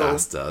bagel.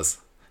 Gaddas does.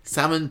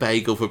 Salmon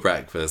bagel for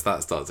breakfast.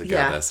 That starts at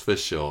Gaddas for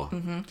sure.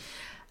 Mm-hmm.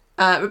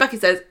 Rebecca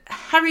says,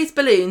 Harry's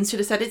balloons should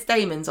have said it's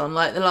Damon's on,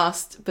 like the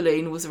last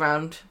balloon was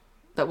around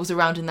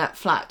in that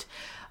flat.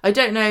 I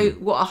don't know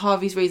what are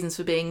Harvey's reasons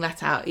for being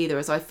let out either,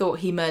 as I thought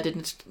he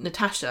murdered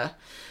Natasha.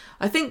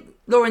 I think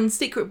Lauren's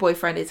secret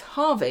boyfriend is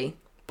Harvey,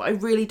 but I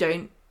really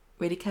don't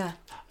care.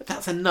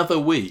 That's another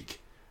week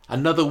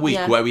Another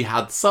week where we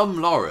had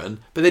some Lauren,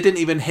 but they didn't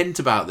even hint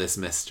about this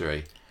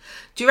mystery.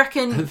 Do you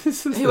reckon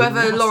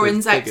whoever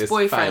Lauren's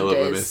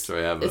ex-boyfriend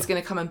is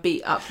going to come and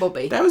beat up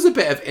Bobby? There was a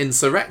bit of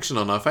insurrection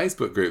on our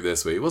Facebook group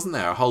this week, wasn't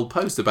there? A whole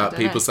post about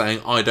people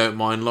saying, I don't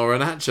mind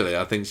Lauren actually.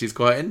 I think she's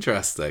quite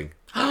interesting.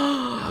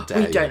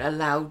 We don't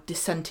allow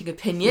dissenting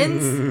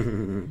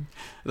opinions.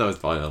 That was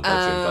fine. I'm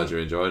glad you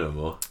enjoyed them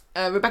more.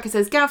 Rebecca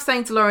says, Gav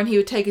saying to Lauren he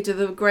would take her to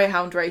the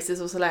Greyhound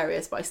races was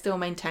hilarious, but I still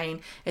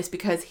maintain it's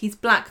because he's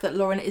black that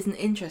Lauren isn't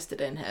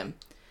interested in him.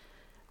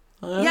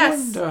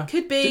 Yes,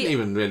 could be. Didn't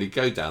even really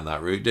go down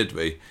that route, did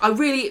we?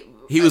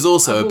 He was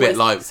also a bit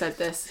like... said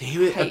this. He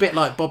was a bit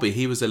like Bobby.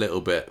 He was a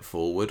little bit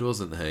forward,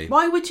 wasn't he?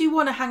 Why would you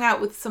want to hang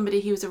out with somebody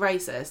who's a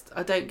racist?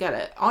 I don't get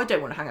it. I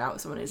don't want to hang out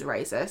with someone who's a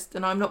racist,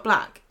 and I'm not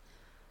black.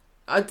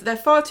 They're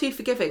far too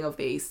forgiving of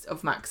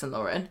Max and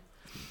Lauren.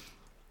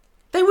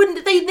 They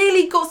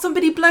nearly got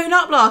somebody blown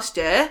up last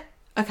year.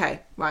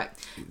 Okay, right.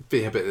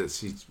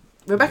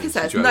 Rebecca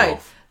says, no.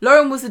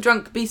 Lauren was the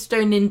drunk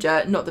bistro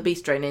ninja, not the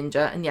bistro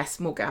ninja. And yes,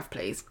 more Gav,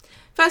 please.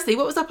 Firstly,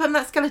 what was up on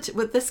that skeleton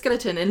with the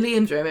skeleton in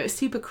Liam's room? It was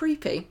super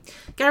creepy.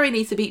 Gary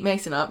needs to beat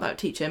Mason up. That would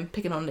teach him,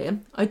 picking on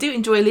Liam. I do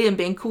enjoy Liam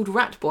being called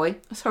Rat Boy,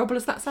 as horrible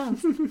as that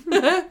sounds.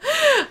 I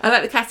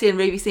like the Cassie and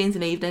Ruby scenes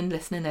in Evening,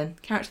 listening in.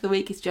 Character of the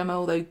week is Gemma,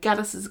 although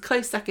Gaddis is a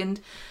close second.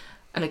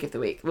 And I give the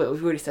week. Well,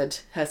 we've already said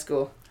her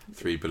score.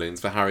 3 balloons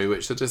for Harry,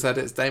 which I just said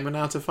it's Damon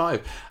out of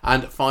 5.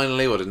 And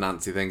finally, what did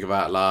Nancy think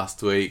about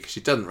last week?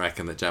 She doesn't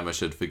reckon that Gemma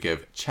should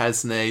forgive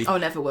Chesney. Oh,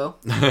 never will.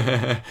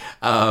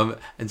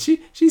 And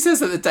she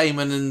says that the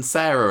Damon and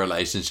Sarah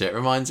relationship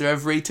reminds her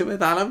of Rita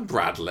with Alan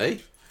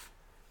Bradley.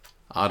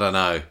 I don't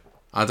know.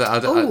 I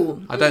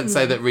don't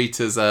say that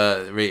Rita's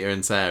Rita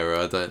and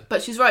Sarah. I don't.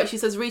 But she's right. She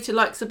says Rita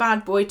likes a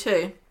bad boy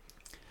too.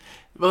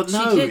 Well,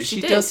 no,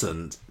 she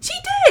doesn't. She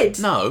did.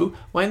 No,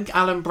 when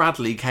Alan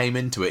Bradley came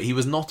into it, he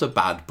was not a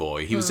bad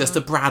boy. He was just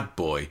a Brad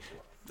boy,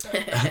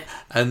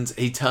 and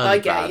he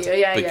turned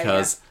bad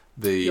because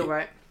You're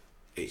right.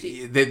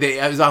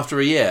 It was after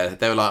a year.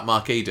 They were like,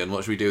 Mark Eden,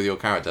 what should we do with your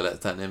character?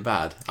 Let's turn him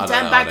bad. He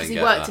turned bad because he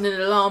worked in an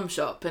alarm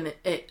shop and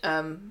it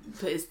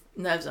put his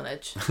nerves on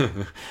edge.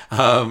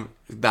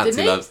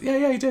 Nancy loves.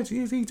 Yeah, he did.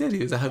 He did. He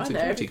was a home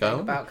security guy.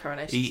 About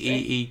Coronation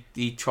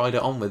he tried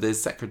it on with his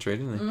secretary,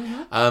 didn't he?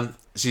 Mm-hmm.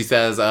 She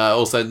says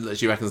also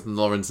she reckons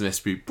Lauren's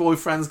mystery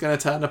boyfriend's going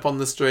to turn up on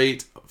the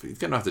street. He's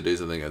going to have to do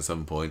something at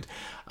some point.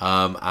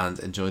 And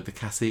enjoyed the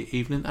Cassie,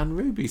 Evelyn and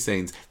Ruby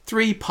scenes.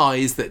 3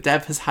 pies that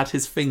Dev has had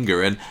his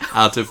finger in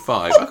out of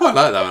 5. I quite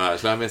like that one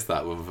actually. I missed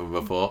that one from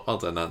before. Well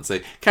done,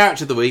 Nancy.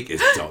 Character of the week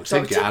is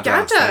Dr.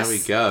 Gaddis. There we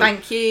go.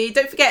 Thank you.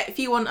 Don't forget, if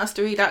you want us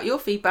to read out your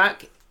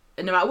feedback,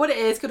 no matter what it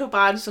is, good or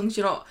bad, as long as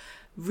you're not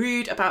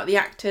rude about the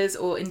actors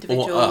or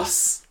individuals. Or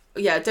us.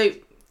 Yeah, don't...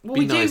 Well,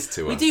 Be nice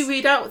to us. We do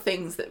read out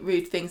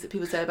rude things that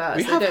people say about us.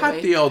 We have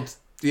had the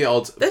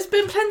odd. There's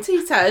been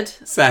plenty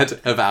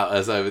said about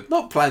us over.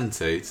 Not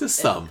plenty, just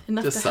some.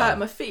 Enough just to some. hurt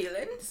my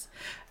feelings.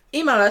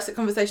 Email us at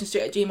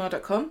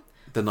conversationstreet@gmail.com.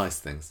 The nice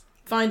things.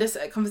 Find us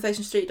at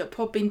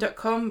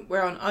conversationstreet.podbean.com.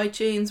 We're on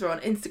iTunes, we're on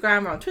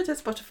Instagram, we're on Twitter,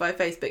 Spotify,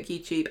 Facebook,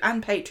 YouTube,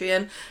 and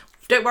Patreon.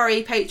 Don't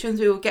worry, patrons,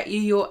 we will get you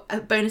your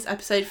bonus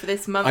episode for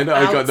this month. I know,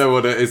 I got no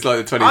order. It's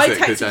like the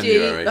 26th of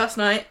January. I texted you last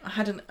night. I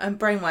had a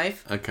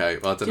brainwave. Okay,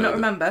 well, I don't know. Do you not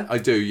remember? I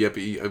do, yeah,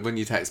 but when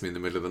you text me in the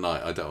middle of the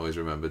night, I don't always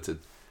remember to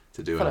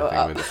do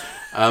anything with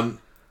it.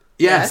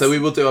 Yes. So we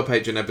will do our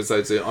Patreon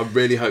episode soon. I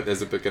really hope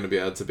there's going to be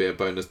able to be a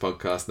bonus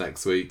podcast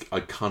next week.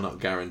 I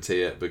cannot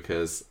guarantee it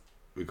because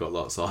we've got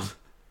lots on.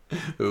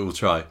 We'll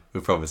try.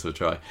 We promise we'll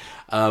try.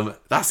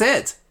 That's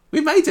it. We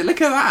made it.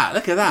 Look at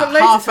that.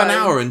 Half an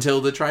hour until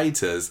the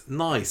traitors.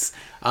 Nice.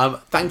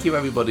 Thank you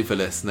everybody for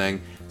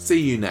listening. See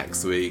you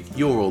next week.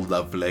 You're all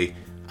lovely.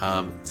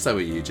 So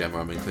are you, Gemma.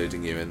 I'm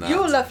including you in that.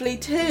 You're lovely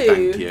too.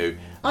 Thank you.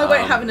 I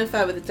won't have an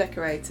affair with a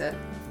decorator.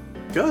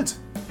 Good.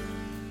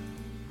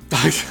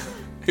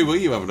 Who will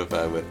you have an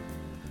affair with?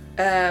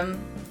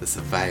 The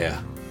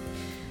surveyor.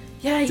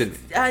 Yeah, he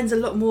earns a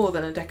lot more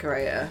than a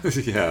decorator.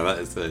 Yeah, that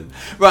is it.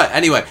 Right,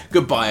 anyway,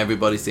 goodbye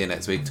everybody. See you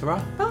next week.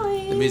 Ta-ra.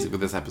 Bye. The music for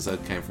this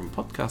episode came from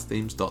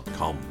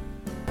podcastthemes.com.